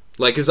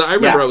 Like, because I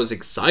remember I was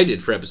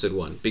excited for Episode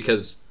 1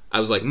 because I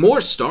was like,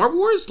 more Star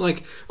Wars?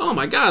 Like, oh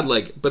my god,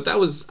 like, but I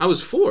was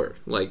 4.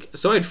 Like,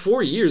 so I had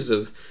 4 years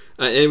of,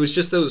 and it was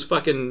just those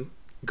fucking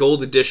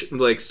gold edition,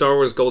 like, Star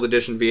Wars gold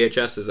edition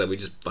VHSs that we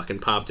just fucking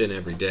popped in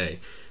every day.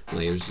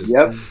 Like, it was just...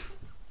 Yep.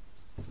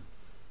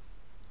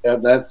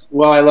 Yeah,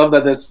 well, I love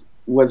that this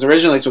was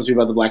originally supposed to be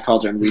about the Black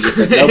Cauldron. We just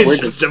said, no, we're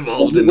just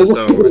evolved into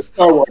Star Wars.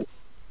 Star Wars.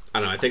 I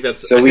don't know. I think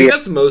that's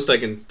that's most I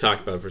can talk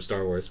about for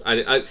Star Wars.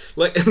 I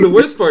like the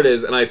worst part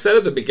is, and I said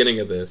at the beginning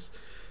of this,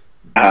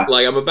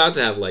 like I'm about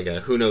to have like a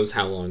who knows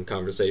how long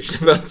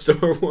conversation about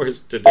Star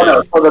Wars today. Oh,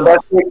 no. So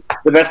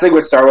the best thing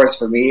with Star Wars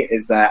for me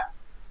is that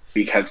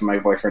because my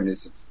boyfriend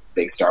is a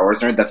big Star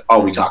Wars nerd, that's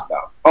all we talk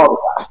about all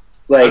the time.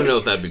 Like, I don't know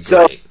if that'd be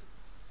great,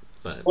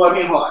 but well, I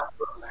mean, hold on.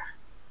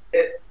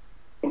 It's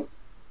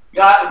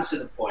gotten to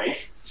the point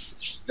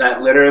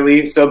that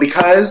literally, so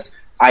because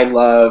I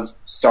love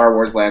Star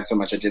Wars Land so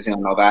much at Disneyland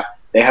and all that,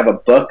 they have a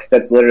book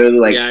that's literally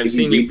like... Yeah, I've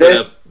seen you put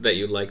up that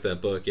you like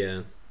that book,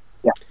 yeah.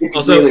 It's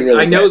also, really,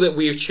 really I know good. that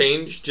we've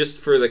changed, just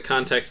for the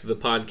context of the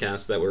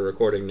podcast that we're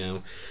recording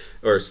now,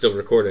 or still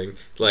recording,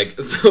 like,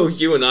 though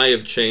you and I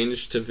have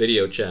changed to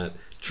video chat,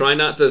 try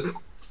not to,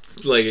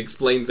 like,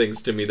 explain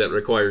things to me that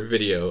require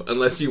video,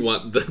 unless you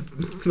want the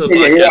podcast to be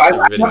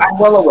video. I'm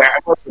well aware.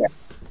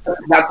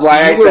 That's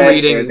why I said... were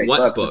reading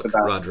what book,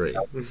 Rodri?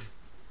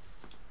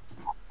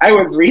 I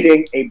was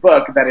reading a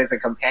book that is a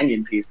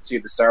companion piece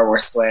to the Star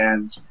Wars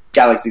Land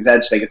Galaxy's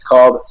Edge thing. It's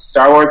called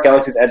Star Wars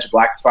Galaxy's Edge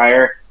Black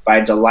Spire by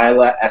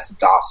Delilah S.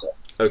 Dawson.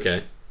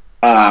 Okay.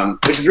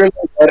 Which is really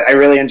good. I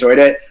really enjoyed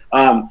it.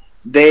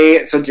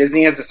 So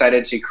Disney has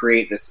decided to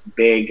create this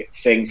big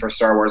thing for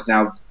Star Wars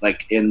now,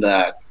 like in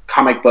the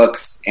comic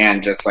books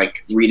and just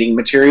like reading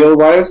material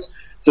wise.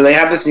 So they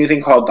have this new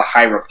thing called the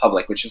High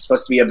Republic, which is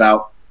supposed to be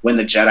about when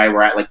the Jedi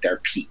were at like their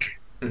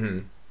peak. Mm-hmm.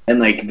 And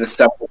like the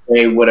stuff that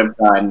they would have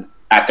done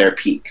at their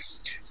peak.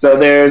 So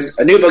there's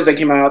a new book that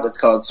came out that's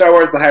called Star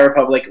Wars: The High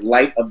Republic,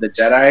 Light of the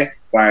Jedi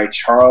by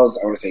Charles,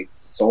 I want to say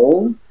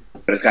Soule,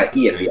 but it's got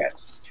E at the end.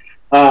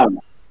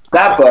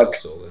 That book,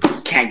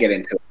 can't get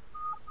into it.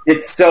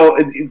 It's so...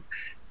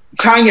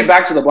 tying it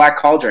back to the Black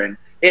Cauldron,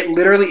 it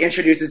literally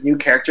introduces new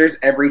characters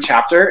every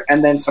chapter,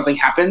 and then something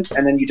happens,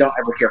 and then you don't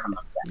ever hear from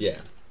them again.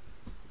 Yeah.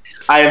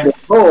 I have been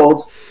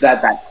told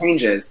that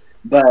changes,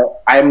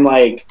 but I'm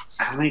like,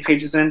 how many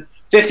pages in?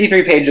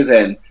 53 pages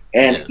in.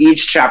 And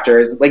each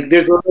chapter is like,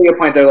 there's literally a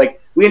point there, like,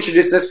 we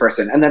introduced this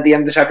person, and then at the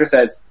end of the chapter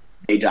says,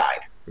 they died.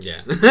 Yeah.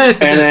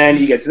 And then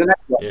you get to the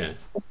next one. Yeah.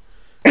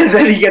 And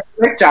then you get to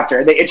the next chapter,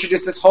 and they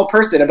introduce this whole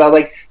person about,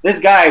 like, this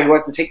guy who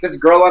wants to take this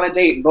girl on a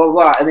date, and blah, blah,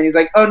 blah. And then he's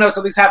like, oh, no,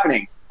 something's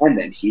happening. And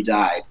then he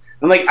died.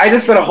 I'm like, I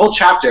just spent a whole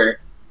chapter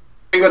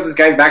talking about this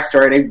guy's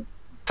backstory, and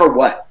for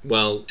what?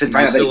 Well, to you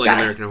find out still that he like died.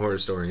 American Horror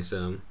Story,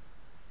 so...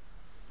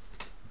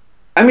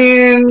 I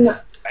mean...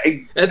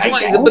 That's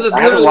why, but that's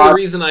literally the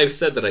reason I've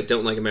said that I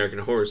don't like American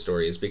Horror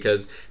Story is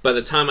because by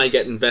the time I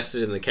get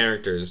invested in the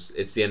characters,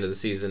 it's the end of the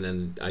season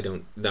and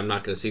I'm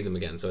not going to see them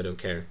again, so I don't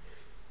care.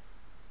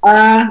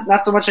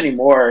 Not so much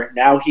anymore.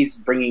 Now he's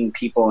bringing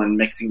people and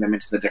mixing them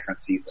into the different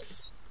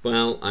seasons.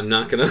 Well, I'm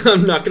not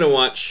gonna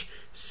watch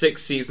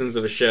 6 seasons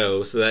of a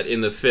show so that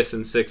in the 5th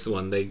and 6th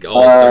one they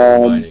all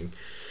start combining.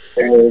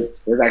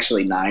 There's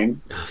actually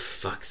 9. Oh,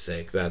 fuck's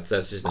sake! That's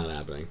just not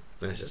happening.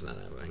 That's just not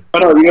happening. Oh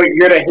no,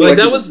 you're to hate like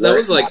that was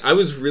like I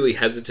was really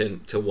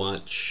hesitant to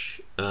watch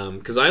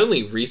because I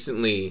only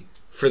recently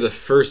for the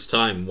first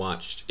time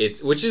watched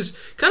it, which is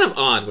kind of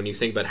odd when you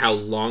think about how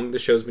long the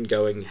show's been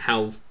going,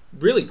 how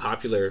really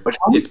popular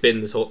it's been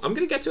this whole... I'm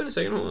gonna get to it in a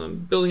second. Hold on, I'm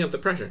building up the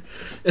pressure.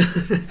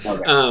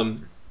 Okay.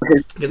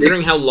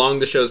 Considering how long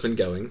the show's been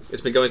going,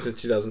 it's been going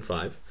since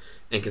 2005,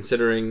 and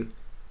considering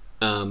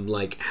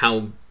like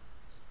how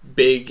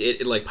big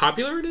it like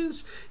popular it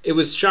is, it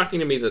was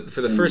shocking to me that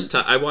for the first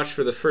time I watched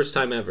for the first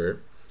time ever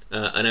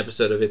an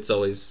episode of It's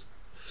Always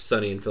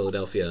Sunny in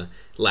Philadelphia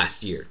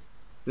last year.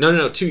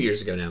 No, 2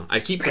 years ago now. I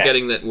keep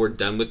forgetting that we're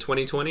done with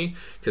 2020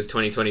 because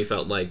 2020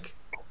 felt like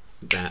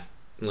that.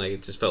 Like,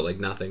 it just felt like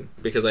nothing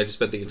because I just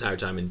spent the entire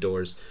time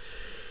indoors.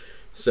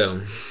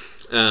 So,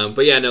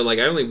 but yeah, no, like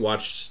I only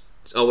watched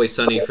Always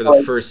Sunny for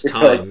the first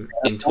time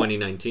in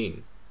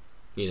 2019.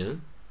 You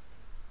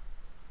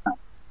know?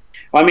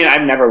 Well, I mean,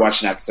 I've never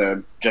watched an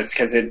episode just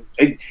because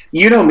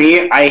you know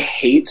me, I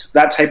hate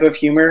that type of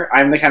humor.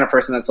 I'm the kind of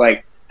person that's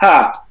like,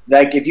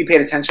 like if you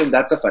paid attention,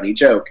 that's a funny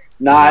joke.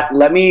 Not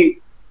let me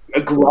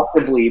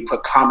aggressively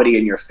put comedy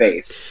in your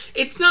face.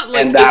 It's not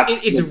like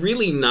it's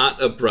really not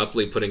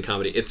abruptly putting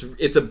comedy.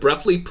 It's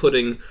abruptly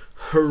putting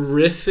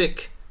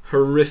horrific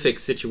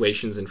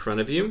situations in front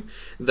of you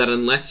that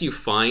unless you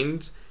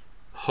find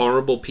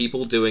horrible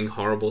people doing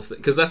horrible things,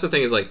 because that's the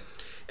thing is like,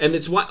 and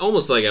it's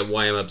almost like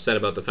why I'm upset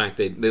about the fact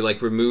they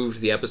like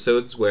removed the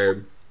episodes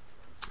where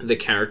the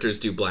characters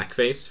do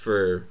blackface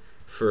for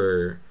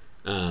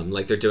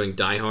like they're doing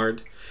Die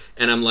Hard,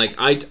 and I'm like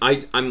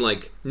I'm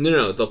like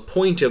no, the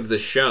point of the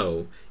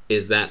show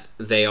is that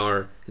they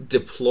are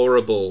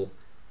deplorable,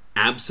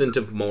 absent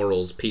of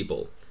morals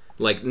people.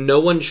 Like no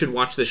one should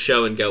watch the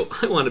show and go,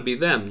 I want to be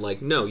them.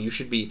 Like no, you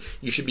should be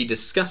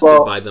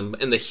disgusted by them,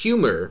 and the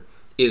humor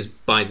is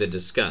by the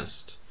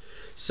disgust.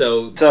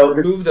 So to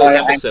remove those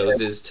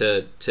episodes is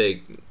to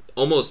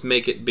almost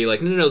make it be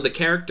like no, the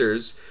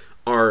characters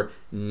are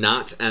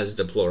not as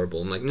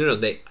deplorable. I'm like no,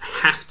 they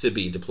have to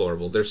be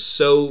deplorable. They're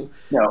so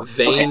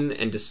vain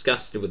and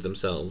disgusted with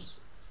themselves.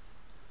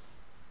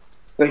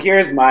 So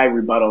here's my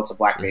rebuttal to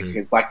blackface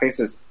because blackface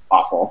is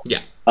awful.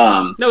 Yeah.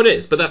 No, it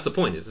is, but that's the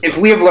point. If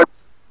we have learned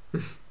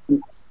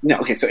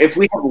so if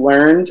we have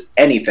learned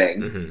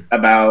anything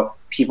about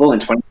people in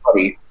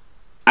 2020,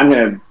 I'm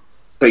going to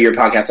put your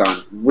podcast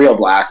on real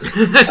blast.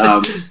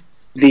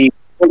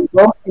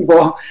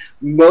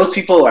 Most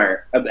people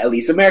are, at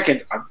least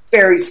Americans, are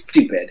very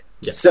stupid.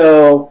 Yeah.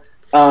 So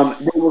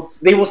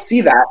they will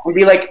see that and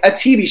be like, a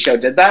TV show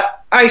did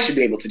that, I should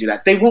be able to do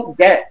that. They won't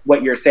get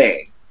what you're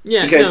saying.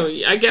 Yeah, because,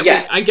 I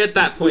get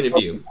that point of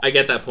view.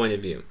 Because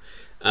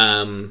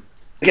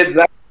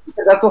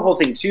that's the whole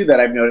thing too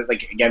that I've noticed.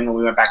 Like again, when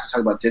we went back to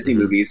talk about Disney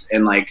movies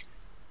and like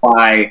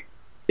why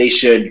they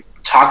should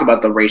talk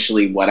about the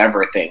racially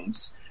whatever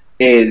things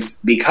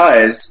is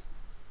because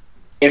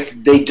if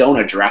they don't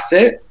address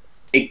it,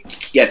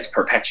 it gets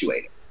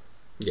perpetuated.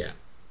 Yeah.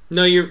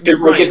 No, you're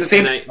right. It's the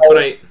same.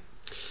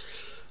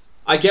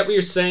 I get what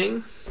you're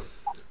saying.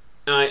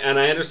 And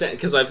I understand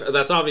because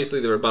that's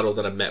obviously the rebuttal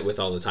that I've met with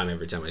all the time.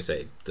 Every time I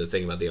say the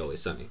thing about the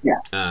Always Sunny. Yeah.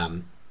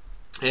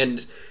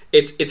 And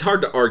it's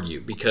hard to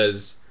argue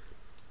because,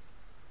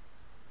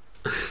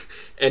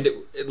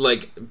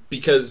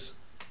 because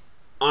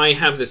I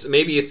have this,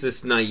 maybe it's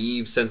this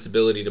naive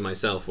sensibility to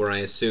myself where I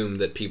assume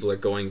that people are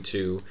going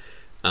to,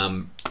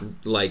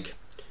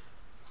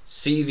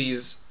 see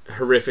these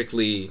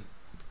horrifically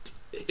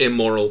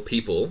immoral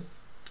people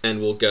and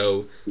will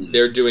go,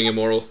 they're doing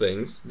immoral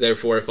things,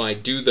 therefore if I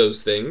do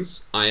those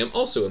things, I am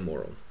also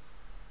immoral.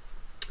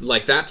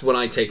 Like, that's what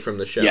I take from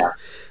the show. Yeah.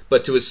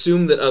 But to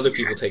assume that other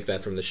people take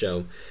that from the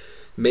show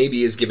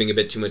maybe is giving a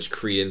bit too much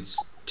credence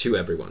to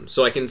everyone.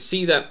 So I can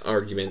see that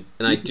argument,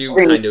 and I do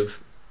kind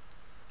of...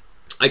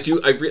 I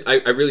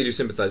really do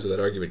sympathize with that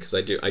argument because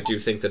I do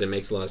think that it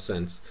makes a lot of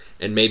sense,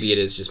 and maybe it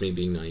is just me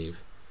being naive.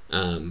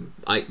 When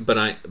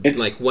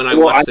I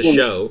watch the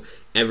show,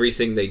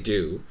 everything they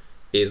do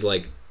is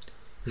like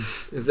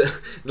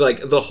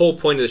the whole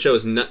point of the show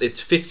is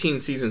it's 15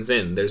 seasons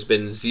in. There's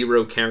been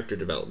zero character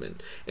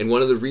development, and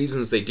one of the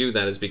reasons they do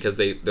that is because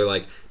they're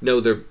like, no,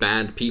 they're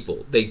bad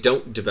people. They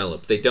don't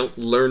develop. They don't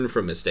learn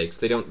from mistakes.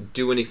 They don't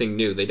do anything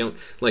new. They don't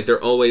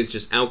they're always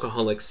just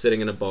alcoholics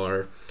sitting in a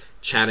bar,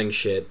 chatting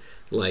shit.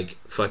 Like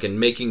fucking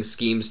making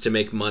schemes to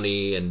make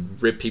money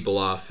and rip people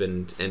off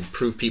and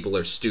prove people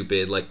are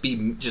stupid, like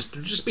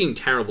just being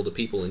terrible to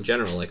people in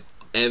general, like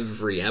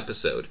every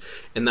episode.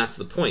 And that's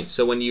the point.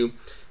 So when you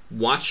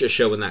watch a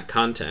show in that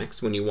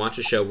context, when you watch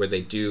a show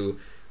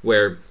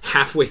where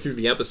halfway through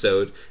the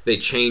episode they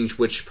change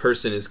which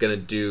person is gonna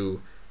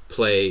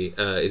play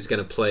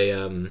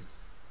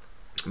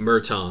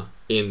Murtaugh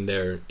in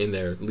their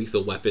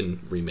Lethal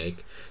Weapon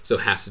remake, so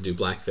has to do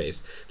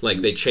blackface.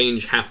 Like, they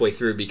change halfway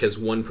through because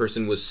one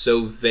person was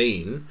so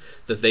vain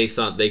that they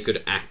thought they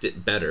could act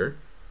it better.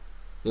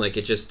 Like,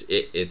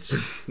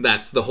 it's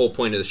that's the whole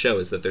point of the show,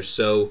 is that they're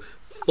so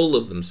full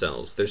of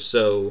themselves. They're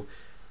so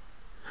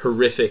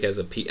horrific as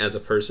a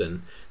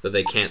person that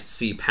they can't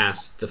see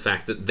past the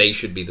fact that they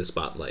should be the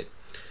spotlight.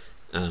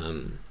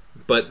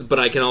 But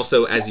I can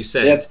also, as you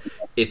said,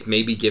 it's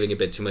maybe giving a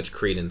bit too much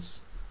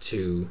credence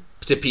to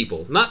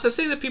people. Not to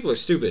say that people are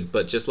stupid,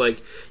 but just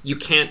like, you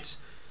can't,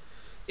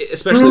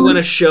 especially when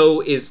a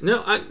show is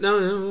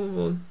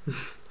no.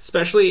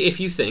 Especially if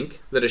you think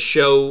that a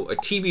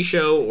TV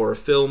show or a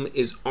film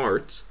is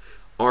art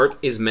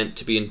is meant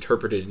to be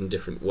interpreted in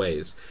different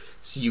ways.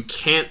 So you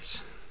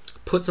can't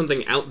put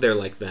something out there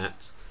like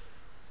that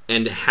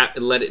and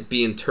let it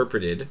be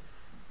interpreted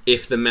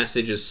if the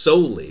message is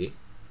solely,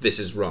 this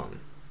is wrong.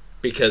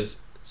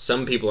 Because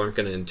some people aren't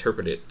going to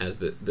interpret it as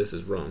this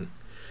is wrong.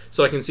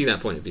 So I can see that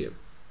point of view.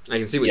 I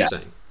can see what you're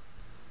saying.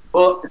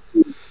 Well,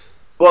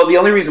 the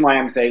only reason why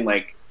I'm saying,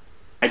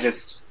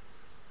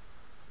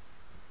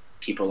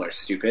 people are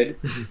stupid.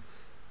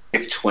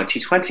 If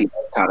 2020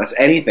 taught us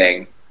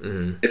anything,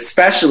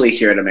 especially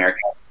here in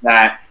America,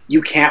 that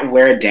you can't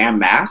wear a damn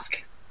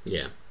mask.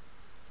 Yeah.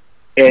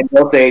 and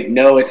they'll say,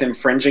 no, it's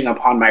infringing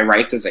upon my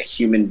rights as a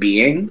human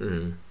being.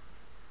 Mm.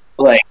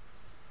 Like,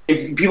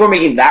 if people are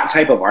making that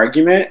type of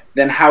argument,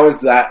 then how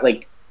is that,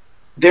 like,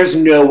 there's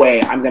no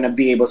way I'm going to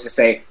be able to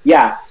say,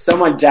 yeah,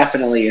 someone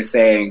definitely is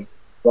saying,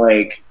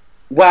 like,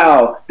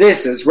 wow,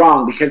 this is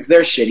wrong because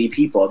they're shitty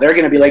people. They're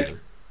going to be like,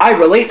 I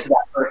relate to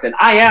that person.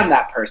 I am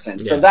that person.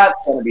 So that's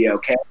going to be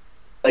okay.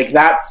 Like,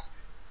 that's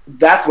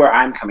where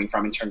I'm coming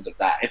from in terms of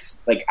that.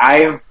 It's like,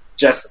 I've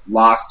just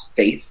lost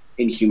faith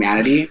in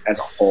humanity as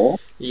a whole.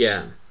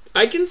 Yeah.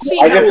 I can see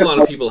how a lot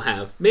of people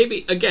have.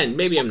 Maybe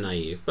I'm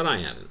naive, but I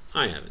haven't.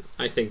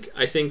 I think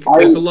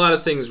there's a lot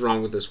of things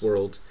wrong with this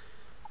world.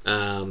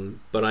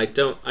 But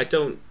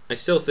I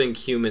still think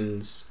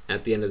humans,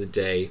 at the end of the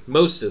day,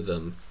 most of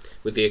them,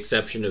 with the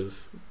exception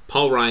of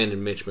Paul Ryan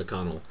and Mitch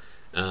McConnell,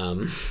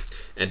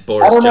 and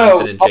Boris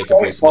Johnson and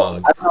Jacob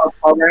Rees-Mogg. I don't know,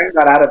 Paul Ryan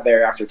got out of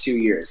there after 2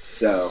 years,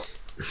 so...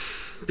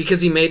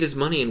 Because he made his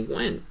money and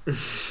went.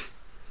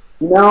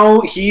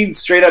 No, he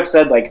straight up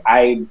said, like,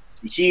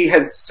 he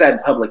has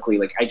said publicly,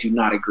 like, I do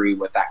not agree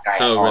with that guy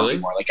at all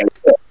anymore. Like,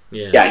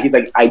 yeah, he's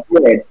like, I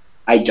did,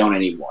 I don't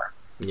anymore.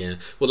 Yeah,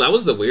 well, that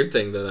was the weird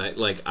thing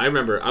that I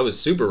remember I was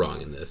super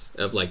wrong in this,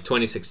 of, like,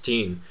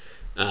 2016,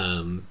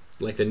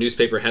 like, the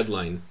newspaper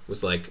headline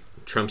was, like,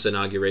 Trump's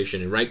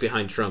inauguration, and right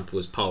behind Trump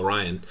was Paul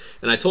Ryan,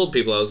 and I told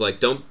people, I was like,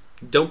 don't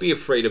be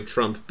afraid of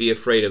Trump, be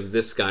afraid of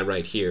this guy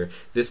right here,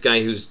 this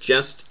guy who's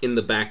just in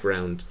the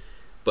background,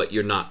 but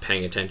you're not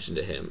paying attention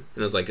to him.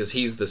 And I was like, because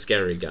he's the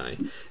scary guy.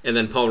 And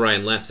then Paul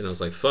Ryan left, and I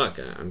was like, fuck,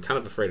 I'm kind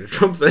of afraid of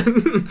Trump then.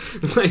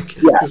 Like,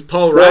 because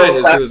Paul Ryan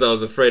is who I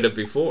was afraid of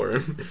before.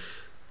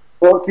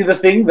 Well, see, the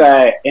thing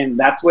and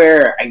that's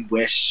where I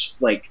wish,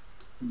 like,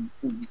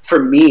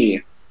 for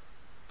me,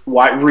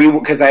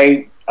 because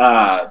I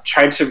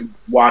tried to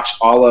watch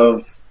all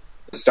of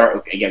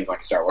going to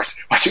Star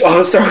Wars, watching all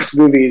the Star Wars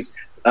movies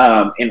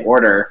in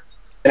order,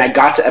 and I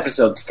got to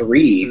episode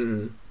 3,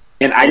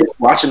 and I just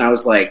watched it, and I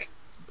was like,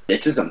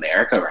 this is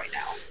America right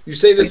now. You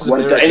say this is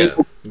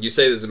America. You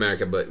say this is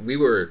America, but we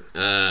were...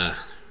 I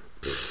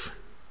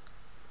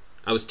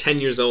was 10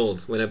 years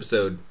old when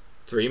episode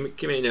 3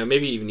 came out.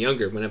 Maybe even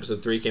younger when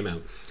episode 3 came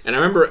out. And I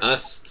remember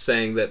us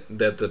saying that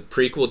the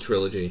prequel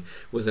trilogy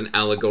was an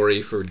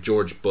allegory for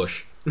George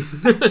Bush.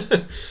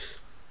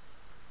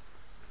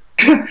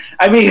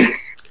 I mean...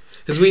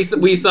 Because we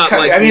thought,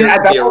 like,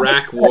 the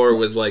Iraq War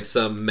was, like,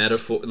 some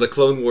metaphor. The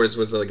Clone Wars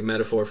was, like, a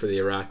metaphor for the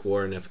Iraq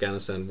War and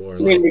Afghanistan War. I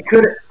mean, it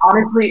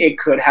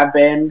could have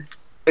been,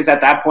 because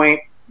at that point,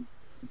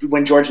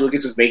 when George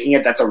Lucas was making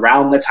it, that's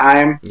around the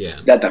time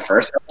that the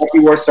first Iraqi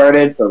War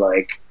started, so,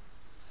 like,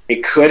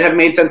 it could have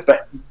made sense,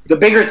 but the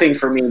bigger thing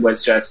for me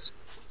was just,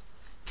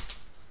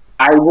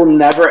 I will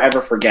never, ever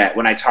forget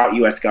when I taught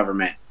U.S.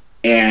 government,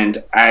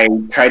 and I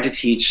tried to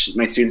teach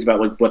my students about,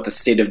 like, what the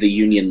State of the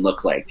Union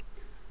looked like.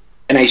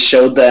 And I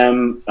showed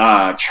them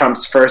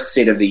Trump's first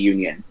State of the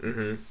Union.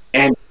 Mm-hmm.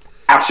 And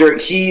after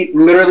he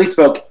literally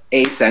spoke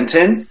a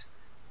sentence,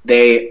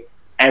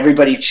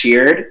 everybody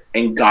cheered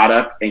and got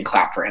up and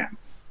clapped for him.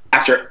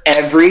 After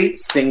every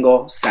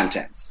single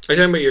sentence. Are you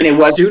talking about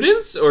your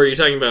students, or are you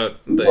talking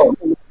about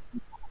the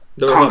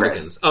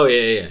Republicans? Oh,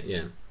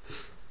 yeah.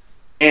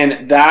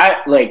 And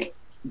that, like,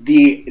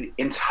 the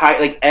entire,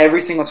 like,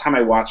 every single time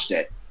I watched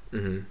it,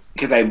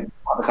 because I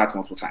taught the class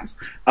multiple times,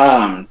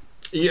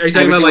 are you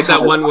talking about, like,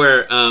 that one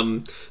where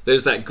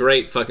there's that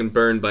great fucking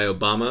burn by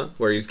Obama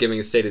where he was giving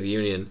a State of the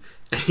Union,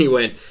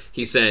 and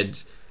he said,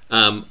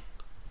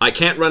 I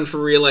can't run for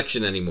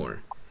re-election anymore.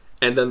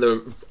 And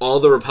then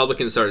all the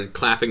Republicans started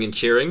clapping and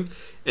cheering,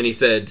 and he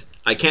said,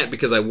 I can't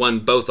because I won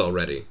both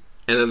already.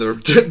 And then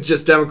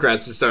just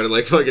Democrats just started,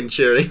 like, fucking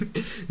cheering.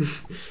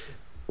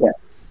 Yeah.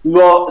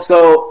 Well,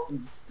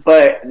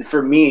 but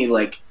for me,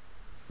 like,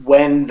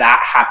 when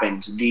that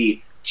happened,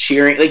 the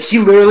cheering, like, he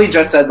literally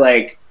just said,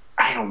 like,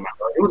 I don't remember.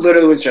 It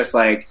literally was just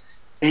like,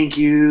 thank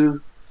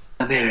you,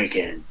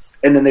 Americans.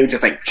 And then they would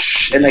just like,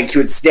 shh, and like he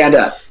would stand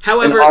up.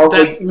 However,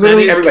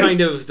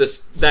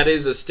 that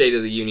is a State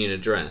of the Union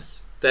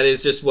address. That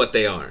is just what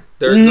they are.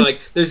 They're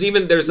like, there's a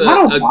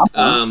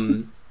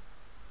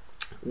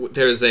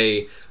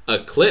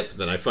clip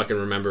that I fucking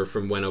remember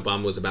from when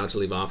Obama was about to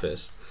leave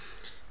office.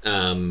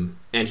 And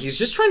he's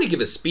just trying to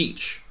give a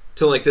speech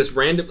to like this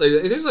random, like,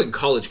 there's like a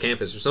college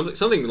campus or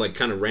something like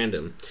kind of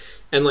random.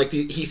 And, like,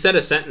 he said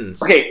a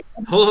sentence. Okay.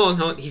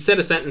 Hold on. He said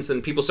a sentence,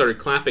 and people started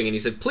clapping, and he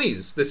said,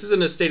 please, this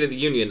isn't a State of the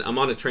Union. I'm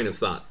on a train of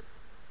thought.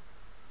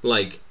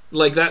 Like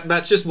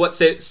that's just what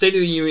State of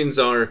the Unions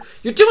are.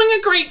 You're doing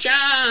a great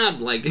job!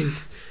 Like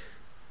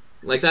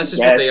that's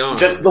just what they are.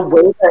 Just the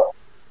way that...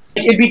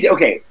 It'd be...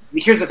 Okay,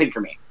 here's the thing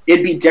for me.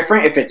 It'd be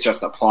different if it's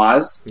just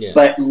applause,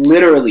 but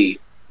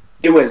literally,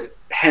 it was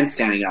Pence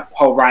standing up,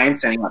 Paul Ryan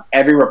standing up,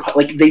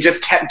 like, they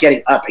just kept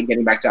getting up and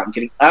getting back down,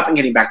 getting up and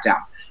getting back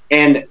down.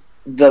 And...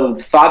 the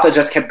thought that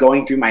just kept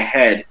going through my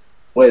head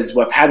was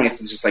what Padme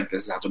is just like,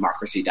 this is how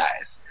democracy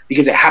dies.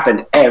 Because it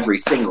happened every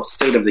single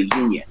State of the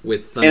Union.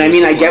 And I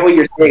mean, I get what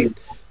you're saying.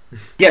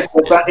 Yes,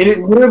 and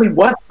it literally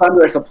was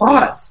thunderous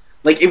applause.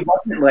 Like, it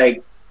wasn't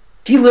like,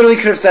 he literally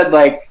could have said,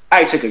 like,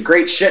 I took a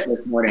great shit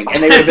this morning,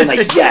 and they would have been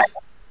like, yeah,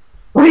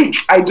 like,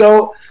 I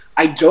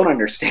don't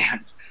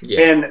understand.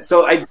 Yeah. And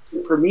so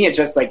for me, it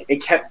just like,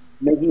 it kept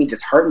making me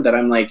disheartened that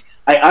I'm like,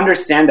 I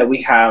understand that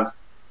we have,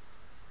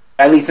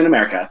 at least in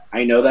America,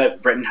 I know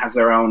that Britain has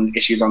their own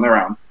issues on their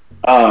own.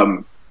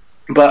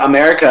 But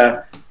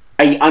America,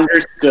 I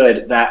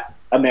understood that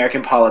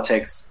American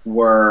politics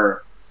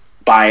were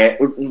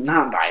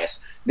not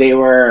biased. They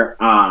were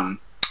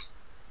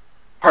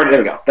there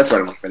we go. That's what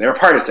I'm looking for. They were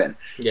partisan.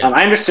 Yeah.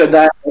 I understood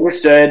that. I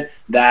understood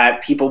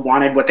that people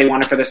wanted what they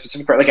wanted for their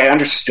specific part. Like, I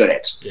understood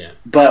it. Yeah.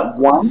 But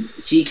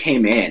once he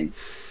came in,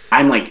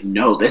 I'm like,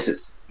 no, this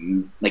is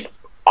like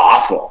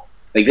awful.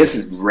 Like, this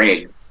is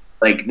rigged.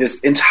 Like,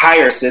 this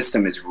entire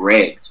system is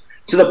rigged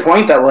to the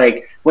point that,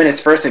 like, when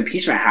his first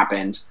impeachment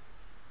happened,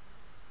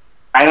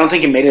 I don't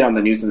think it made it on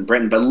the news in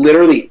Britain, but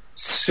literally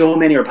so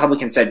many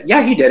Republicans said,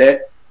 yeah, he did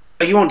it,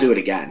 but he won't do it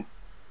again.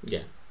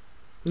 Yeah.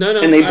 No,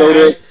 and they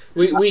voted.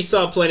 We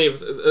saw plenty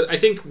of. I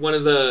think one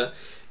of the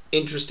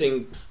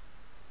interesting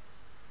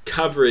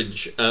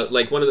coverage,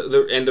 like one of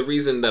the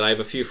reason that I have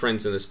a few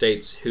friends in the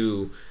States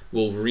who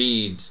will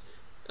read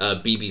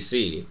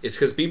BBC is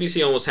because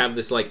BBC almost have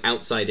this like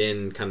outside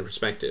in kind of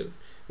perspective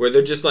where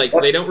they're just like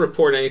they don't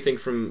report anything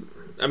from.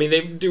 I mean, they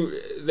do.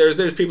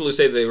 There's people who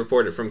say they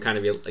report it from kind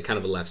of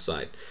a left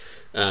side.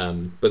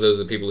 But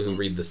those are the people who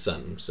read The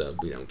Sun, so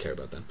we don't care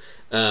about them.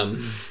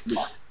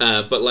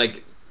 But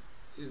like,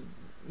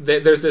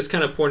 there's this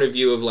kind of point of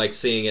view of like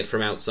seeing it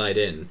from outside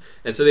in,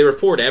 and so they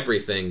report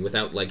everything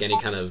without like any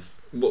kind of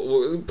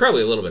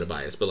probably a little bit of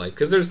bias, but like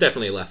because there's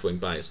definitely a left wing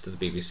bias to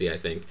the BBC, I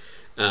think.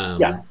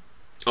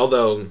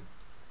 Although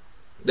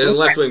there's a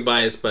left wing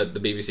bias, but the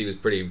BBC was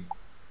pretty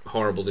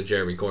horrible to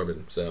Jeremy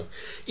Corbyn. So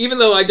even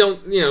though I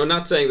don't,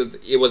 not saying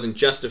that it wasn't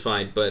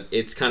justified, but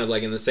it's kind of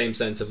like in the same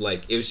sense of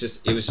like it was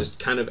just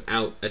kind of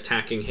out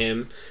attacking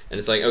him, and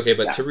it's like, okay,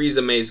 but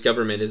Theresa May's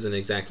government isn't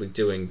exactly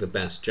doing the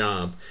best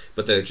job,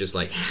 but they're just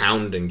like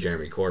hounding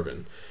Jeremy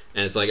Corbyn,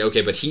 and it's like,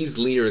 okay, but he's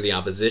leader of the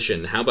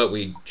opposition. How about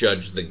we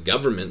judge the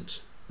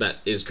government that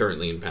is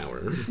currently in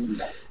power?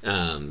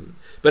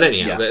 But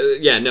anyhow,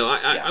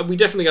 we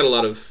definitely got a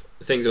lot of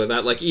things about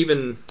that. Like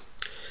even.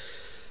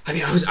 I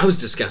mean, I was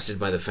disgusted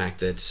by the fact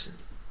that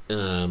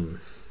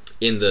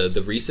in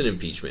the recent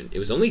impeachment, it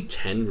was only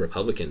 10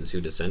 Republicans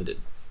who dissented.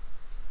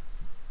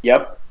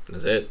 Yep.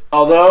 That's it.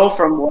 Although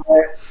from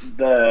what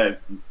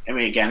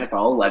again, it's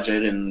all alleged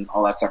and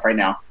all that stuff right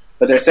now,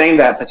 but they're saying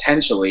that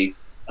potentially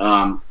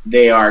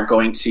they are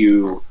going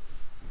to,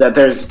 that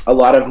there's a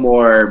lot of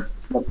more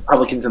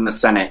Republicans in the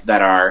Senate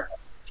that are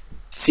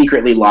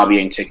secretly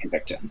lobbying to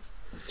convict him.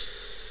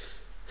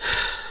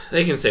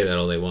 They can say that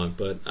all they want,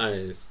 but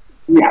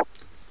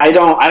I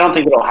don't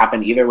think it'll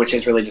happen either, which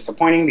is really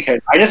disappointing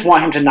because I just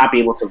want him to not be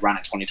able to run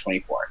in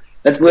 2024.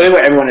 That's literally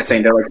what everyone is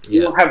saying. They're like,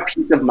 you don't have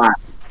peace of mind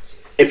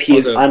if he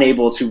is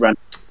unable to run.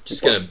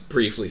 Just going to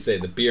briefly say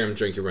the beer I'm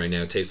drinking right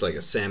now tastes like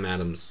a Sam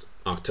Adams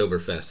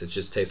Oktoberfest. It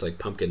just tastes like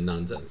pumpkin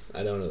nonsense.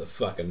 I don't know the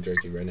fuck I'm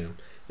drinking right now.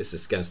 It's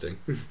disgusting.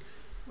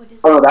 What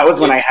is that was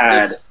when I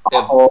had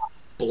a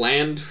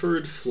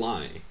Blandford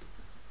Fly.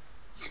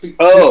 Sweet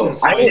and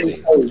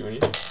spicy.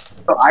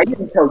 So I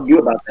didn't tell you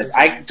about this.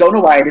 I don't know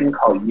why I didn't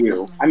call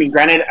you. I mean,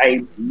 granted,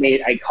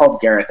 I called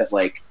Gareth at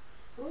like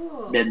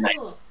midnight.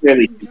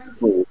 Really,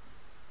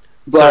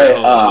 but sorry,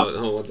 hold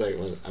on 1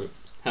 second. I'm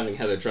having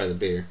Heather try the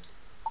beer.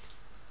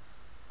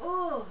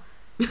 Oh.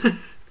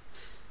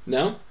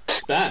 No,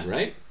 it's bad,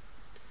 right?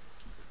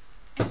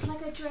 It's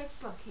like a drag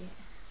bucket.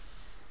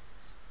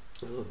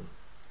 Oh.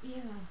 Yeah.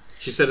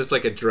 She said it's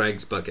like a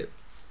drags bucket.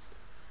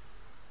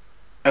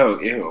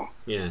 Oh, ew.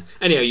 Yeah.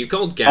 Anyhow, you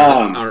called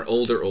Gareth our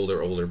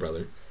older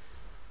brother.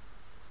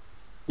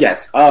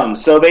 Yes.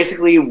 So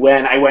basically,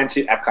 when I went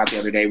to Epcot the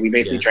other day, we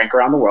basically drank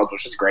around the world,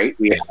 which was great.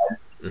 We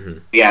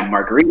had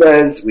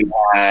margaritas, we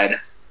had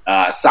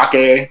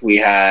sake,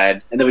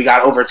 and then we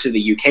got over to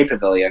the UK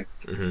pavilion.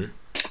 Mm-hmm.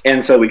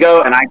 And so we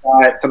go, and I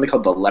got something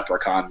called the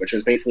Leprechaun, which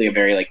was basically a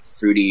very like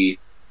fruity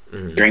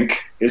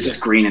drink. It was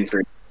just green and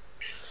fruity.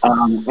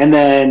 And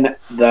then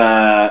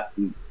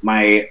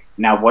my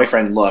now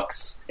boyfriend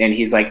looks, and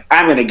he's like,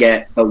 I'm going to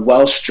get the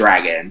Welsh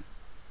Dragon.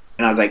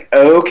 And I was like,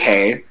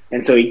 okay.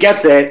 And so he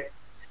gets it.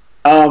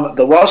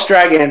 The Welsh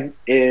Dragon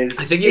is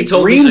I think you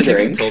told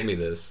me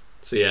this.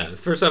 So yeah,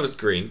 first time it's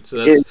green.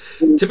 So that's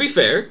to be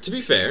fair.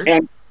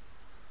 And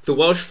the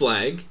Welsh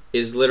flag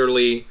is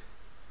literally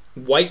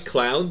white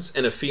clouds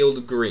and a field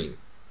of green.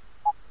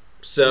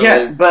 So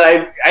yes,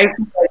 but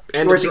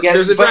there's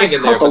a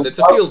dragon there, but it's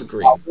a field of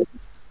green.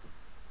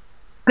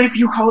 But if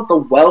you call it the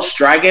Welsh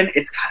Dragon,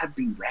 it's got to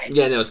be red.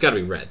 Yeah, no, it's got to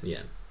be red.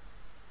 Yeah.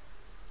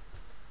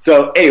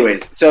 So,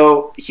 anyways,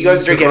 he goes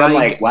to drink it. And I'm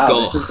like, wow,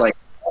 this is like.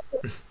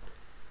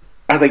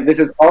 I was like, this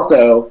is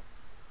also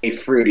a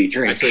fruity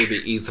drink. Actually,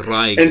 it'd be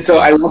Ithraig. And so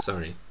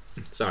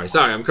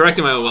sorry, I'm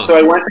correcting my own Welsh. So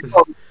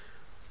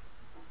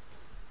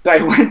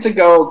I went to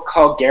go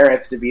call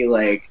Gareth to be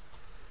like,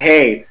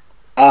 hey,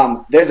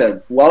 there's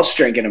a Welsh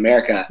drink in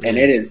America, and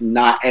it is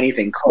not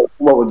anything close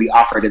to what would be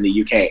offered in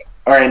the UK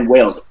or in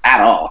Wales at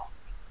all.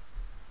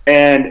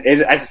 and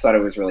I just thought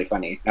it was really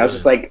funny. I was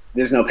just like,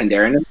 "There's no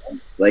Pandaren in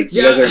them. Like,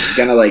 you Yeah. guys are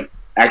gonna like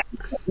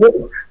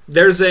actually."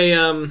 There's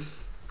a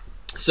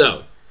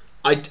so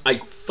I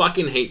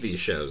fucking hate these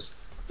shows,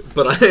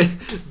 but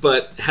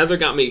but Heather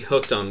got me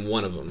hooked on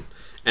one of them,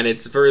 and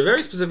it's for a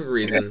very specific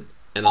reason,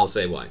 and I'll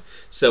say why.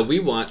 So we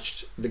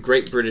watched the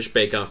Great British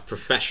Bake Off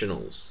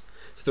Professionals.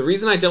 So the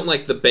reason I don't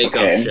like the Bake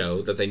Off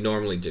show that they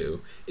normally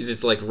do is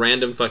it's like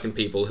random fucking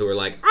people who are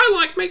like, I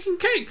like making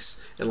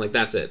cakes, and like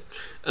that's it.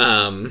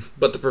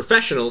 But the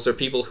professionals are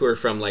people who are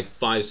from like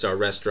 5-star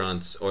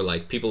restaurants or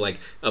like people like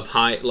of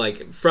high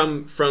like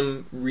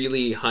from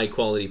really high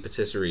quality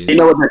patisseries. You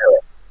know what they're doing.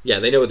 Yeah,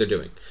 they know what they're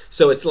doing.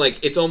 So it's like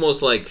it's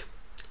almost like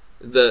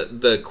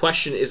the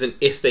question isn't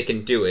if they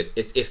can do it;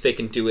 it's if they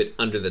can do it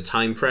under the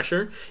time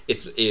pressure.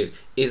 It's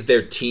is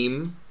their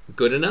team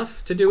good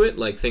enough to do it?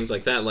 Like things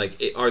like that. Like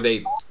are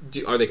they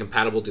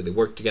compatible? Do they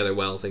work together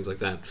well? Things like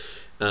that.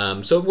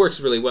 So it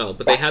works really well.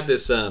 But they had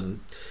this.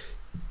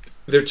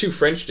 They're two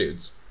French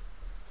dudes,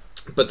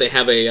 but they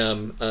have they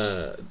have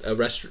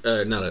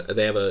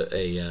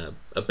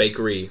a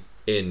bakery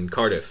in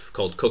Cardiff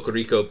called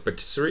Cocorico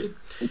Patisserie,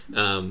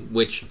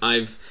 which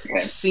I've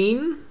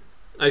seen.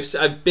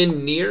 I've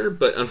been near,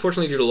 but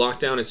unfortunately due to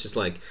lockdown, it's just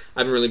like I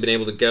haven't really been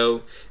able to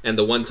go. And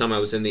the one time I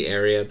was in the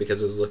area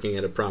because I was looking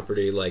at a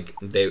property, like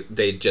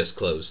they just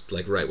closed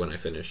like right when I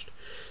finished,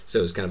 so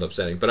it was kind of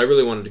upsetting. But I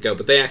really wanted to go.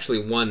 But they actually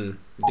won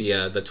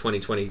the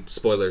 2020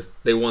 spoiler.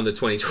 They won the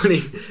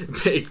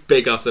 2020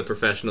 Bake Off the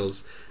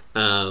Professionals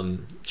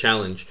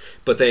challenge.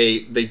 But they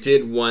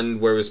did one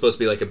where it was supposed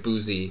to be like a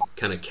boozy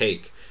kind of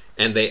cake.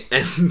 And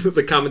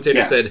the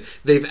commentator said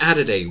they've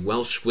added a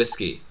Welsh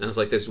whiskey. And I was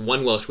like, "There's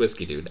one Welsh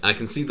whiskey, dude. I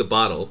can see the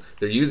bottle.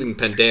 They're using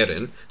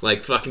Pandaren.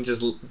 Like, fucking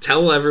just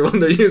tell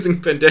everyone they're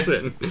using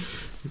Pandaren."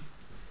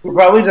 He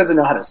probably doesn't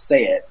know how to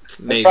say it.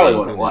 That's Maybe, probably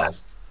what it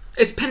was.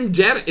 It's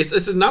Pandaren.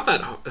 It's not that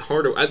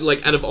hard.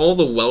 Like, out of all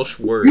the Welsh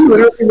words, You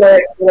literally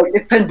like,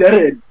 it's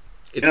Pandaren.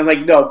 And I'm like,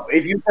 no.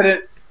 If you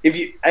said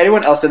it,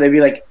 anyone else said, they'd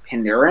be like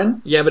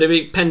Pandaren. Yeah, but it'd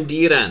be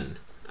Pendiran,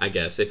 I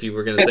guess, if you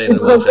were going to say it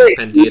in Welsh.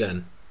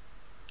 Pendiran.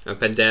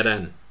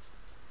 Pandaren.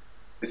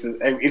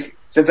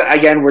 Since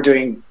again we're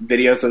doing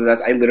videos, so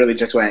I literally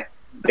just went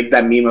like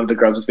that meme of the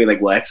girl just being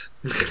like, "What?"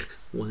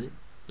 What?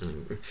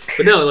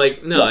 But no,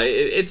 like no,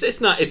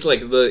 it's not. It's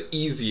like the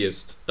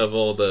easiest of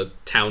all the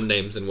town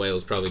names in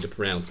Wales probably to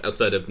pronounce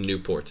outside of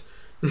Newport.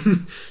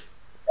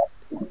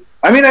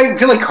 I mean, I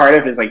feel like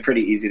Cardiff is like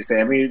pretty easy to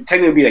say. I mean,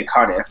 technically it'd be like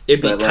Cardiff.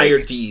 It'd be like,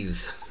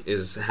 Caerdydd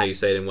is how you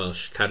say it in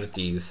Welsh.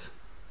 Caerdydd.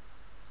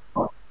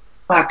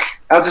 Fuck!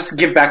 I'll just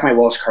give back my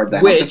Welsh card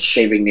then. I'm just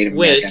saving Native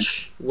American.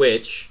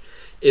 Which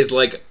is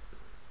like,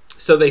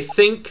 so they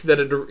think that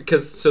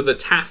so the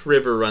Taff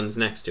River runs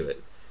next to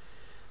it,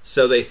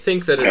 so they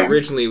think that it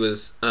originally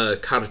was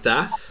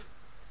Cardaff,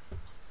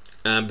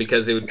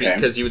 because it would be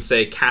because you would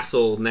say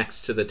castle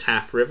next to the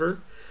Taff River,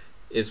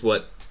 is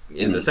what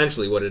is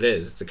essentially what it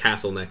is. It's a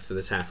castle next to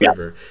the Taff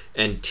River,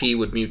 and T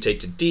would mutate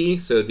to D,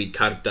 so it'd be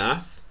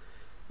Cardath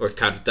or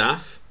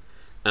Cardaff.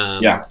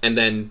 And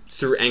then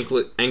through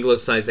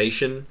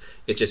anglicization,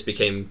 it just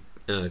became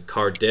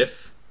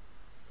Cardiff,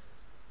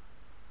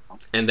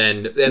 and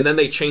then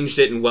they changed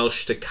it in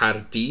Welsh to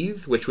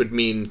Caerdydd, which would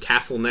mean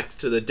castle next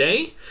to the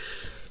day.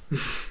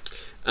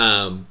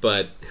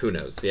 But who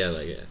knows?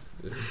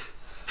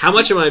 How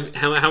much am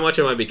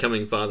I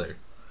becoming father?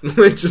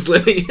 Just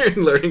living here and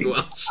learning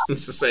Welsh and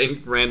just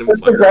saying random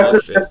fucking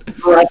Welsh shit.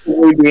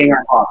 Progressively being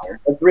our father.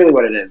 That's really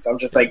what it is. I'm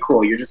just like,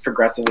 cool. You're just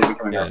progressively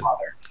becoming our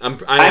father. I'm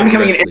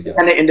becoming an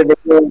independent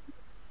individual.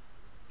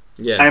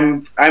 Yeah.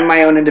 I'm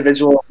my own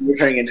individual. You're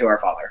turning into our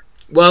father.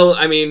 Well,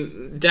 I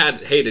mean,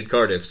 Dad hated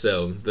Cardiff,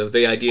 so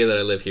the idea that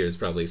I live here is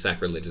probably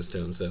sacrilegious to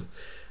him. So.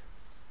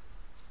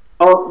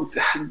 Oh,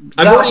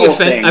 I've already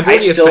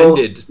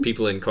offended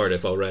people in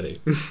Cardiff already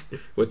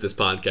with this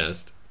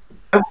podcast.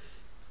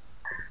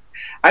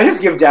 I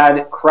just give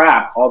Dad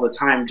crap all the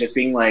time, just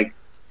being like,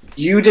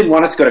 "You didn't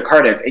want us to go to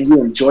Cardiff, and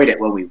you enjoyed it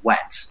when we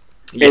went."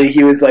 Yeah. And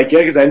he was like, "Yeah,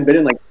 because I've been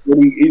in like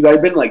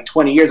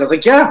 20 years." I was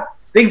like, "Yeah,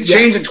 things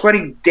change in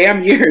 20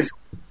 damn years."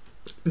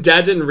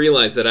 Dad didn't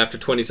realize that after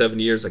 27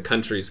 years, a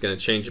country is going to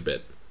change a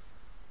bit.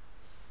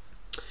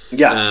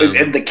 Yeah,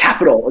 and the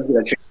capital is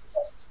going to change.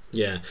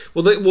 Yeah.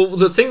 Well,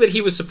 the thing that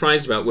he was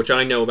surprised about, which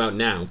I know about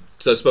now,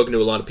 so I've spoken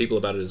to a lot of people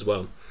about it as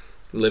well,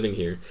 living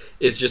here,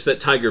 is just that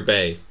Tiger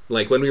Bay,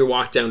 like when we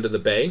walked down to the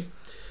bay,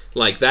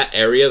 like that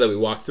area that we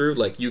walked through,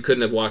 like you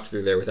couldn't have walked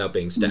through there without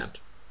being stabbed.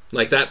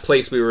 Like that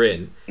place we were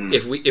in,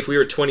 if we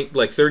were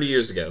 30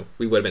 years ago,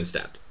 we would have been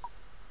stabbed.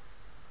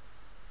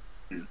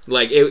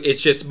 Like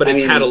it's just, but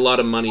it's had a lot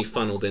of money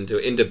funneled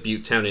into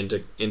Butte Town,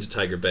 into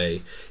Tiger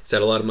Bay. It's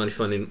had a lot of money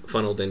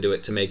funneled into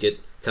it to make it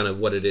kind of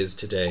what it is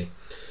today.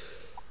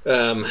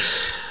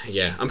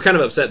 Yeah, I'm kind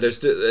of upset.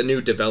 There's a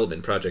new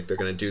development project they're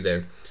going to do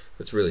there.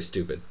 That's really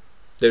stupid.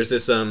 There's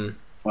this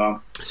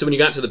Wow. So when you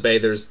got to the bay,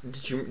 do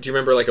you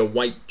remember like a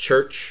white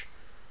church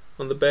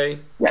on the bay?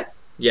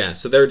 Yes. Yeah.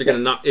 So they're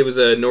going to it was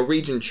a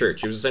Norwegian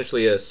church. It was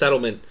essentially a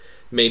settlement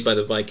made by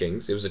the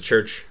Vikings. It was a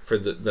church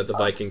that the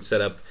Vikings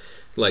set up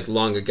like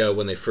long ago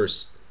when they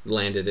first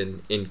landed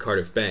in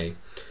Cardiff Bay.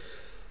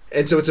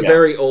 And so it's a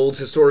very old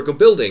historical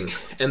building,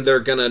 and they're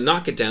going to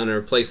knock it down and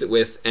replace it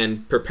with,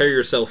 and prepare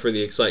yourself for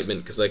the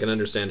excitement, because I can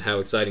understand how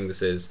exciting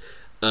this is,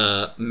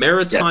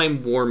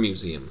 Maritime War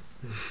Museum.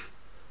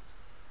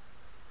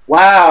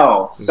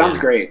 Wow. Sounds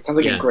great. Sounds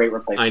like a great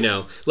replacement. I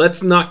know.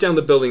 Let's knock down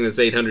the building that's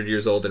 800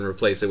 years old and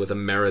replace it with a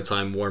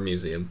Maritime War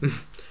Museum.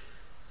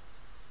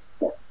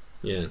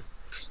 Yeah.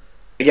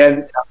 Again,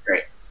 sounds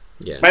great.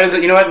 Yeah. Might as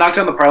well, you know what? Knock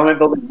down the Parliament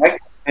building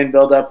next and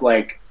build up,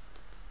 like,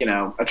 you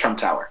know, a Trump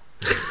Tower.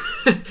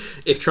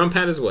 If Trump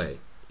had his way.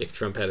 If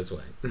Trump had his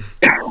way.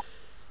 I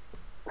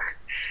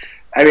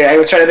mean, I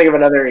was trying to think of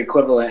another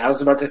equivalent. I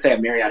was about to say a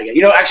Marriott again.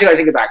 You know, actually, I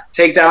take it back.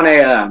 Take down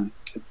the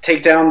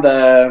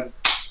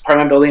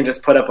Parliament building and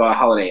just put up a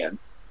Holiday Inn.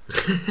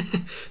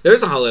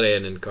 There's a Holiday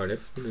Inn in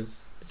Cardiff.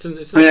 It's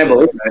not I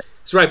believe it.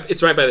 It's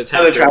right by the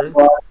town. Another travel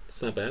lodge.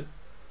 It's not bad.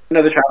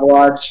 Another travel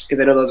lodge,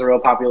 because I know those are real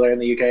popular in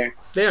the UK.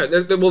 They are.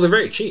 They're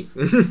very cheap.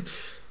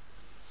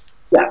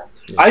 Yeah.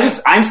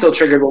 I'm still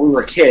triggered when we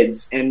were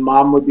kids, and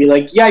Mom would be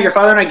like, "Yeah, your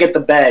father and I get the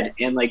bed,"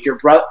 and like your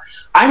brother.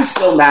 I'm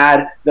still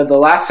mad that the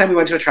last time we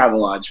went to a travel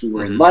lodge, we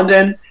were in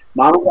London.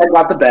 Mom and Dad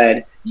got the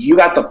bed. You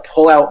got the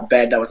pull-out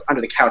bed that was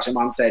under the couch, and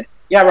Mom said,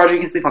 "Yeah, Roger, you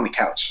can sleep on the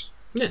couch."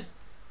 Yeah.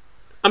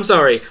 I'm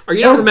sorry. Are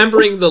you not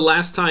remembering the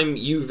last time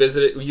you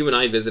and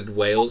I visited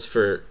Wales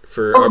for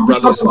our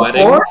brother's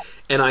wedding,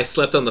 and I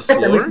slept on the floor?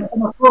 Yeah, we slept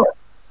on the floor.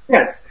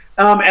 Yes.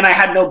 And I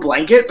had no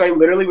blanket, so I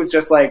literally was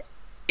just like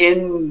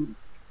in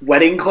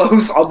wedding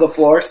clothes on the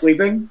floor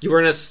sleeping. You were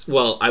in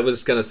I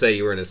was going to say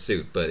you were in a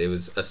suit, but it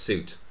was a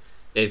suit.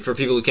 And for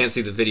people who can't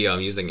see the video,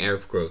 I'm using air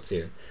quotes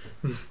here.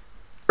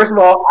 First of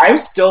all, I'm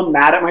still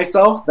mad at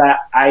myself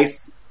that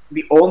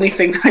the only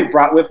thing that I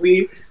brought with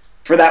me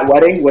for that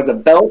wedding was a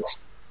belt,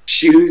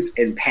 shoes,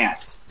 and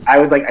pants. I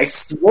was like, I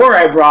swore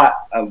I brought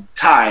a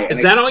tie.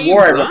 Is that all you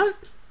brought?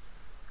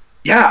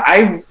 Yeah,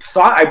 I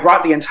thought I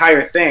brought the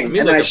entire thing,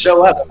 and then I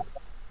show up.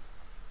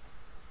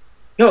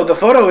 No, the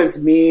photo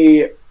is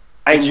me.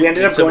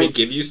 Did somebody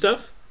give you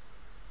stuff?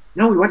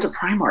 No, we went to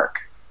Primark.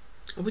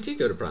 Oh, we did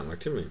go to Primark,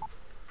 didn't we?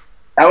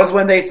 That was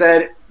when they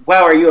said,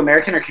 "Wow, are you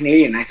American or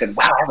Canadian?" And I said,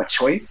 "Wow, I have a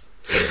choice."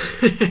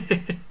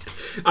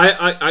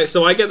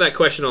 So I get that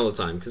question all the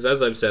time, because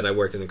as I've said, I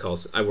work in a call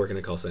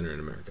center in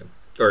America,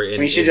 or in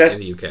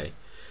the UK.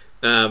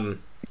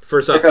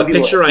 First off, the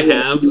picture I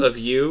have of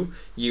you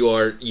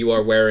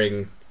are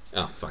wearing.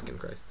 Oh fucking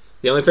Christ!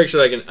 The only picture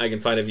I can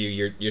find of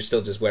you, you're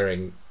still just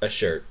wearing a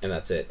shirt, and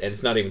that's it, and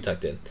it's not even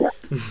tucked in.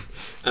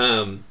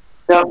 No,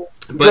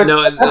 but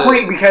no, at that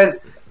point,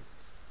 because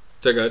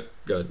so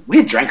good. We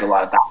had drank a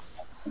lot at that point.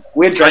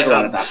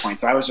 At that point,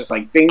 so I was just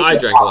like, I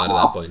drank a lot at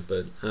that point,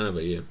 but I don't know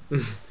about you.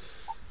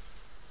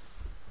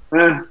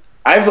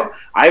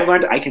 I've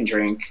learned I can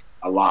drink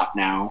a lot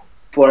now.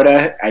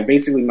 Florida, I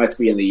basically must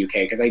be in the UK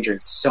because I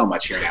drink so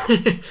much here now.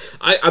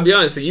 I'll be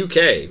honest, the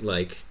UK,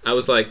 I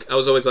was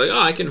always like, oh,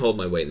 I can hold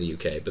my weight in the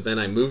UK, but then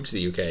I moved to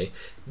the UK,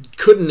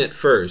 couldn't at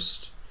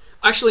first.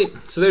 Actually,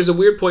 so there's a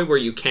weird point where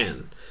you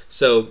can.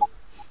 So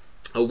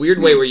a weird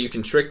way where you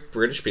can trick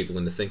British people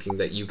into thinking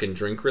that you can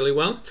drink really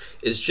well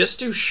is just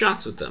do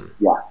shots with them.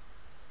 Yeah.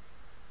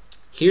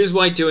 Here's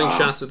why doing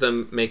shots with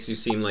them makes you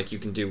seem like you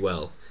can do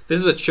well. This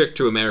is a trick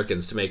to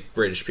Americans to make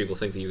British people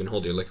think that you can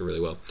hold your liquor really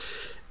well.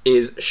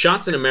 Is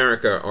shots in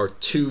America are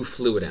 2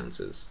 fluid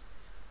ounces.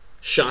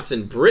 Shots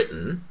in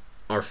Britain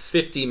are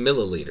 50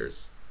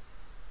 milliliters.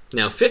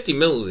 Now, 50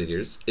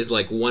 milliliters is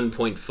like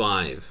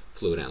 1.5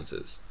 fluid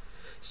ounces.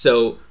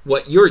 So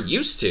what you're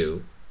used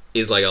to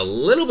is like a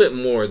little bit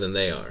more than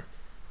they are.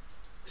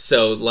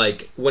 So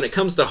like when it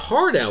comes to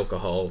hard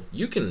alcohol,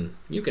 you can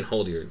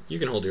hold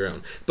your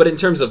own. But in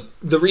terms of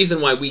the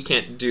reason why we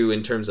can't do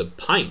in terms of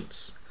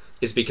pints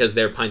is because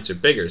their pints are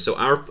bigger.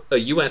 So a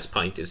US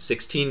pint is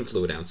 16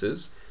 fluid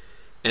ounces,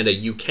 and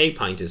a UK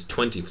pint is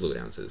 20 fluid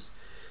ounces.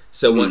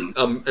 So when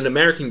an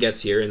American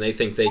gets here and they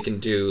think they can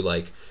do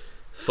like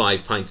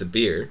 5 pints of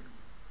beer,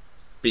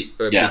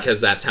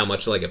 because that's how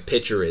much like a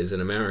pitcher is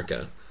in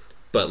America.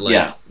 But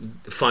like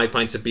 5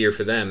 pints of beer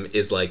for them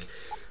is like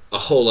a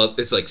whole.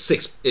 It's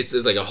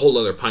like a whole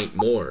other pint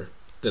more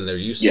than they're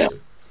used to.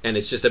 And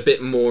it's just a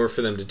bit more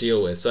for them to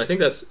deal with. So I think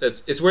that's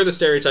it's where the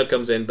stereotype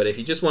comes in. But if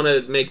you just want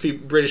to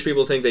make British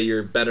people think that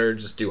you're better,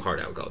 just do hard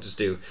alcohol. Just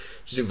do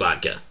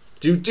vodka.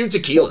 Do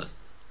tequila.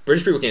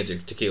 British people can't do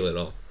tequila at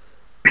all.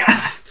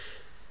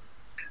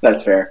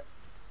 That's fair.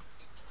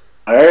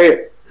 All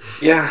right.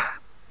 Yeah.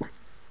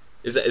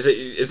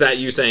 Is that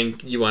you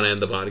saying you want to end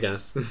the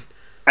podcast?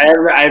 I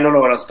don't know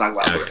what else to talk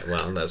about. Okay,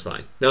 well that's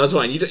fine. No, it's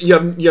fine. You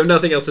have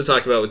nothing else to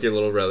talk about with your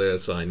little brother.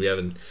 That's fine. We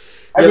haven't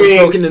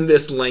spoken in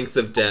this length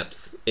of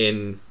depth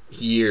in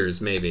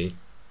years, maybe.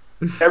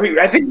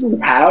 I think we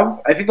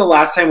have. I think the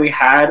last time we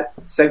had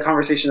said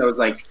conversation that was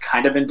like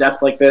kind of in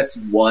depth like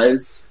this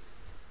was,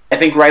 I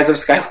think, Rise of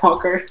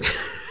Skywalker.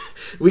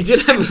 We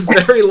did have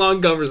a very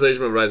long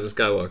conversation about Rise of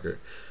Skywalker.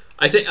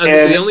 I think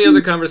the only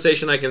other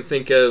conversation I can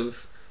think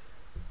of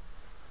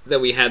that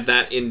we had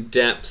that in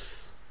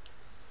depth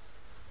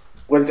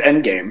was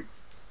Endgame.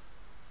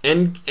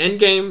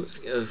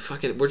 Endgame,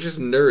 fucking, we're just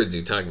nerds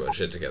who talk about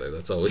shit together.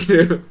 That's all we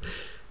do.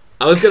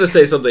 I was gonna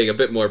say something a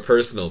bit more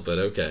personal, but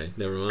okay,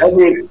 never mind. I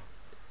mean,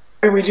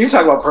 we do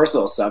talk about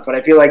personal stuff, but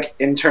I feel like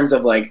in terms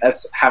of like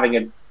us having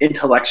an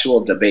intellectual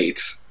debate.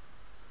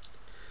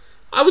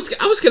 I was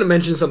gonna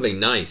mention something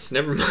nice.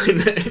 Never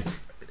mind that.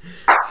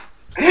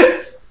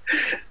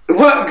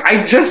 Well,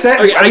 I just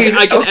said. Okay,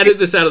 I can edit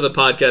this out of the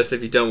podcast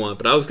if you don't want,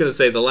 but I was gonna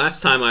say the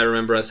last time I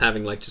remember us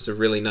having like just a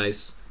really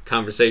nice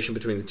conversation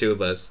between the two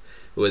of us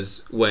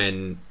was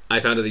when I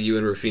found out that you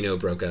and Rufino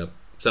broke up.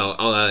 So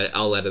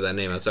I'll edit that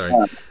name out. Sorry.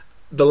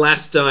 The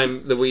last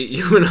time that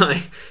you and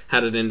I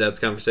had an in-depth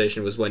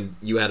conversation was when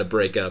you had a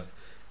breakup,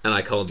 and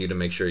I called you to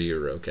make sure you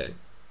were okay.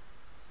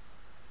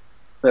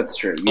 That's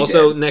true.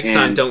 Also, next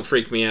time, don't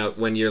freak me out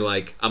when you're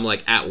like, I'm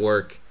like at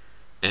work,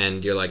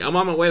 and you're like, I'm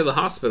on my way to the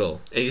hospital,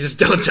 and you just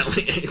don't tell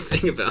me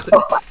anything about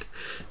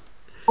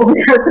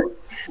it.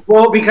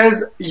 Well,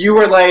 because you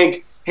were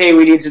like, hey,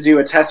 we need to do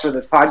a test for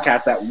this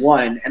podcast at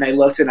 1, and I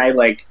looked and it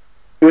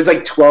was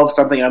like 12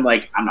 something, and I'm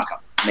like, I'm not gonna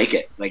make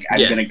it. Like,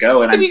 I'm gonna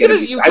go, and I'm gonna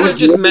be. You could have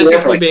just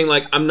messaged me being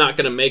like, I'm not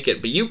gonna make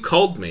it, but you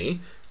called me.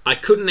 I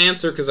couldn't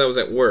answer because I was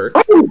at work.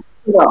 Oh,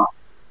 no.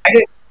 I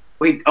didn't.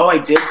 Wait. Oh, I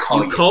did call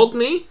you. You called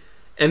me,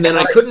 and then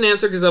I couldn't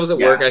answer because I was at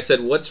work. I said,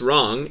 "What's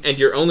wrong?" And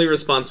your only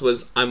response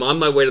was, "I'm on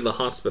my way to the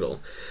hospital."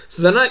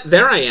 So then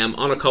there I am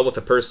on a call with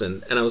a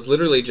person, and I was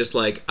literally just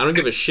like, "I don't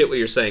give a shit what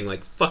you're saying.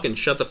 Like, fucking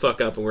shut the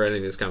fuck up, and we're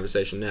ending this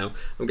conversation now.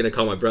 I'm gonna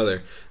call my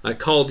brother." I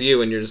called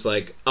you, and you're just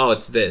like, "Oh,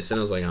 it's this," and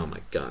I was like, "Oh my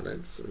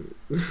god."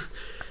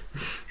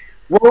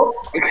 Well,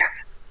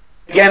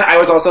 again, I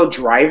was also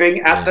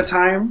driving at the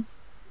time,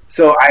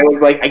 so I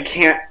was like, I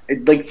can't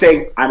like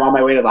saying I'm on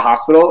my way to the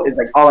hospital is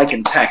like all I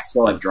can text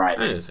while I'm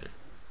driving.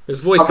 There's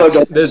voice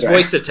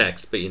to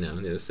text, but you know,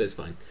 it's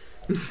fine.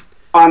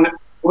 on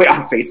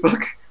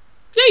Facebook?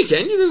 Yeah, you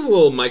can. There's a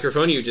little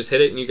microphone. You just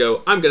hit it and you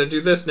go, "I'm gonna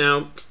do this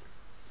now."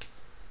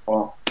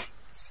 Well,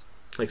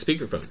 like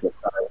speakerphone.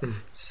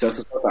 So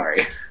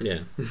sorry. Yeah.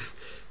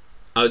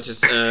 I was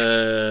just. I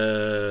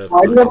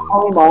ended up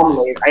calling mom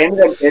later. I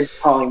ended up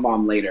calling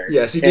mom later.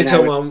 Yes, you did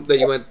tell mom that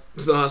you went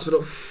to the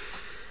hospital.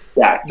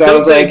 Yeah, so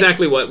don't say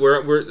exactly what.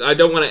 I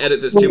don't want to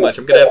edit this too much.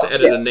 I'm gonna have to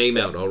edit a name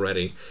out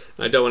already.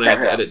 I don't want to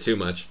have to edit too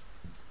much.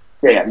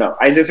 Yeah, no.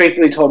 I just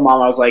basically told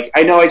mom, I was like,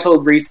 I know I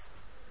told Reese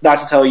not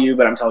to tell you,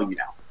 but I'm telling you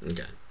now.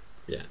 Okay.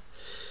 Yeah,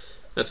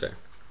 that's fair.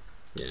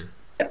 Yeah.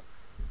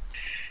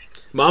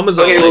 Mom was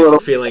all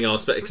feeling all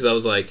because I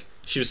was like.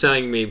 She was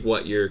telling me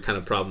what your kind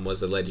of problem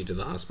was that led you to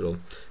the hospital.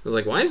 I was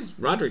like, why is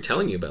Roderick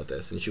telling you about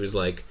this? And she was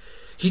like,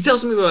 he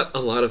tells me about a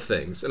lot of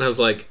things. And I was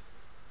like,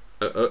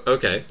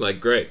 okay,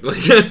 like, great. Like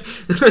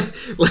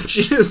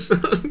she just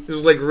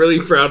was like really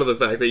proud of the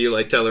fact that you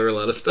like tell her a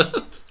lot of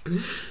stuff.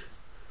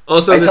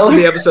 Also, this is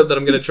the episode that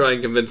I'm going to try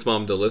and convince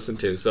mom to listen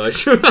to, so I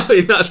should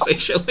probably not say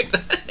shit like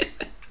that.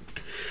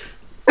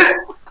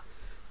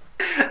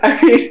 I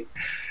mean...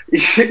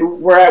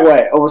 We're at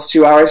what, almost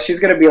 2 hours? She's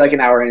gonna be like an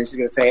hour in, and she's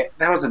gonna say,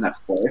 "That was enough,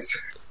 boys."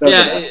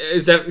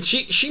 Is that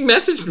she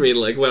messaged me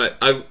like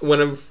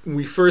when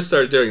we first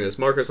started doing this.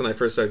 Marcos and I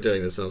first started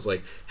doing this, and I was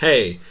like,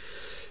 "Hey,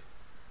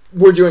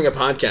 we're doing a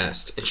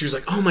podcast," and she was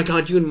like, "Oh my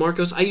god, you and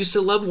Marcos! I used to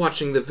love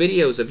watching the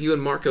videos of you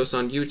and Marcos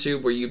on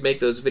YouTube where you'd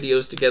make those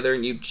videos together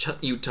and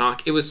you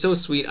talk. It was so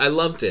sweet. I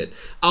loved it.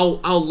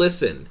 I'll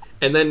listen."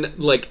 And then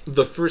like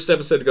the first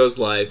episode goes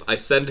live, I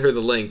send her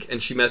the link,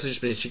 and she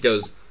messaged me and she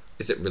goes,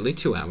 "Is it really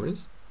 2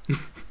 hours?"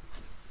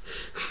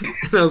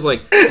 And I was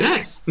like,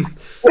 "Yes." I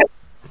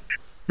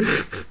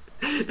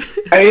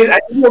mean, I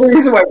think the only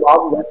reason why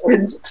Rob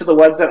listened to the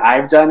ones that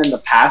I've done in the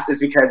past is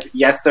because,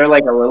 yes, they're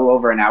like a little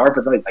over an hour,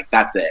 but like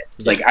that's it.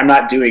 Yeah. Like, I'm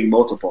not doing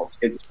multiples.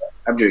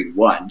 I'm doing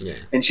one. Yeah.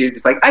 And she's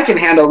just like, I can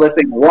handle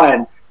listening to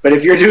one, but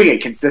if you're doing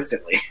it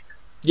consistently.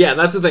 Yeah,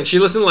 that's the thing. She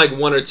listened to like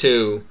one or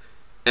two.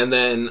 And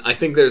then I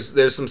think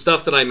there's some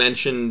stuff that I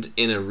mentioned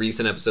in a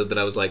recent episode that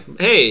I was like,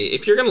 hey,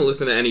 if you're going to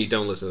listen to any,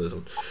 don't listen to this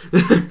one.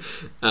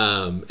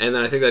 And then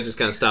I think that just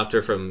kind of stopped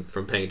her from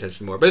paying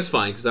attention more. But it's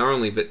fine, because our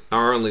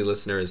only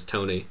listener is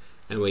Tony,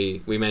 and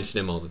we mention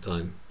him all the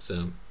time.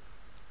 So.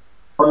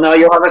 Well, no,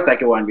 you'll have a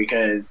second one,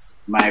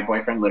 because my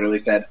boyfriend literally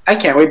said, I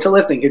can't wait to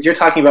listen, because you're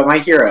talking about my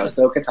hero,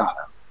 So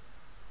Katana.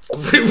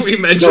 We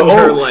mentioned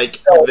her like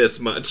this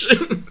much.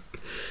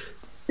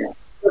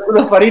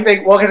 The funny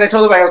thing, well, because I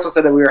told him I also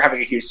said that we were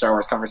having a huge Star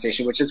Wars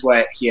conversation, which is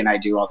what he and I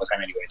do all the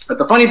time anyways. But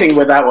the funny thing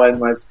with that one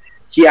was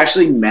he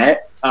actually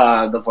met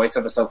the voice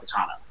of Ahsoka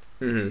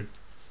Tano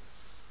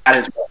at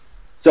his work.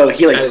 So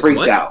he like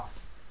freaked out.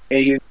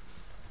 And he was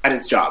at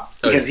his job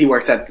because he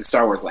works at the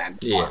Star Wars land.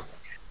 Yeah.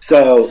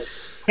 So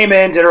came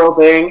in, did her whole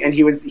thing, and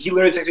he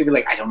literally texted me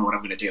like, I don't know what I'm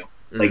going to do.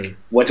 Like,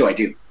 what do I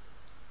do?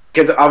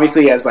 Because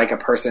obviously as like a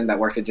person that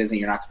works at Disney,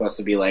 you're not supposed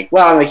to be like,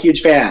 well, I'm a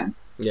huge fan.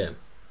 Yeah.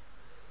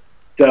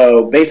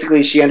 So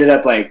basically she ended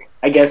up like,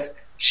 I guess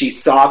she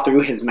saw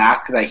through his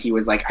mask that he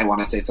was like, I want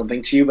to say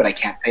something to you, but I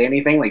can't say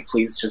anything. Like,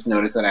 please just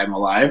notice that I'm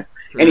alive.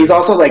 And he's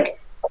also like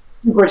a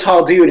super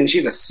tall dude and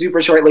she's a super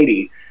short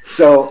lady.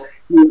 So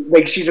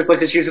like, she just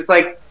looked at, she was just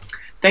like,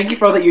 thank you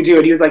for all that you do.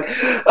 And he was like,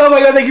 oh my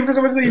god, thank you for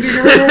so much that you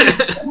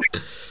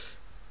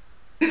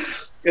do.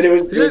 And it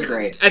was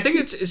great. I think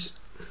it's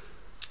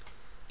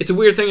a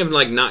weird thing of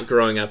like not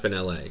growing up in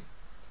LA,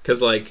 because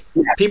like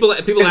people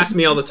ask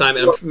me all the time,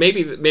 and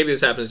maybe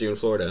this happens to you in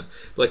Florida.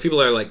 But, like,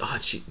 people are like, "Oh,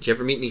 did you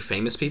ever meet any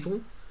famous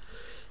people?"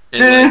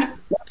 And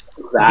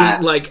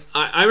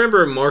I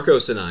remember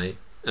Marcos and I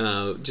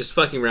just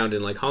fucking around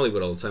in like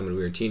Hollywood all the time when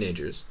we were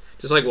teenagers,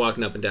 just like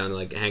walking up and down and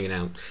like hanging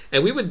out,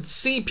 and we would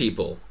see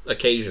people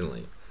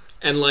occasionally,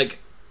 and like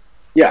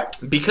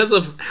because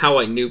of how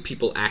I knew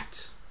people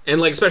act. And,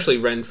 like, especially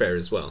Ren Fair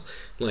as well.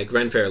 Like,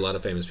 Ren Fair, a lot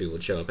of famous people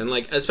would show up. And,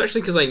 like,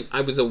 especially because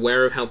I was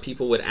aware of how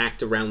people would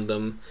act around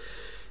them.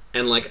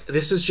 And, like,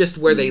 this is just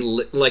where they...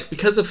 like,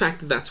 because of the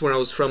fact that that's where I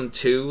was from,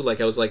 too, like,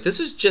 I was like, this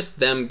is just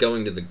them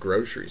going to the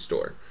grocery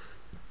store.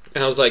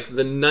 And I was like,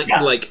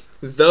 like,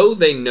 though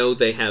they know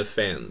they have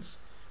fans,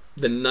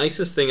 the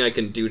nicest thing I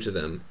can do to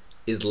them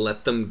is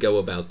let them go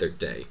about their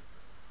day.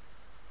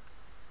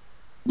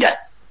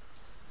 Yes.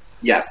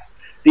 Yes.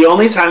 The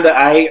only time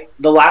that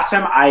the last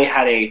time I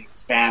had a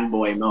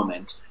fanboy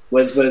moment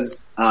was when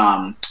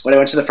I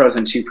went to the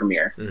Frozen 2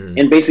 premiere. Mm-hmm.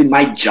 And basically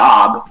my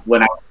job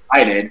when I was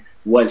invited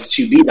was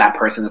to be that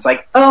person that's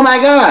like, oh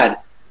my god.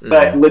 Mm-hmm.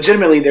 But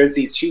legitimately there's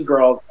these two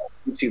girls,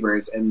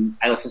 YouTubers, and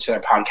I listen to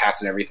their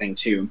podcast and everything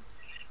too.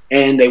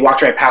 And they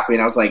walked right past me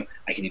and I was like,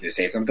 I can either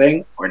say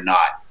something or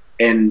not.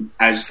 And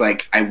I was just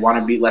like, I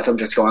want to let them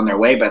just go on their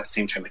way, but at the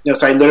same time, like, no.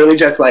 So I literally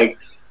just like,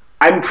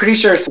 I'm pretty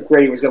sure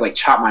security was gonna like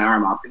chop my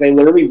arm off because I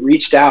literally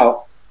reached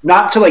out,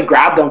 not to like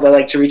grab them, but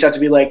like to reach out to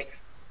be like,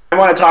 I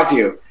want to talk to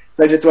you.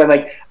 So I just went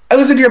like, I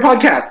listened to your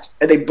podcast,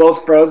 and they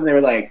both froze and they were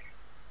like,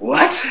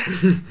 what?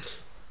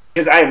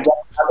 Because I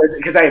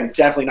am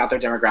definitely not their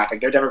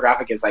demographic. Their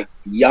demographic is like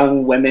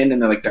young women in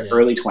their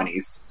early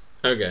 20s.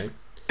 Okay.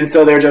 And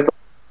so they're just,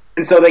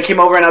 and so they came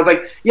over and I was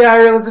like, yeah,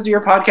 I listened to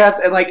your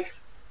podcast, and like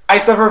I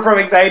suffer from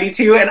anxiety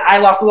too, and I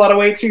lost a lot of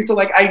weight too. So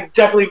like I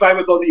definitely vibe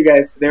with both of you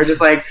guys. They were just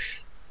like,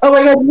 oh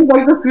my god, you're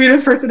like the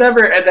sweetest person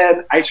ever. And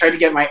then I tried to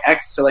get my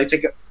ex to like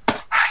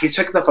he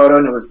took the photo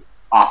and it was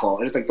awful.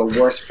 It was like the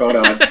worst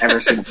photo I've ever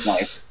seen in my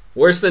life.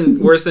 Worse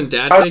than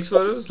Dad takes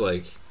photos?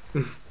 Like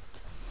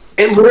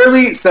it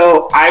literally,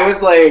 so I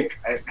was like,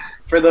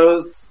 for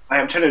those,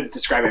 I'm trying to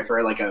describe it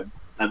for like an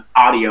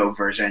audio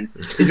version.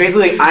 It's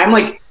basically, I'm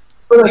like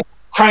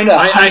trying to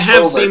I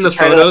have seen the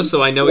photo,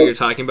 so I know what you're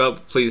talking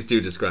about. Please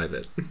do describe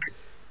it.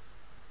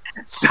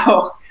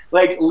 So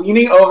like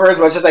leaning over as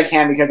much as I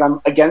can because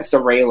I'm against a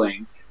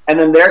railing, and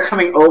then they're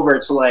coming over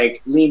to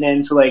like lean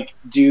in to like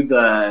do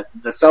the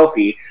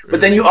selfie.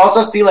 But then you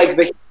also see like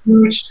the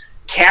huge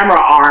camera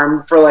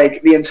arm for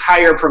like the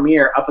entire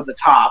premiere up at the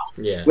top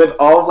with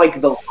all of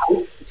like the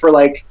lights for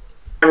like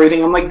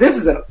everything. I'm like, this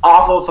is an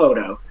awful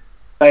photo.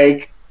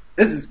 Like,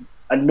 this is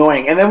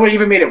annoying. And then what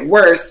even made it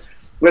worse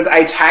was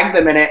I tagged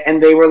them in it,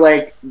 and they were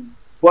like,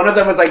 one of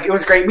them was like, it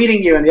was great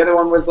meeting you, and the other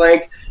one was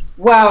like,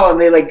 wow, and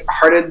they like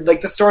hearted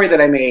like the story that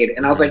I made,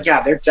 and I was like,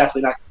 yeah, they're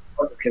definitely not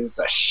going to because it's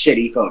a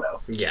shitty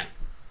photo. Yeah,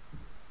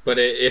 but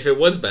if it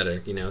was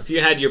better, you know, if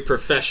you had your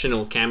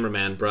professional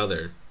cameraman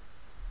brother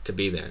to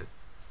be there.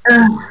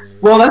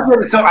 Well, that's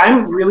what, so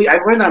I've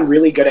learned I'm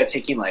really good at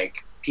taking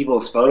like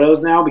people's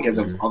photos now because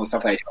of all the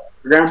stuff that I do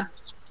on Instagram.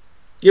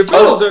 Your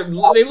photos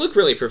they look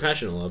really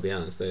professional. I'll be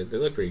honest, they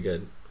look pretty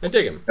good. I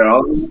dig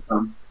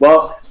them.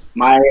 Well,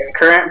 my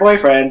current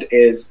boyfriend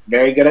is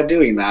very good at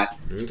doing that.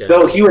 Okay.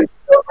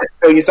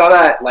 So you saw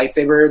that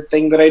lightsaber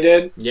thing that I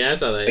did? Yeah, I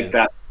saw that. Like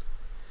that.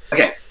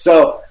 Okay,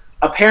 so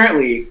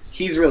apparently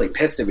he's really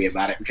pissed at me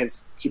about it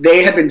because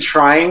they had been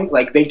trying,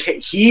 like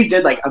he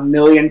did like a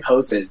million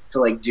poses to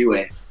like do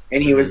it,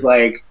 and he was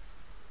like,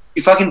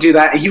 "You fucking do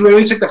that!" And he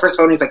literally took the first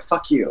photo and he's like,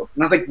 "Fuck you!"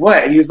 And I was like,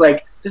 "What?" And he was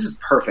like, "This is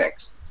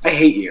perfect. I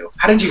hate you.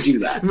 How did you do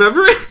that?"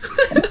 Remember?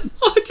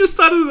 I just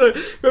thought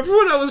of remember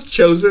when I was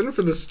chosen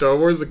for the Star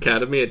Wars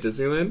Academy at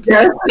Disneyland?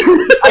 Yes.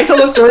 I tell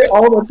the story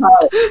all the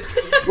time.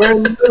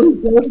 Where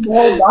Darth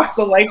Maul knocks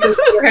the lightsaber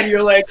in your head,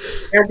 you're like,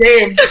 "Fair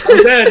game.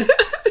 I'm dead."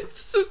 It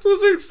just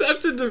was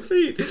accepted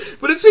defeat.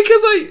 But it's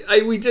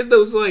because we did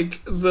those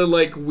like the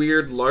like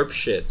weird LARP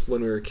shit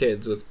when we were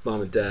kids with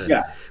Mom and Dad.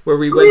 Yeah. Where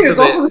we went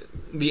to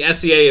the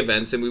SEA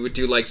events and we would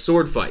do like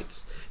sword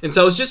fights. And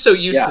so I was just so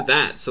used to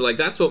that. So like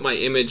that's what my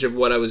image of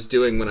what I was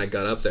doing when I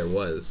got up there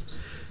was.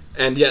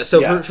 And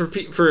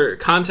for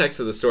context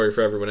of the story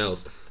for everyone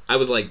else, I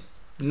was like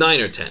 9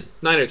 or 10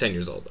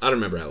 years old. I don't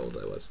remember how old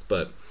I was,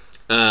 but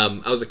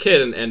I was a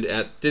kid, and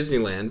at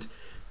Disneyland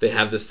they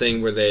have this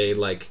thing where they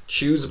like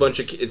choose a bunch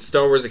of it's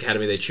Star Wars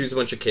Academy. They choose a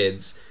bunch of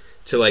kids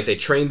to like they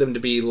train them to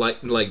be like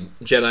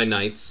Jedi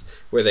Knights,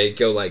 where they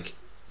go like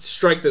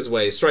strike this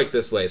way, strike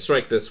this way,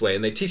 strike this way,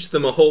 and they teach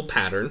them a whole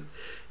pattern.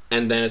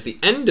 And then at the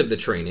end of the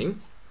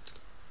training,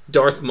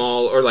 Darth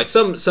Maul, or like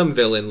some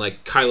villain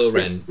like Kylo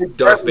Ren,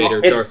 Darth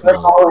Vader, Darth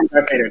Maul, and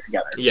Darth Vader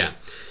together. Yeah.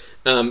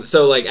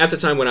 So like at the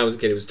time when I was a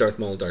kid, it was Darth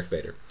Maul and Darth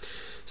Vader.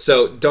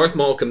 So Darth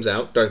Maul comes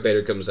out, Darth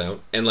Vader comes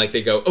out, and like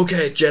they go,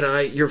 "Okay,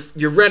 Jedi,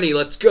 you're ready,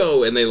 let's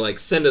go," and they like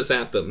send us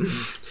at them.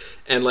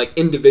 and like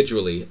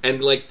individually,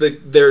 and like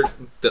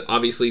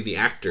obviously the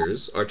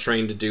actors are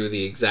trained to do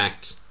the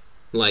exact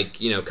like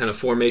kind of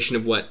formation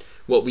of what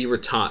we were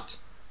taught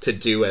to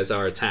do as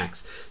our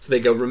attacks. So they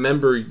go,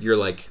 remember your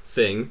like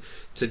thing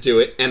to do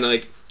it, and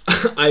like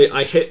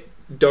I hit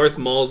Darth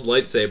Maul's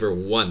lightsaber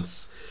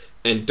once,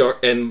 and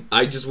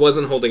I just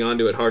wasn't holding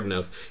onto it hard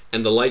enough,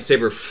 and the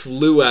lightsaber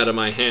flew out of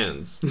my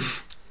hands.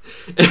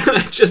 And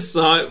I just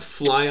saw it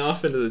fly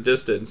off into the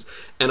distance,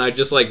 and I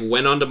just like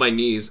went onto my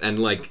knees and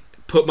like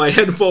put my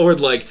head forward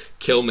like,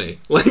 kill me,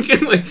 like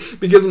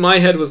because my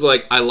head was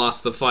like, I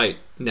lost the fight,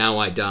 now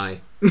I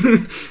die.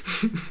 And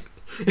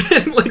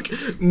like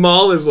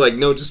Maul is like,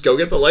 no, just go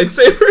get the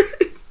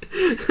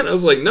lightsaber. And I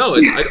was like,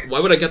 no, why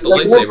would I get the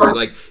lightsaber?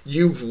 Like,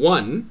 you've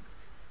won,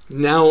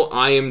 now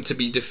I am to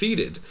be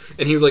defeated.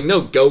 And he was like,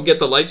 no, go get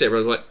the lightsaber. I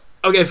was like,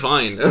 okay,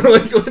 fine. I'm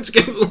like, let's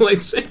get the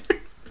lightsaber.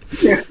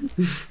 Yeah.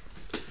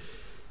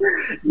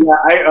 Yeah,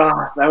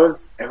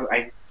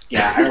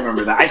 I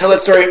remember that. I tell that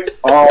story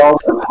all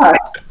the time.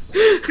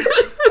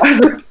 I was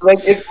just, like,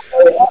 if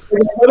my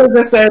brother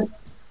just said,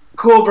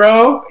 "Cool,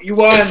 bro, you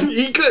won."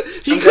 He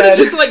could have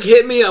just like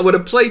hit me. I would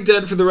have played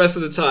dead for the rest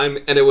of the time,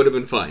 and it would have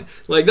been fine.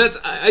 Like that's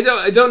I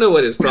don't know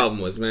what his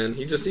problem was, man.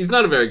 He's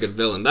not a very good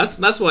villain.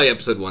 That's why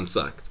episode 1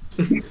 sucked.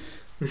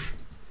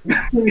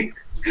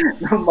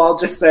 Maul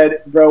just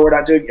said, "Bro, we're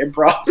not doing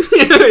improv."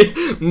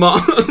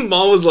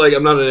 Maul was like,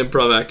 "I'm not an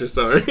improv actor,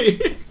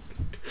 sorry."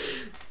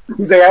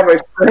 He's like, "I have my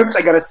script.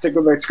 I gotta stick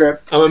with my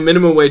script." I'm a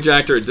minimum wage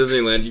actor at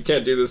Disneyland. You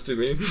can't do this to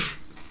me.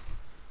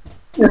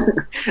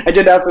 I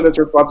didn't ask for this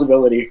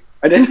responsibility.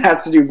 I didn't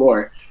ask to do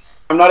more.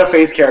 I'm not a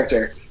face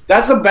character.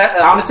 That's the best.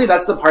 Honestly,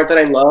 that's the part that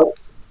I love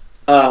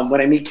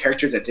when I meet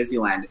characters at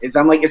Disneyland. Is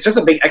I'm like, it's just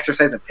a big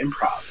exercise of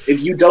improv. If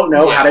you don't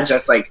know how to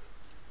just like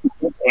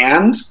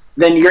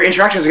then your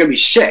interactions are gonna be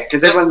shit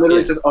because everyone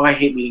literally says, "Oh, I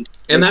hate meeting."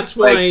 And that's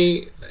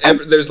why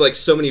there's like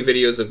so many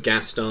videos of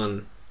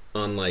Gaston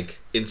on like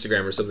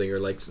Instagram or something, or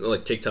like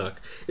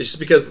TikTok. It's just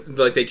because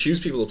like they choose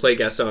people to play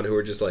Gaston who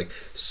are just like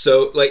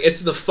so like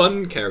it's the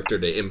fun character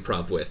to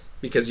improv with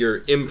because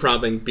you're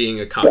improving being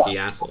a cocky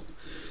asshole,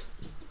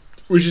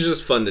 which is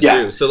just fun to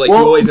do. So like you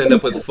always end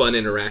up with fun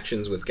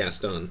interactions with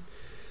Gaston.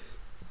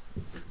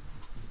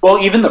 Well,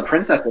 even the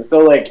princesses. So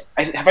like,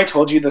 have I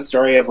told you the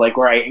story of like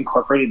where I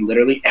incorporated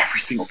literally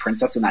every single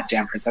princess in that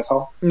damn princess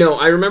hall? No,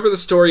 I remember the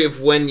story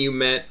of when you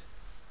met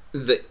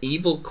the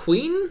evil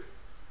queen.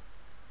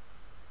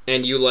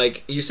 And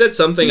you said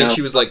something, and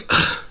she was like,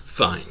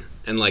 "Fine,"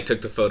 and like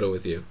took the photo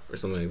with you or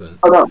something like that.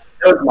 Oh no,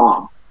 that was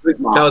mom.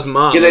 That was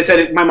mom. Because I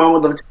said my mom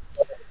would love to.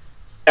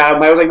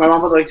 I was like, my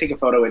mom would like to take a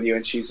photo with you,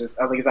 and she's just.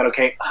 I was like, "Is that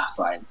okay?"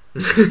 Fine.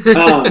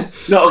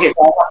 No, okay.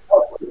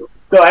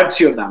 So I have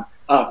two of them.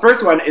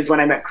 First one is when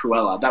I met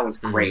Cruella. That was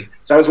great. Mm-hmm.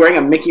 So I was wearing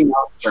a Mickey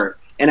Mouse shirt,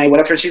 and I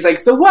went up to her. She's like,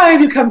 "So why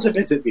have you come to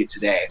visit me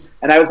today?"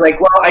 And I was like,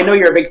 "Well, I know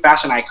you're a big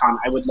fashion icon.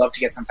 I would love to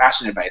get some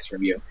fashion advice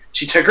from you."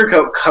 She took her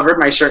coat, covered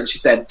my shirt, and she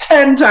said,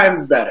 10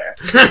 times better.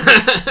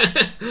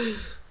 I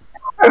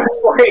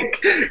was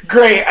like,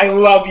 great, I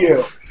love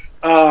you.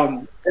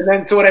 And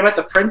then, so when I met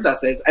the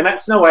princesses, I met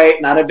Snow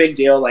White, not a big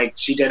deal. Like,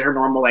 she did her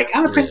normal, like,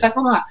 I'm a princess,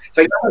 I'm not.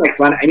 So I got the next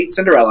one. I meet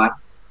Cinderella.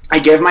 I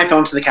give my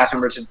phone to the cast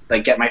member to,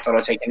 like, get my photo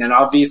taken. And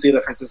obviously,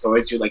 the princess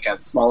always do, like, a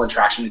small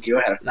interaction with you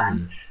ahead of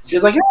time.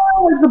 She's like,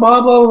 oh,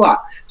 blah, blah, blah.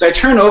 So I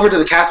turn over to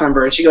the cast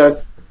member, and she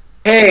goes,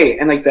 hey,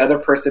 and like the other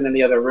person in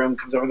the other room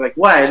comes over and like,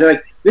 what? They're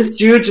like, this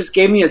dude just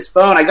gave me his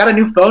phone. I got a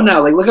new phone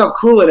now. Like, look how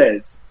cool it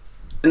is.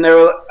 And I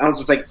was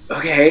just like,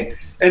 okay.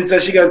 And so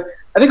she goes,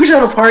 I think we should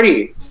have a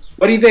party.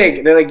 What do you think?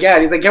 And they're like, yeah.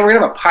 And he's like, yeah, we're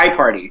gonna have a pie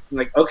party. I'm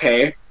like,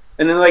 okay.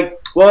 And then like,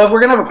 well, if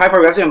we're gonna have a pie party,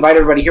 we have to invite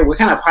everybody here. What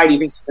kind of pie do you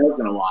think Snow's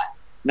gonna want?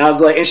 And I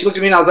was like, and she looked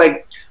at me and I was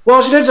like,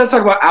 well, she did just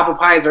talk about apple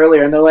pies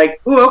earlier. And they're like,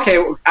 ooh,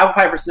 okay, apple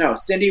pie for Snow.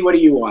 Cindy, what do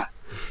you want?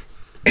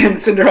 And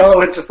Cinderella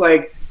was just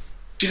like,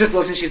 she just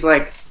looked and she's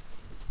like,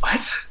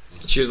 what?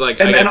 She was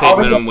like, I get paid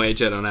minimum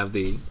wage, I don't have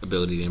the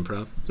ability to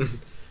improv.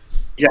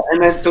 Yeah,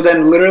 and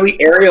then literally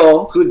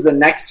Ariel, who's the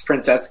next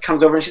princess,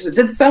 comes over and she said,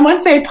 did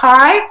someone say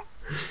pie?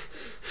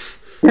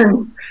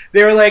 And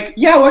they were like,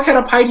 yeah, what kind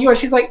of pie do you want?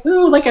 She's like,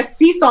 ooh, like a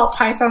sea salt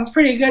pie sounds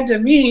pretty good to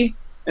me.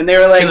 And they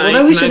were like,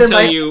 then we should invite... Can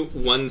I tell you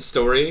one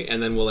story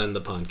and then we'll end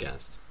the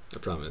podcast? I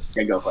promise.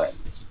 Okay, go for it.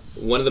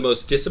 One of the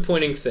most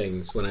disappointing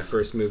things when I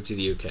first moved to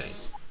the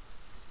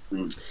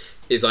UK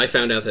is I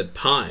found out that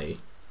pie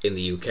in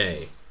the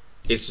UK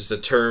is just a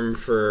term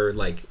for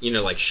like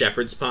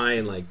shepherd's pie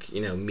and like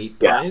meat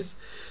pies.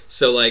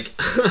 So like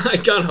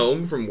I got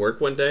home from work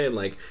one day and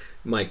like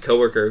my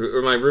coworker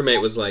or my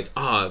roommate was like,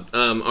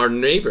 our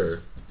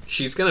neighbor,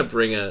 she's gonna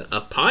bring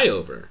a pie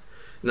over.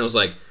 And I was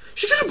like,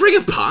 she's gonna bring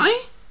a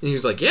pie? And he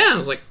was like, yeah. I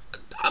was like,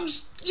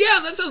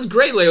 that sounds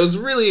great. Like I was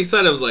really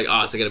excited. I was like,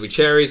 is it gonna be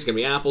cherry? Is it gonna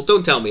be apple?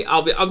 Don't tell me.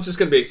 I'm just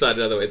gonna be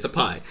excited either way. It's a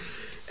pie.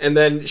 And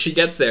then she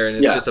gets there and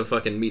it's just a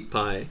fucking meat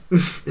pie.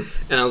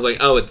 And I was like,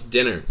 oh, it's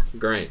dinner.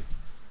 Great.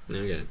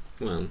 Okay.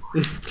 Well,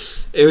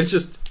 it was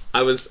just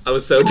I was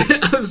so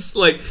I was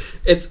like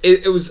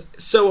it was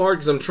so hard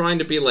because I'm trying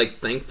to be like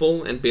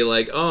thankful and be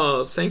like,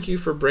 oh, thank you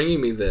for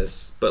bringing me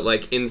this, but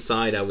like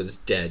inside I was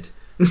dead.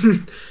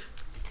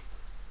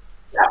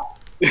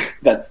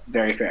 That's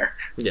very fair.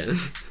 Yeah.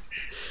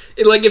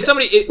 Like, if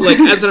somebody, like,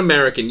 as an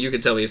American, you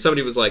could tell me, if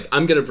somebody was like,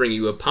 I'm going to bring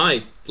you a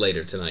pie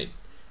later tonight,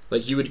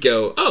 like, you would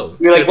go, oh,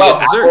 it's You're like, going to well,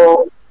 be a dessert.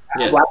 apple,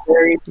 Yeah.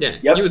 blackberry. Yeah,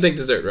 Yep. you would think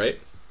dessert, right?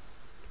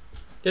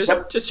 Just,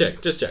 Yep.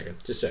 just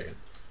checking.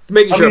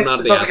 Making sure I'm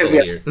not the it's also asshole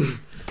 'cause here.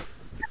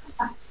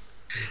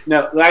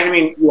 No, I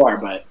mean, you are,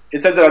 but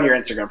it says it on your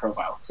Instagram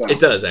profile. So It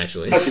does,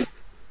 actually. Must be-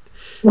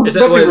 It must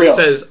be real.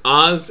 says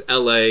Oz,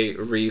 LA,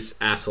 Reese,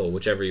 asshole,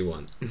 whichever you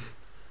want.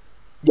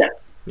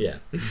 Yes. Yeah.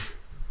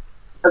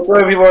 That's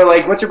why people are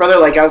like, "What's your brother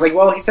like?" I was like,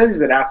 "Well, he says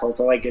he's an asshole."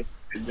 So like,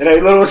 and I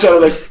literally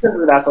showed like, "He's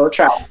an asshole."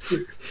 Trout.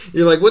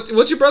 You're like,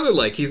 what's your brother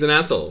like? He's an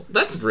asshole.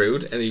 That's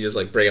rude. And then you just,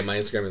 like, bring up my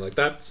Instagram and you're like,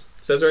 that's,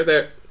 says right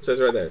there. Says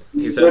right there.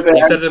 He said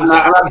it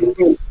himself. I'm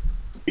not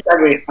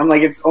exactly. I'm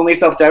like, it's only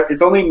self-doubt.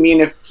 It's only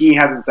mean if he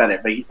hasn't said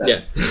it, but he said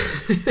it.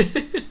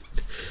 Yeah.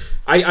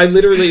 I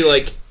literally,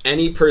 like,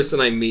 any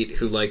person I meet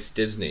who likes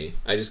Disney,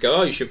 I just go,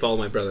 oh, you should follow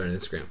my brother on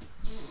Instagram.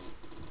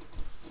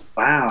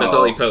 Wow. That's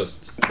all he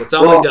posts. That's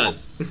all he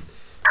does.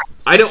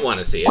 I don't want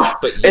to see it,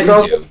 but you It's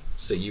also- do,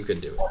 so you can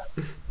do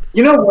it.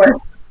 You know what?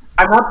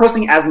 I'm not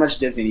posting as much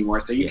Disney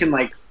anymore, so you can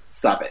like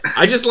stop it.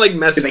 I just like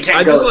Because they can't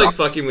I go just wrong. like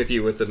fucking with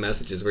you with the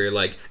messages where you're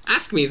like,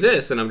 ask me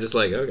this, and I'm just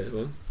like, okay,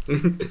 well.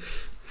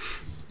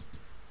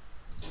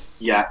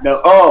 Yeah.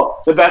 No.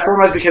 Oh, the best one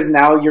was because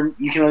now you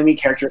can only meet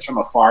characters from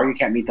afar. You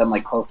can't meet them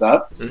like close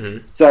up.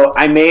 Mm-hmm. So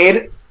I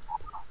made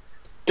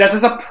just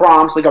as a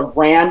prompt, like a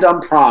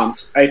random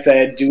prompt. I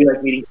said, "Do we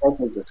like meeting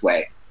characters this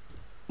way?"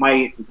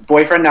 My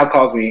boyfriend now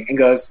calls me and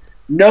goes,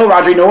 "No,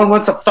 Rodri, no one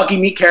wants to fucking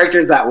meet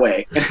characters that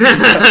way."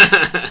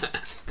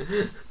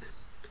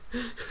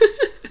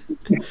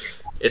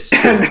 It's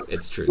true.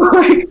 It's true.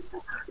 Like,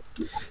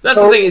 That's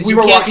So the thing is we you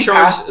were can't walking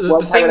charge. past The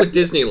one thing side with of-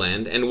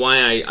 Disneyland and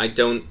why I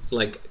don't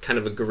like kind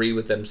of agree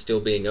with them still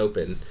being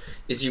open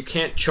is you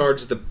can't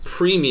charge the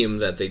premium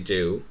that they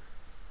do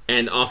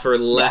and offer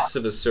less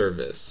of a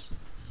service.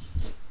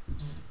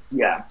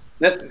 yeah,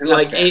 that's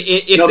Like fair.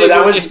 if No, they but that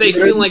were, was if they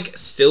literally- feel like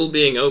still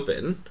being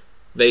open,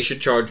 they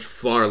should charge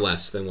far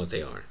less than what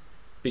they are,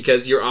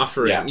 because you're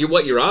offering Yeah.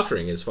 what you're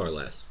offering is far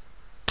less.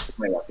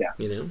 Yeah.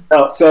 You know.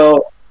 Oh,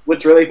 so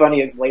what's really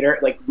funny is later,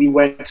 like we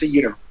went to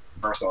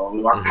Universal, and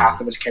we walked Mhm. past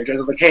a bunch of characters.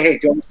 I was like, "Hey,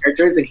 do you want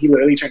characters?" And he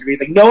literally turned to me. He's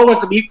like, "No one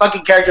wants to meet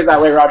fucking characters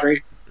that way,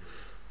 Rodri."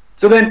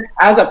 So then,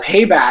 as a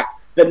payback,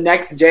 the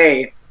next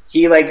day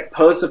he like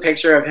posts a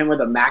picture of him with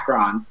a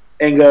macaron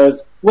and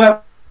goes,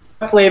 "What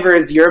flavor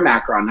is your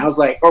macaron?" And I was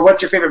like, "Or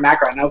what's your favorite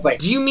macaron?" And I was like,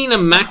 Do you mean a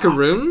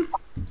macaroon?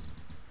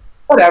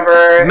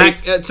 "Whatever."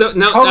 It's So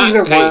no, called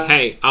either one.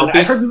 hey, I'll I've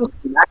be heard people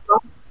say macaron.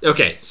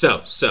 okay.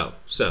 So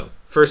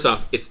first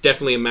off, it's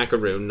definitely a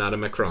macaroon, not a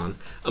Macron.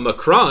 A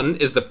Macron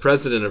is the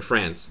president of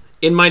France.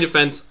 In my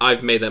defense,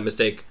 I've made that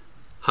mistake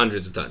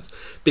hundreds of times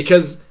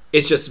because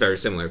it's just very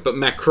similar. But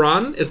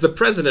Macron is the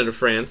president of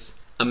France.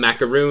 A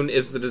macaroon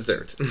is the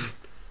dessert.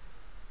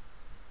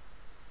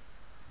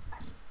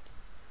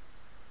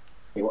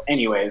 Okay, well,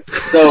 anyways,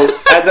 so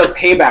as a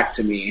payback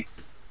to me,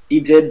 he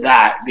did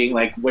that, being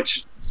like,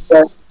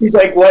 he's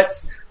like,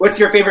 what's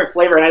your favorite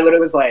flavor? And I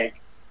literally was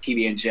like,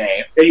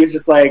 PB&J. And he was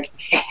just like,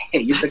 hey,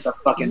 you took the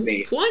fucking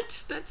bait.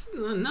 What? That's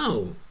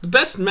no. The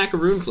best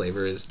macaroon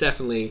flavor is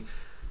definitely,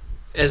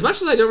 as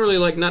much as I don't really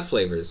like nut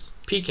flavors,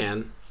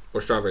 pecan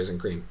or strawberries and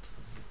cream.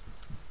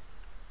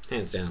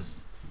 Hands down.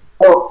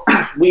 So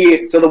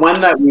the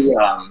one that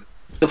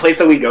the place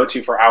that we go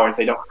to for hours,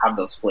 they don't have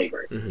those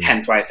flavors. Mhm.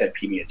 Hence why I said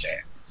PB&J.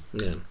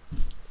 Yeah.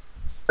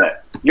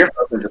 But your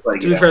folks are just like,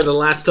 To be fair, the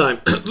last time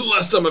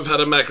I've had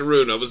a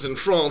macaroon, I was in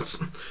France.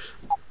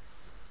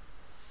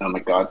 oh my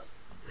god.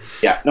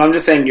 Yeah, no, I'm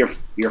just saying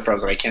you're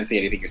frozen. I can't see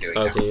anything you're doing.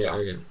 Okay, now, yeah, so.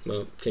 okay.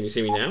 Well, can you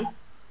see me now?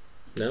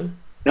 No?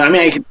 No, I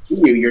mean I can see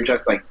you. You're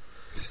just like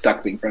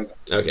stuck being frozen.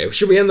 Okay,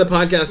 should we end the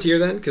podcast here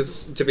then?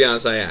 Because to be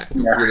honest, I Yeah.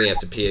 really have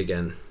to pee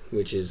again,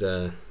 which is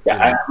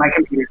Yeah, my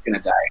computer's gonna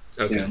die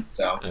Okay. soon.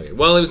 So Okay.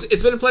 Well, it's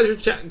been a pleasure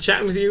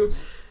chatting with you,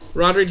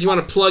 Rodri. Do you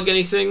want to plug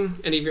anything,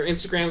 any of your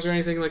Instagrams or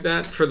anything like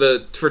that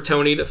for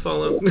Tony to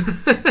follow?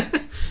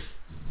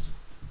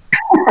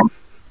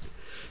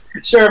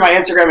 sure, my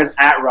Instagram is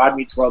at Rod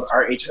Meets World,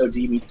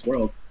 RHOD Meets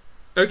World.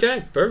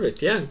 Okay,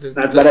 perfect. Yeah,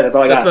 That's about it. That's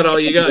all I got. That's about all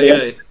you got.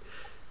 Yeah.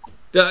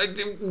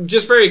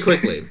 Just very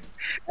quickly,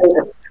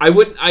 I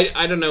would.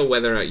 I don't know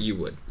whether or not you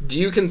would. Do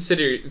you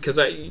consider? Because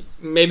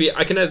maybe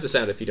I can edit this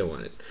out if you don't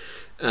want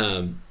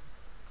it.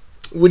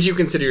 Would you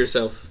consider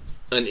yourself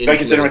an influencer? Do I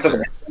consider myself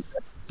an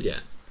Yeah.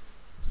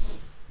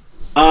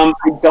 I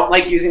don't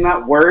like using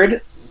that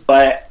word,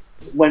 but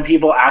when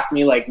people ask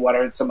me like what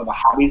are some of the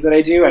hobbies that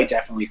I do, I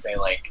definitely say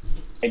like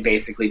I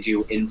basically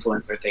do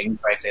influencer things.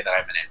 But I say that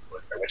I'm an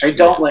influencer, which I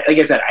don't like. Like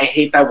I said, I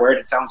hate that word.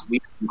 It sounds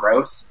weird and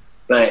gross.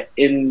 But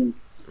in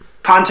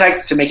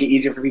context, to make it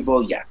easier for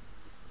people, yes.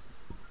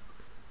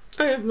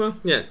 Okay, well,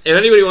 yeah. If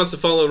anybody wants to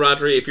follow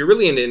Rodri, if you're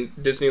really into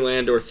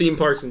Disneyland or theme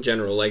parks in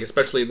general, like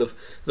especially the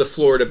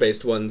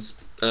Florida-based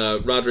ones,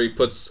 Rodri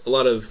puts a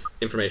lot of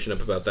information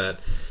up about that.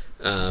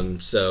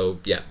 So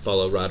yeah,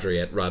 follow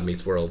Rodri at Rod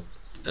Meets World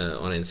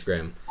on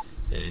Instagram.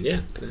 And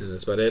yeah,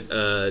 that's about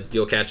it.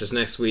 You'll catch us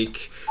next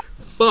week.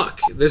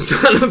 Fuck, there's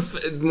not a...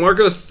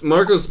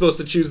 Marco's supposed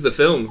to choose the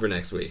film for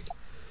next week.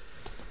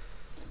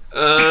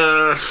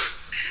 Well,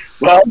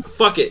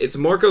 fuck it. It's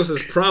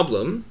Marcos's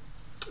problem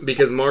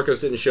because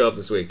Marcos didn't show up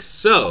this week.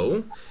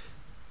 So,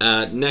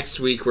 next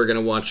week we're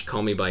gonna watch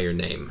Call Me by Your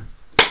Name.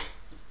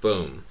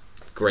 Boom,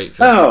 great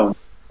film. Oh,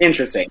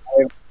 interesting.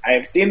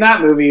 I've seen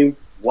that movie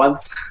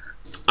once.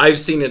 I've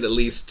seen it at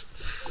least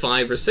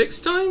 5 or 6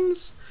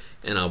 times,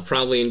 and I'll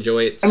probably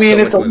enjoy it. I mean,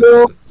 so it's a much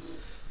little.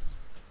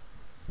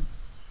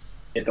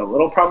 It's a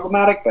little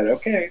problematic, but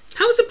okay.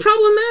 How is it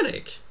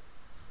problematic?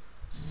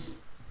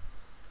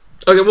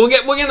 Okay, we'll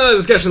get into that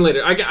discussion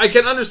later. I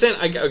can understand.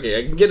 I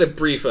can get a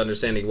brief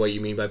understanding of what you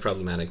mean by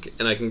problematic,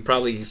 and I can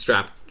probably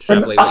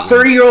extrapolate. A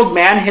 30-year-old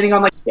man hitting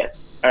on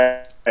yes. All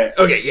right.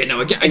 Okay, yeah,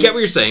 no, I get what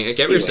you're saying. I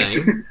get what you're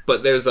saying,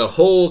 but there's a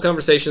whole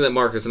conversation that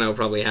Marcos and I will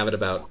probably have it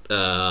about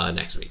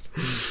next week.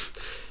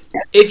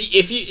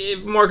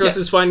 If Marcos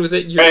is fine with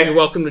it, you're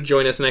welcome to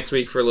join us next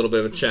week for a little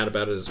bit of a chat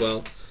about it as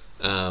well.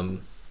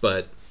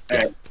 But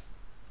yeah.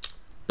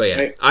 But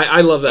yeah,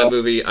 I love that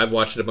movie. I've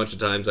watched it a bunch of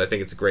times. I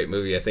think it's a great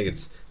movie. I think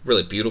it's a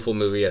really beautiful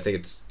movie. I think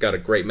it's got a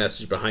great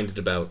message behind it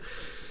about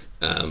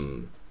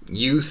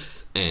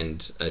youth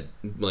and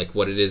like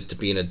what it is to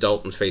be an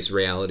adult and face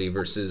reality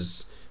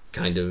versus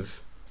kind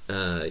of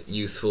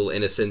youthful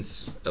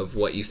innocence of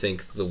what you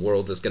think the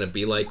world is going to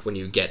be like when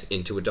you get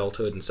into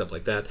adulthood and stuff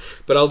like that.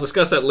 But I'll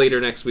discuss that later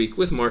next week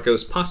with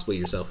Marcos, possibly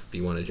yourself if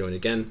you want to join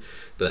again.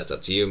 But that's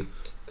up to you.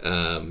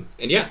 And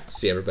yeah,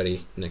 see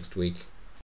everybody next week.